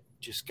 Why not?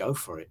 Just go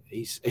for it.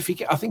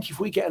 I think if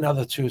we get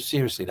another 2,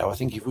 seriously though, I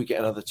think if we get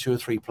another 2 or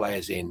 3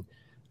 players in,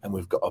 and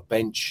we've got a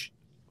bench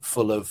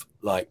full of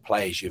like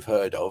players you've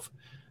heard of,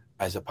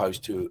 as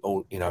opposed to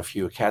all a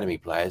few academy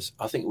players,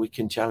 I think we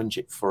can challenge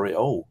it for it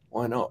all.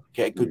 Why not?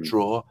 Get a good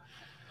draw.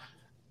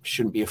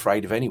 Shouldn't be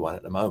afraid of anyone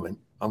at the moment.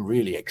 I'm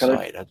really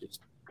excited.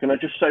 Can I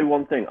just say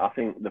one thing? I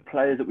think the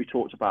players that we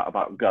talked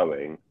about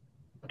going,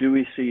 do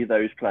we see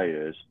those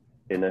players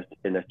in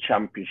a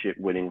championship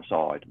winning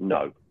side?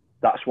 No.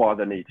 That's why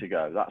they need to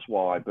go. That's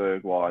why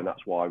Bergwijn,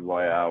 that's why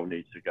Royale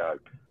needs to go.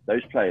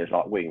 Those players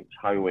like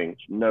Harry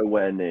Winks,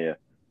 nowhere near.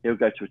 He'll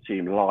go to a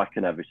team like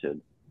an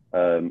Everton.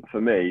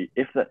 For me,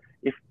 if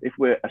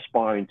we're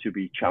aspiring to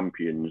be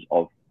champions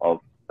of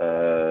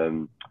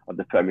the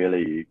Premier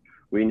League,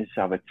 we need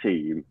to have a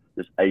team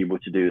that's able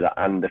to do that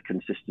and the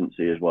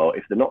consistency as well.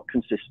 If they're not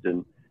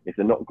consistent, if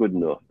they're not good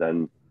enough,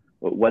 then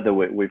whether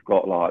we've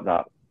got like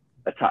that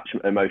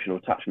emotional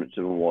attachment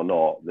to them or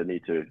not, they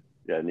need to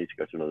go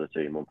to another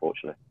team,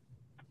 unfortunately.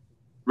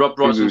 Rob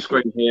Bronson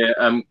screen here.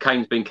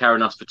 Kane's been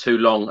carrying us for too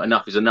long.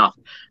 Enough is enough.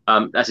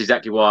 That's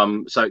exactly why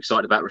I'm so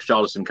excited about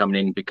Richarlison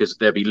coming in, because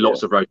there'll be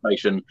lots of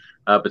rotation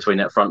between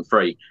that front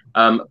 3.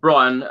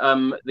 Brian,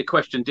 the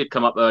question did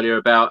come up earlier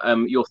about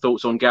your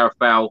thoughts on Gareth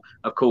Bale.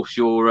 Of course,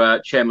 you're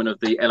chairman of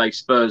the LA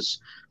Spurs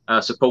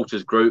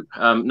supporters group.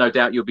 No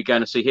doubt you'll be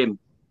going to see him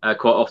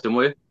quite often,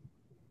 will you?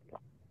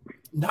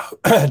 No,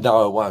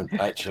 no, I won't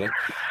actually.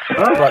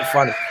 It's quite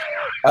funny.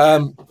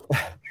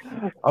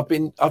 I've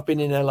been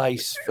in LA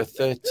for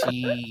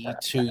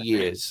 32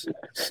 years.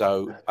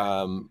 So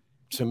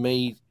to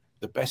me,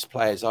 the best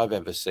players I've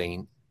ever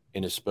seen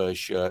in a Spurs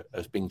shirt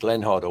has been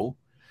Glenn Hoddle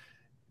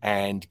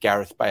and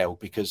Gareth Bale,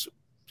 because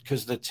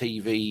of the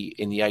TV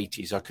in the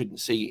 80s, I couldn't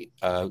see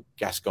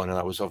Gascoigne, and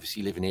I was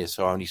obviously living here,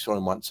 so I only saw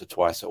him once or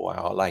twice at White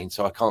Hart Lane.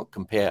 So I can't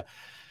compare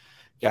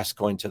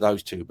Gascoigne to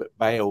those two. But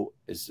Bale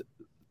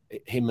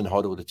him and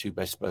Hoddle, the 2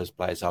 best Spurs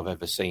players I've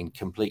ever seen,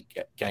 complete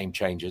game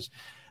changers.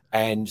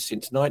 And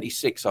since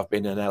 96, I've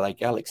been an LA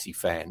Galaxy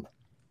fan.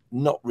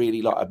 Not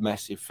really like a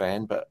massive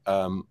fan, but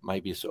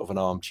maybe a sort of an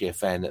armchair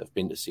fan that have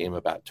been to see him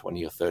about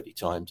 20 or 30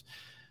 times.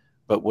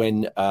 But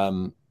when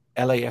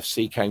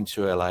LAFC came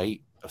to LA,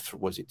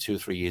 was it 2 or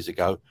 3 years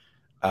ago,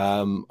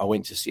 I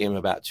went to see him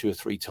about 2 or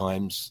 3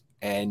 times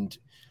and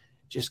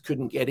just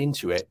couldn't get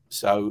into it.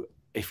 So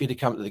if he'd have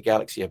come to the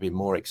Galaxy, I'd been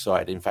more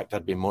excited. In fact,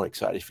 I'd been more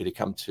excited if he'd have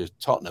come to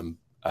Tottenham.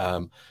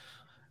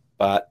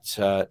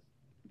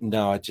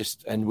 No,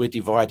 and we're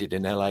divided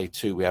in LA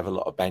too. We have a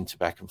lot of banter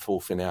back and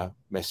forth in our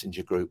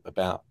messenger group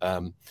about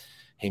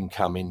him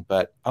coming.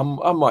 But I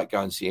might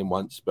go and see him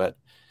once, but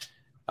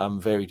I'm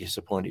very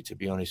disappointed, to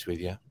be honest with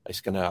you.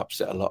 It's going to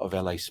upset a lot of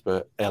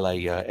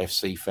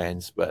LAFC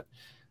fans, but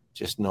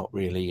just not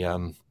really.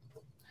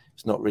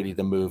 It's not really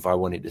the move I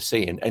wanted to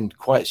see, and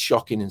quite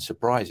shocking and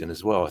surprising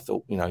as well. I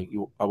thought,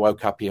 I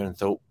woke up here and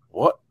thought,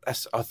 what? I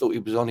thought he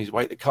was on his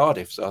way to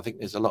Cardiff. So I think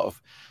there's a lot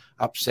of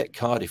upset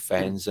Cardiff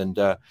fans. And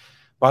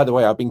by the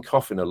way, I've been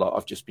coughing a lot.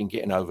 I've just been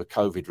getting over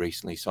COVID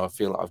recently, so I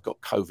feel like I've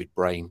got COVID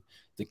brain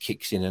that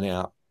kicks in and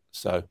out.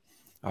 So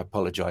I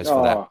apologise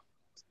for that.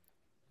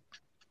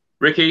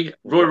 Ricky,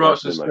 Roy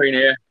writes on the screen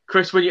here.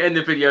 Chris, when you end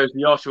the videos and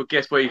you ask your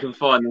guest where you can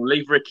find them,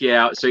 leave Ricky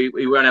out so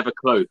he won't have a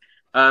clue.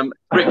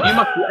 Rick,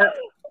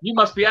 you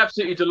must be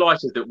absolutely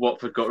delighted that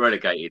Watford got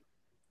relegated.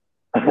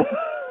 Do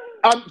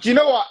you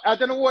know what? I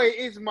don't know what it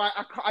is.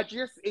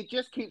 It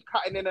just keeps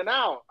cutting in and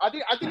out. I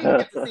didn't even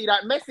get to see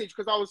that message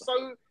because I was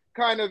so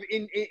kind of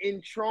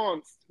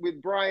entranced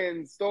with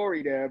Brian's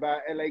story there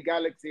about LA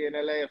Galaxy and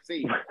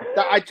LAFC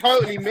that I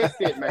totally missed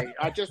it, mate.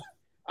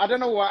 I don't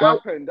know what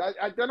happened.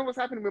 I don't know what's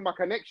happening with my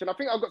connection. I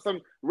think I've got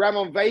some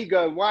Ramon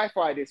Vega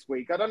Wi-Fi this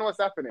week. I don't know what's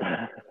happening.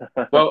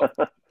 Well,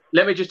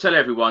 let me just tell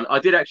everyone, I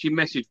did actually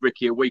message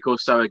Ricky a week or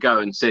so ago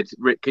and said,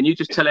 Rick, can you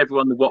just tell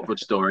everyone the Watford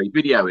story,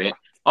 video it?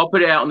 I'll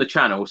put it out on the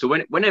channel. So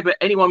whenever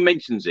anyone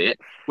mentions it,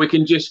 we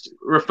can just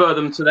refer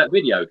them to that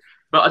video.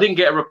 But I didn't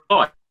get a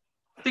reply.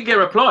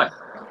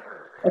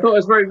 I thought it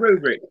was very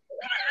rude, Rick.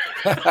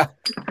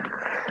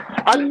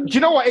 Do you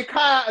know what? It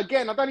cut out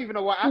again. I don't even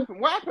know what happened.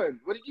 What happened?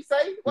 What did you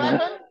say? What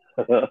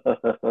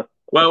happened?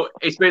 Well,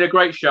 it's been a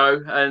great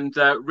show. And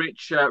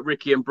Rich,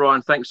 Ricky and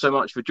Brian, thanks so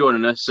much for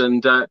joining us.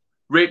 And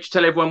Rich,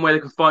 tell everyone where they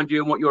can find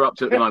you and what you're up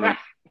to at the moment.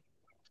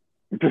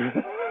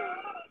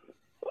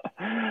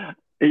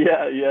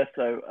 Yeah.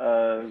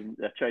 So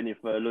training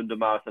for London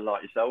Marathon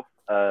like yourself,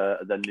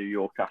 then New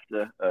York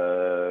after.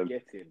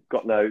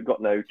 Got no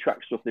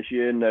track stuff this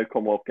year, no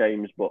Commonwealth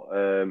Games, but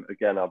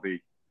again I'll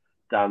be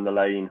down the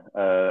lane.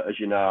 As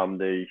you know, I'm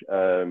the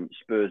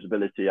Spurs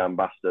Ability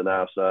Ambassador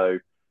now, so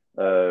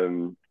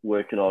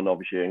working on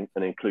obviously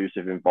an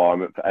inclusive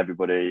environment for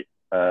everybody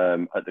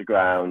at the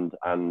ground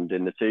and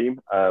in the team,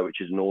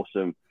 which is an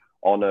awesome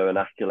honour and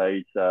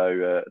accolade.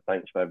 So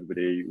thanks for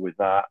everybody with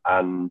that.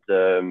 And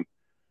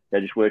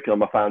just working on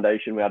my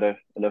foundation. We had an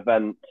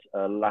event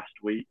last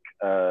week.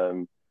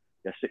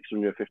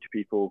 650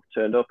 people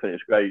turned up, and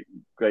it's great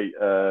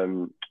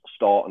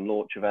start and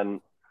launch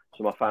event.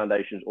 So my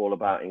foundation is all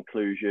about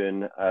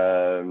inclusion,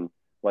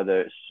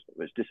 whether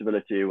it's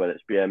disability, whether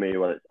it's BME,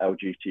 whether it's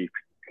LGBTQ+.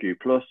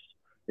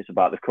 It's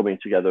about the coming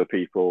together of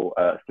people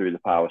through the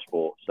power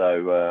sport.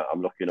 So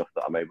I'm lucky enough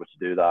that I'm able to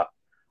do that.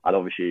 And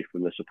obviously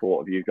from the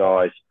support of you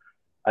guys.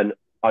 And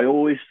I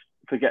always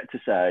forget to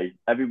say,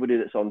 everybody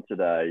that's on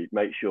today,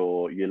 make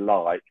sure you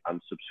like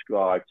and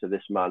subscribe to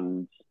this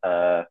man's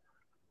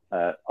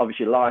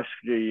obviously live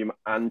stream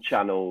and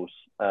channels,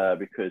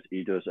 because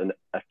he does a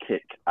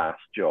kick-ass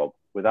job.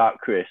 Without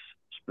Chris,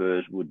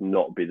 Spurs would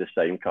not be the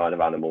same kind of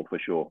animal for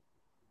sure.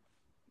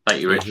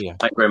 Thank you, Rich.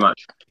 Thank you very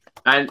much.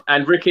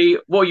 And Ricky,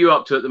 what are you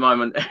up to at the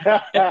moment?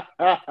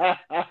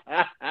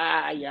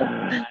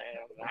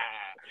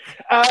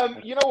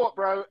 You know what,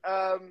 bro?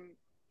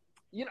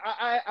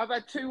 I've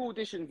had 2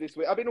 auditions this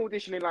week. I've been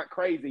auditioning like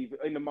crazy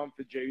in the month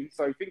of June,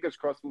 so fingers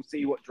crossed we'll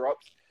see what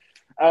drops.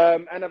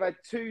 And I've had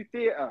 2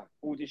 theatre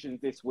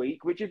auditions this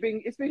week, which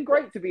it's been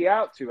great to be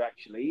out to,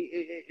 actually.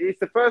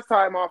 It's the first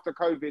time after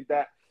COVID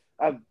that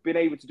I've been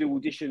able to do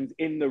auditions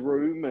in the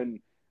room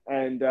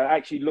and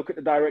actually look at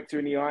the director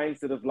in the eye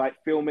instead of like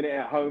filming it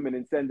at home and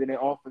then sending it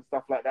off and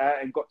stuff like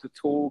that, and got to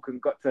talk and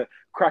got to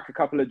crack a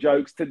couple of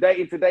jokes. In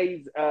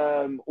today's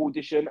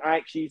audition, I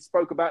actually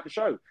spoke about the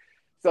show.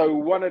 So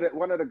one of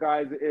the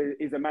guys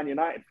is a Man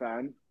United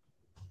fan.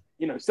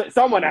 You know, so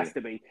someone has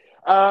to be.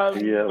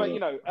 But, you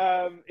know,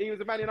 he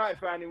was a Man United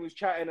fan. He was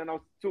chatting, and I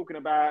was talking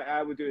about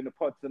how we're doing the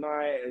pod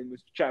tonight, and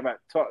was chatting about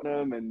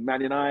Tottenham and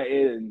Man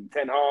United and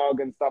Ten Hag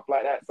and stuff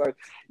like that. So,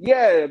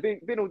 yeah, been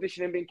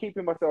auditioning, been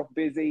keeping myself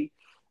busy.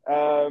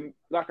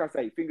 Like I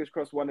say, fingers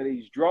crossed one of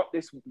these drop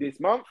this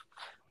month.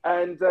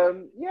 And,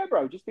 yeah,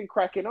 bro, just been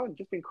cracking on.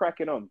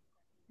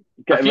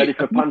 Getting ready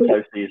for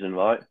Panto season,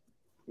 right?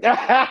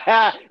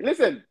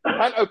 Listen,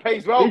 Panto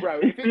pays well,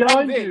 bro. It's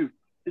behind you.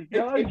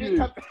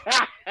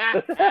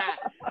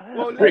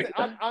 Well, listen,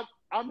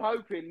 I'm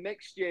hoping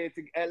next year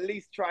to at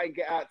least try and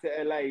get out to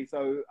LA,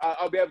 so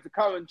I'll be able to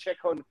come and check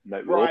on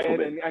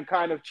Brian and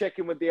kind of check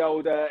in with the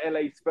old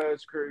LA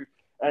Spurs crew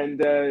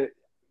and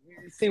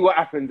see what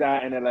happens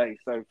out in LA.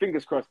 So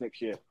fingers crossed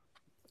next year.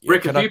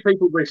 Rick, a few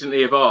people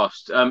recently have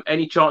asked,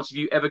 any chance of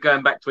you ever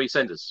going back to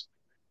EastEnders?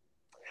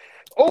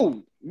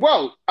 Oh,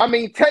 well, I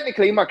mean,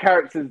 technically my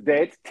character's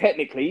dead,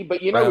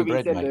 but you know with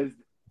EastEnders,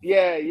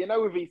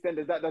 with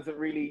EastEnders, that doesn't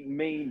really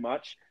mean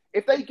much.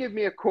 If they give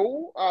me a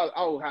call,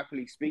 I'll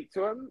happily speak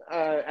to them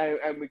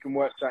and we can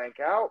work something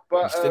out.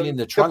 But you're still in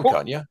the trunk,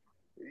 aren't you?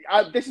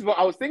 This is what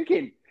I was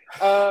thinking.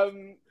 So,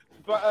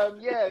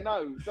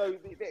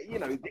 you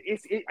know,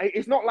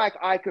 it's not like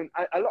I can.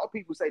 A lot of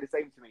people say the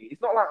same to me.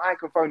 It's not like I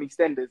can phone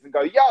EastEnders and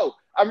go, "Yo,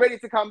 I'm ready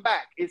to come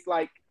back." It's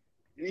like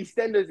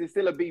EastEnders is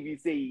still a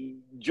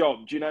BBC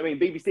job. Do you know what I mean?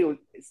 BBC will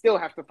still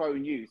have to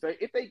phone you. So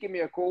if they give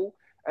me a call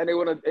and they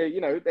want to,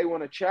 they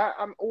want to chat,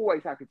 I'm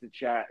always happy to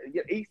chat.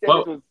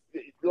 EastEnders was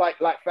like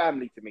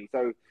family to me.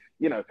 So,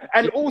 you know,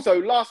 and also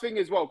last thing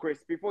as well,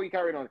 Chris, before you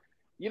carry on,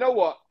 you know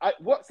what?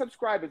 What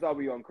subscribers are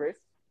we on, Chris?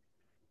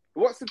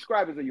 What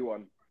subscribers are you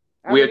on?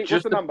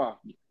 What's the number?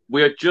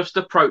 We are just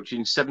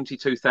approaching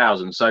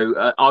 72,000.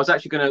 So I was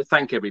actually going to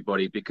thank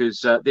everybody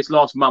because this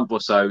last month or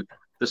so,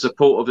 the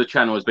support of the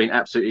channel has been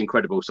absolutely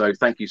incredible. So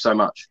thank you so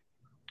much.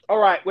 All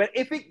right. Well,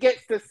 if it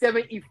gets to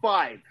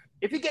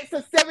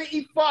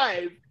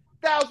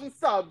 75,000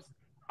 subs,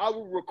 I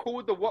will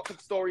record the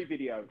Watford story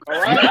video. All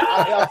right.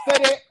 I've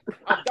said it.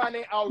 I've done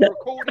it. I'll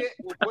record it.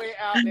 We'll put it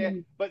out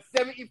there. But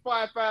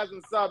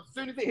 75,000 subs. As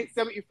soon as it hits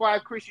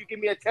 75, Chris, you give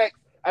me a text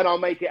and I'll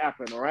make it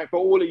happen. All right. For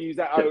all of you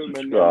at home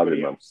and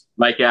everybody else.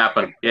 Make it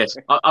happen. Yes.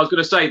 I was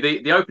going to say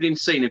the opening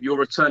scene of your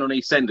return on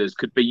EastEnders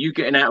could be you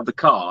getting out of the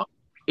car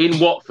in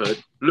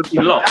Watford,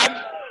 looking lost.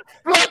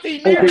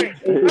 Bloody lyrics!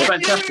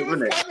 Fantastic,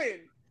 wasn't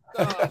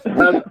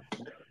it?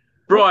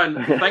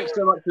 Brian, thanks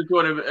so much for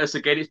joining us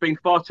again. It's been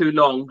far too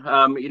long.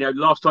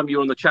 Last time you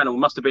were on the channel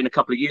must have been a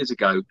couple of years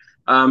ago.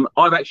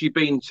 I've actually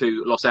been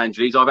to Los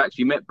Angeles. I've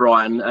actually met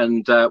Brian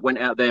and went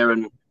out there,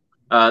 and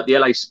the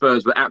LA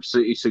Spurs were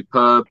absolutely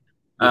superb.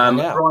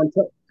 Brian,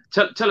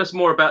 tell us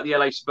more about the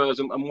LA Spurs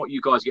and what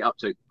you guys get up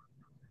to.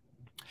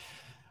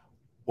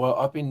 Well,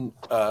 I've been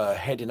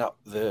heading up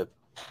the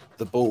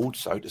board,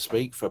 so to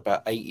speak, for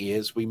about 8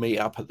 years. We meet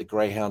up at the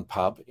Greyhound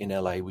pub in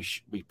LA.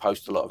 We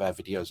post a lot of our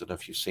videos. I don't know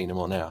if you've seen them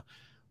on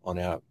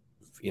our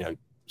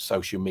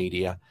social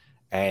media,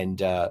 And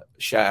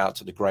shout out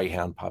to the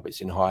Greyhound pub.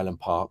 It's in Highland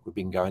Park. We've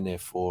been going there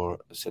for,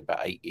 I said, about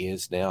 8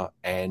 years now.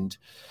 And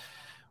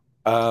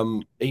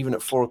even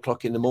at 4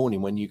 o'clock in the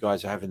morning, when you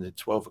guys are having the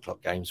 12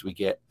 o'clock games, we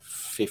get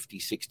 50,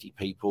 60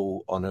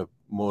 people on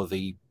more of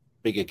the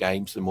bigger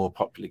games, the more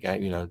popular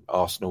game, you know,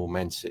 Arsenal,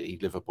 Man City,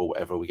 Liverpool,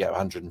 whatever. We get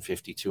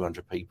 150,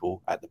 200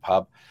 people at the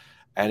pub.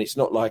 And it's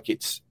not like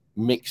it's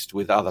mixed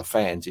with other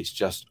fans. It's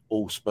just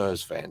all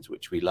Spurs fans,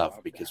 which we love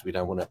because we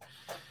don't want to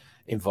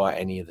invite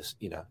any of the,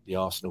 you know, the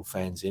Arsenal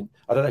fans in.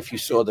 I don't know if you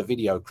saw the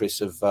video,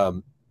 Chris, of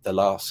the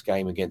last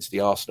game against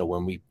the Arsenal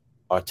when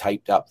I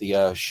taped up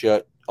the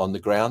shirt on the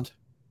ground.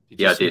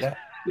 Did you see that?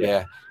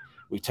 Yeah.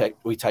 I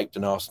taped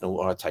an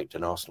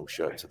Arsenal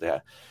shirt to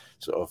their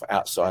sort of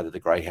outside of the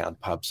Greyhound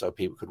pub so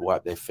people could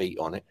wipe their feet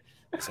on it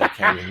as they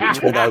came in,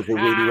 which went over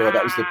really well.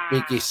 That was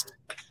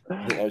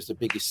the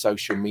biggest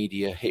social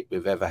media hit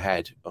we've ever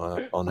had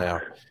on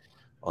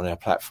our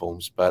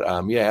platforms. But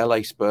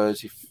LA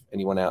Spurs, if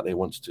anyone out there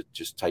wants to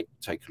just take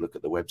a look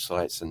at the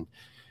websites, and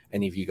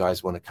any of you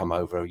guys want to come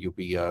over, you'll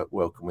be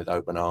welcome with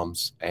open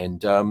arms.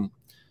 And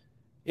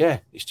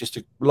it's just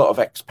a lot of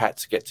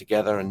expats get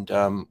together and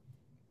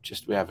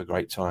just we have a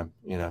great time.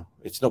 You know,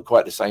 it's not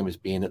quite the same as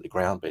being at the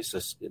ground, but it's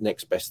the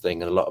next best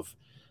thing. And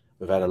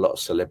we've had a lot of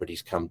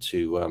celebrities come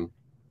to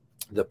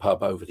the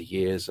pub over the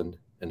years and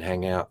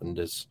hang out. And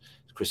as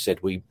Chris said,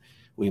 we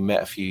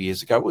met a few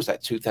years ago. What was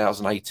that,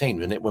 2018,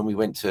 wasn't it, when we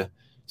went to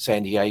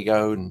San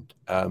Diego and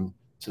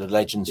to the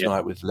Legends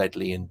Night with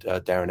Ledley and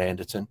Darren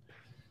Anderton?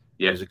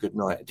 Yeah, it was a good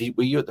night.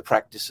 Were you at the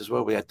practice as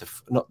well? We had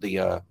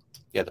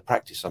the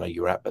practice I know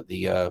you were at, but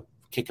the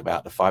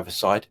kickabout, the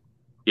five-a-side.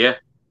 Yeah,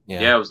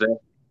 I was there.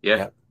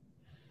 Yeah.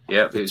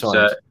 It's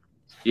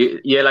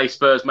LA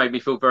Spurs made me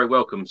feel very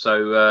welcome.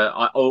 So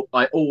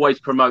I always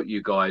promote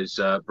you guys,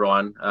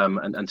 Brian,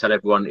 and tell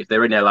everyone if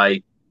they're in LA,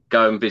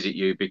 go and visit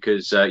you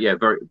because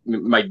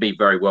made me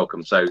very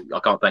welcome. So I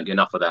can't thank you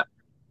enough for that.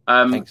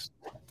 Thanks.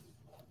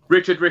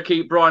 Richard,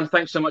 Ricky, Brian,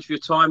 thanks so much for your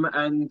time,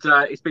 and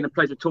it's been a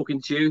pleasure talking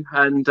to you.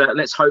 And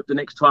let's hope the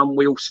next time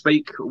we all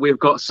speak, we've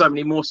got so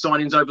many more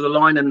signings over the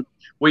line, and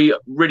we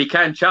really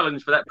can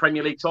challenge for that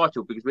Premier League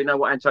title because we know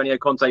what Antonio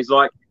Conte's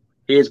like.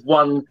 He has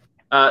won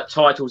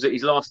titles at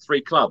his last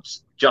 3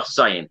 clubs. Just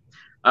saying.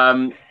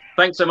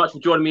 Thanks so much for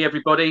joining me,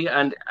 everybody.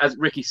 And as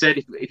Ricky said,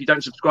 if you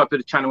don't subscribe to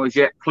the channel as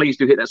yet, please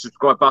do hit that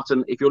subscribe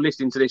button. If you're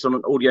listening to this on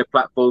an audio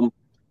platform,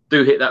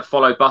 do hit that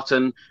follow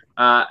button.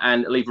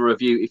 And leave a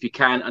review if you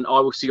can, and I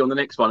will see you on the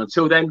next one.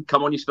 Until then,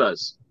 come on, you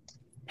Spurs.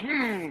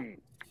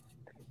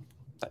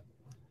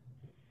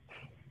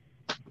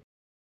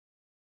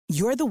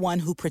 You're the one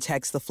who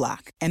protects the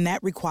flock, and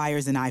that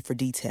requires an eye for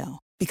detail.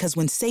 Because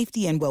when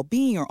safety and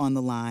well-being are on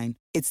the line,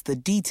 it's the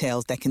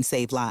details that can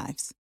save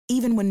lives.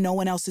 Even when no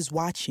one else is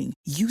watching,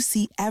 you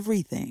see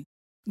everything.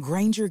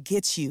 Grainger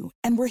gets you,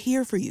 and we're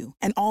here for you,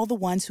 and all the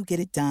ones who get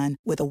it done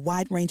with a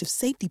wide range of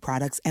safety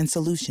products and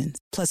solutions,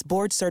 plus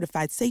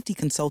board-certified safety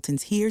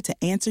consultants here to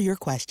answer your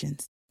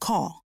questions.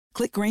 Call,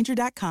 click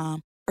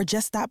Grainger.com, or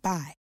just stop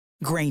by.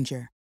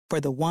 Grainger,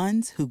 for the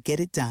ones who get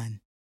it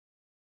done.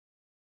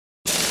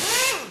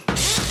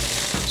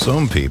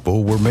 Some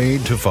people were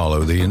made to follow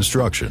the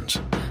instructions.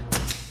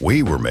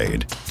 We were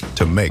made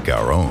to make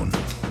our own.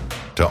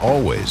 To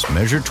always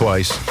measure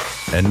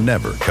twice and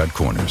never cut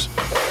corners.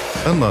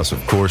 Unless,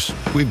 of course,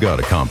 we've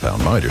got a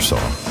compound miter saw.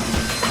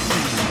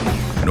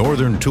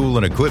 Northern Tool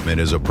and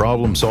Equipment is a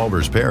problem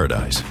solver's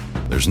paradise.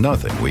 There's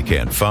nothing we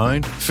can't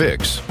find,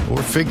 fix,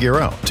 or figure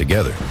out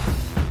together.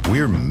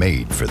 We're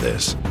made for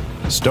this.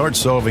 Start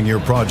solving your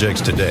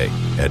projects today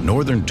at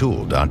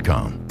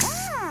northerntool.com.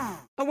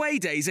 Away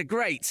days are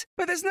great,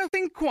 but there's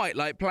nothing quite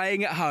like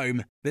playing at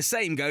home. The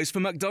same goes for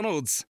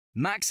McDonald's.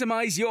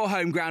 Maximise your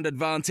home ground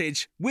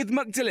advantage with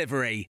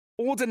McDelivery.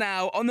 Order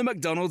now on the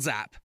McDonald's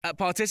app. At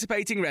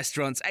participating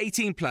restaurants,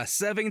 18 plus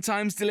serving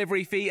times,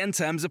 delivery fee and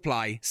terms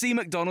apply. See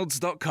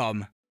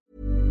mcdonalds.com.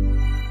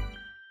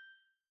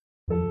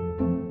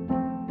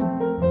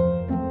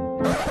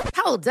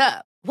 Hold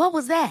up. What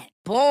was that?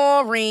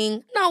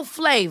 Boring. No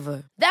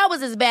flavor. That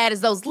was as bad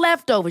as those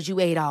leftovers you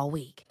ate all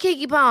week.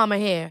 Keke Palmer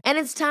here. And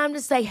it's time to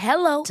say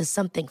hello to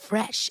something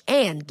fresh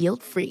and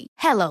guilt-free.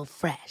 Hello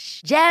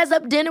Fresh. Jazz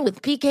up dinner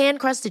with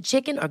pecan-crusted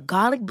chicken or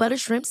garlic butter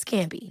shrimp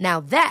scampi. Now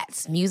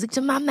that's music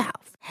to my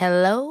mouth.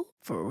 Hello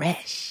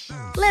Fresh.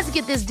 Let's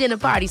get this dinner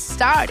party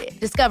started.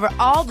 Discover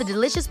all the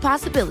delicious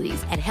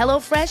possibilities at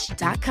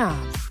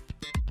HelloFresh.com.